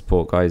appreciate the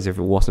support, guys. If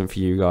it wasn't for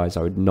you guys,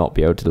 I would not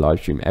be able to live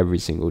stream every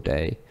single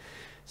day.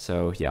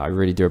 So, yeah, I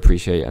really do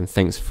appreciate it. And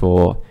thanks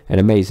for an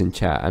amazing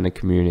chat and a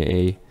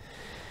community.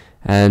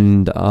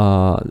 And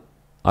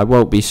I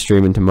won't be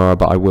streaming tomorrow,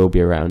 but I will be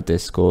around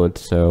Discord.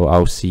 So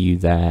I'll see you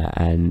there,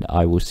 and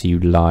I will see you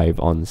live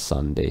on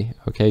Sunday.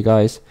 Okay,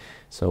 guys?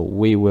 So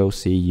we will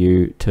see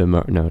you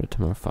tomorrow. No,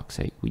 tomorrow, fuck's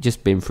sake. We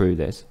just been through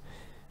this.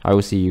 I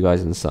will see you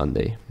guys on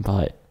Sunday.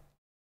 Bye.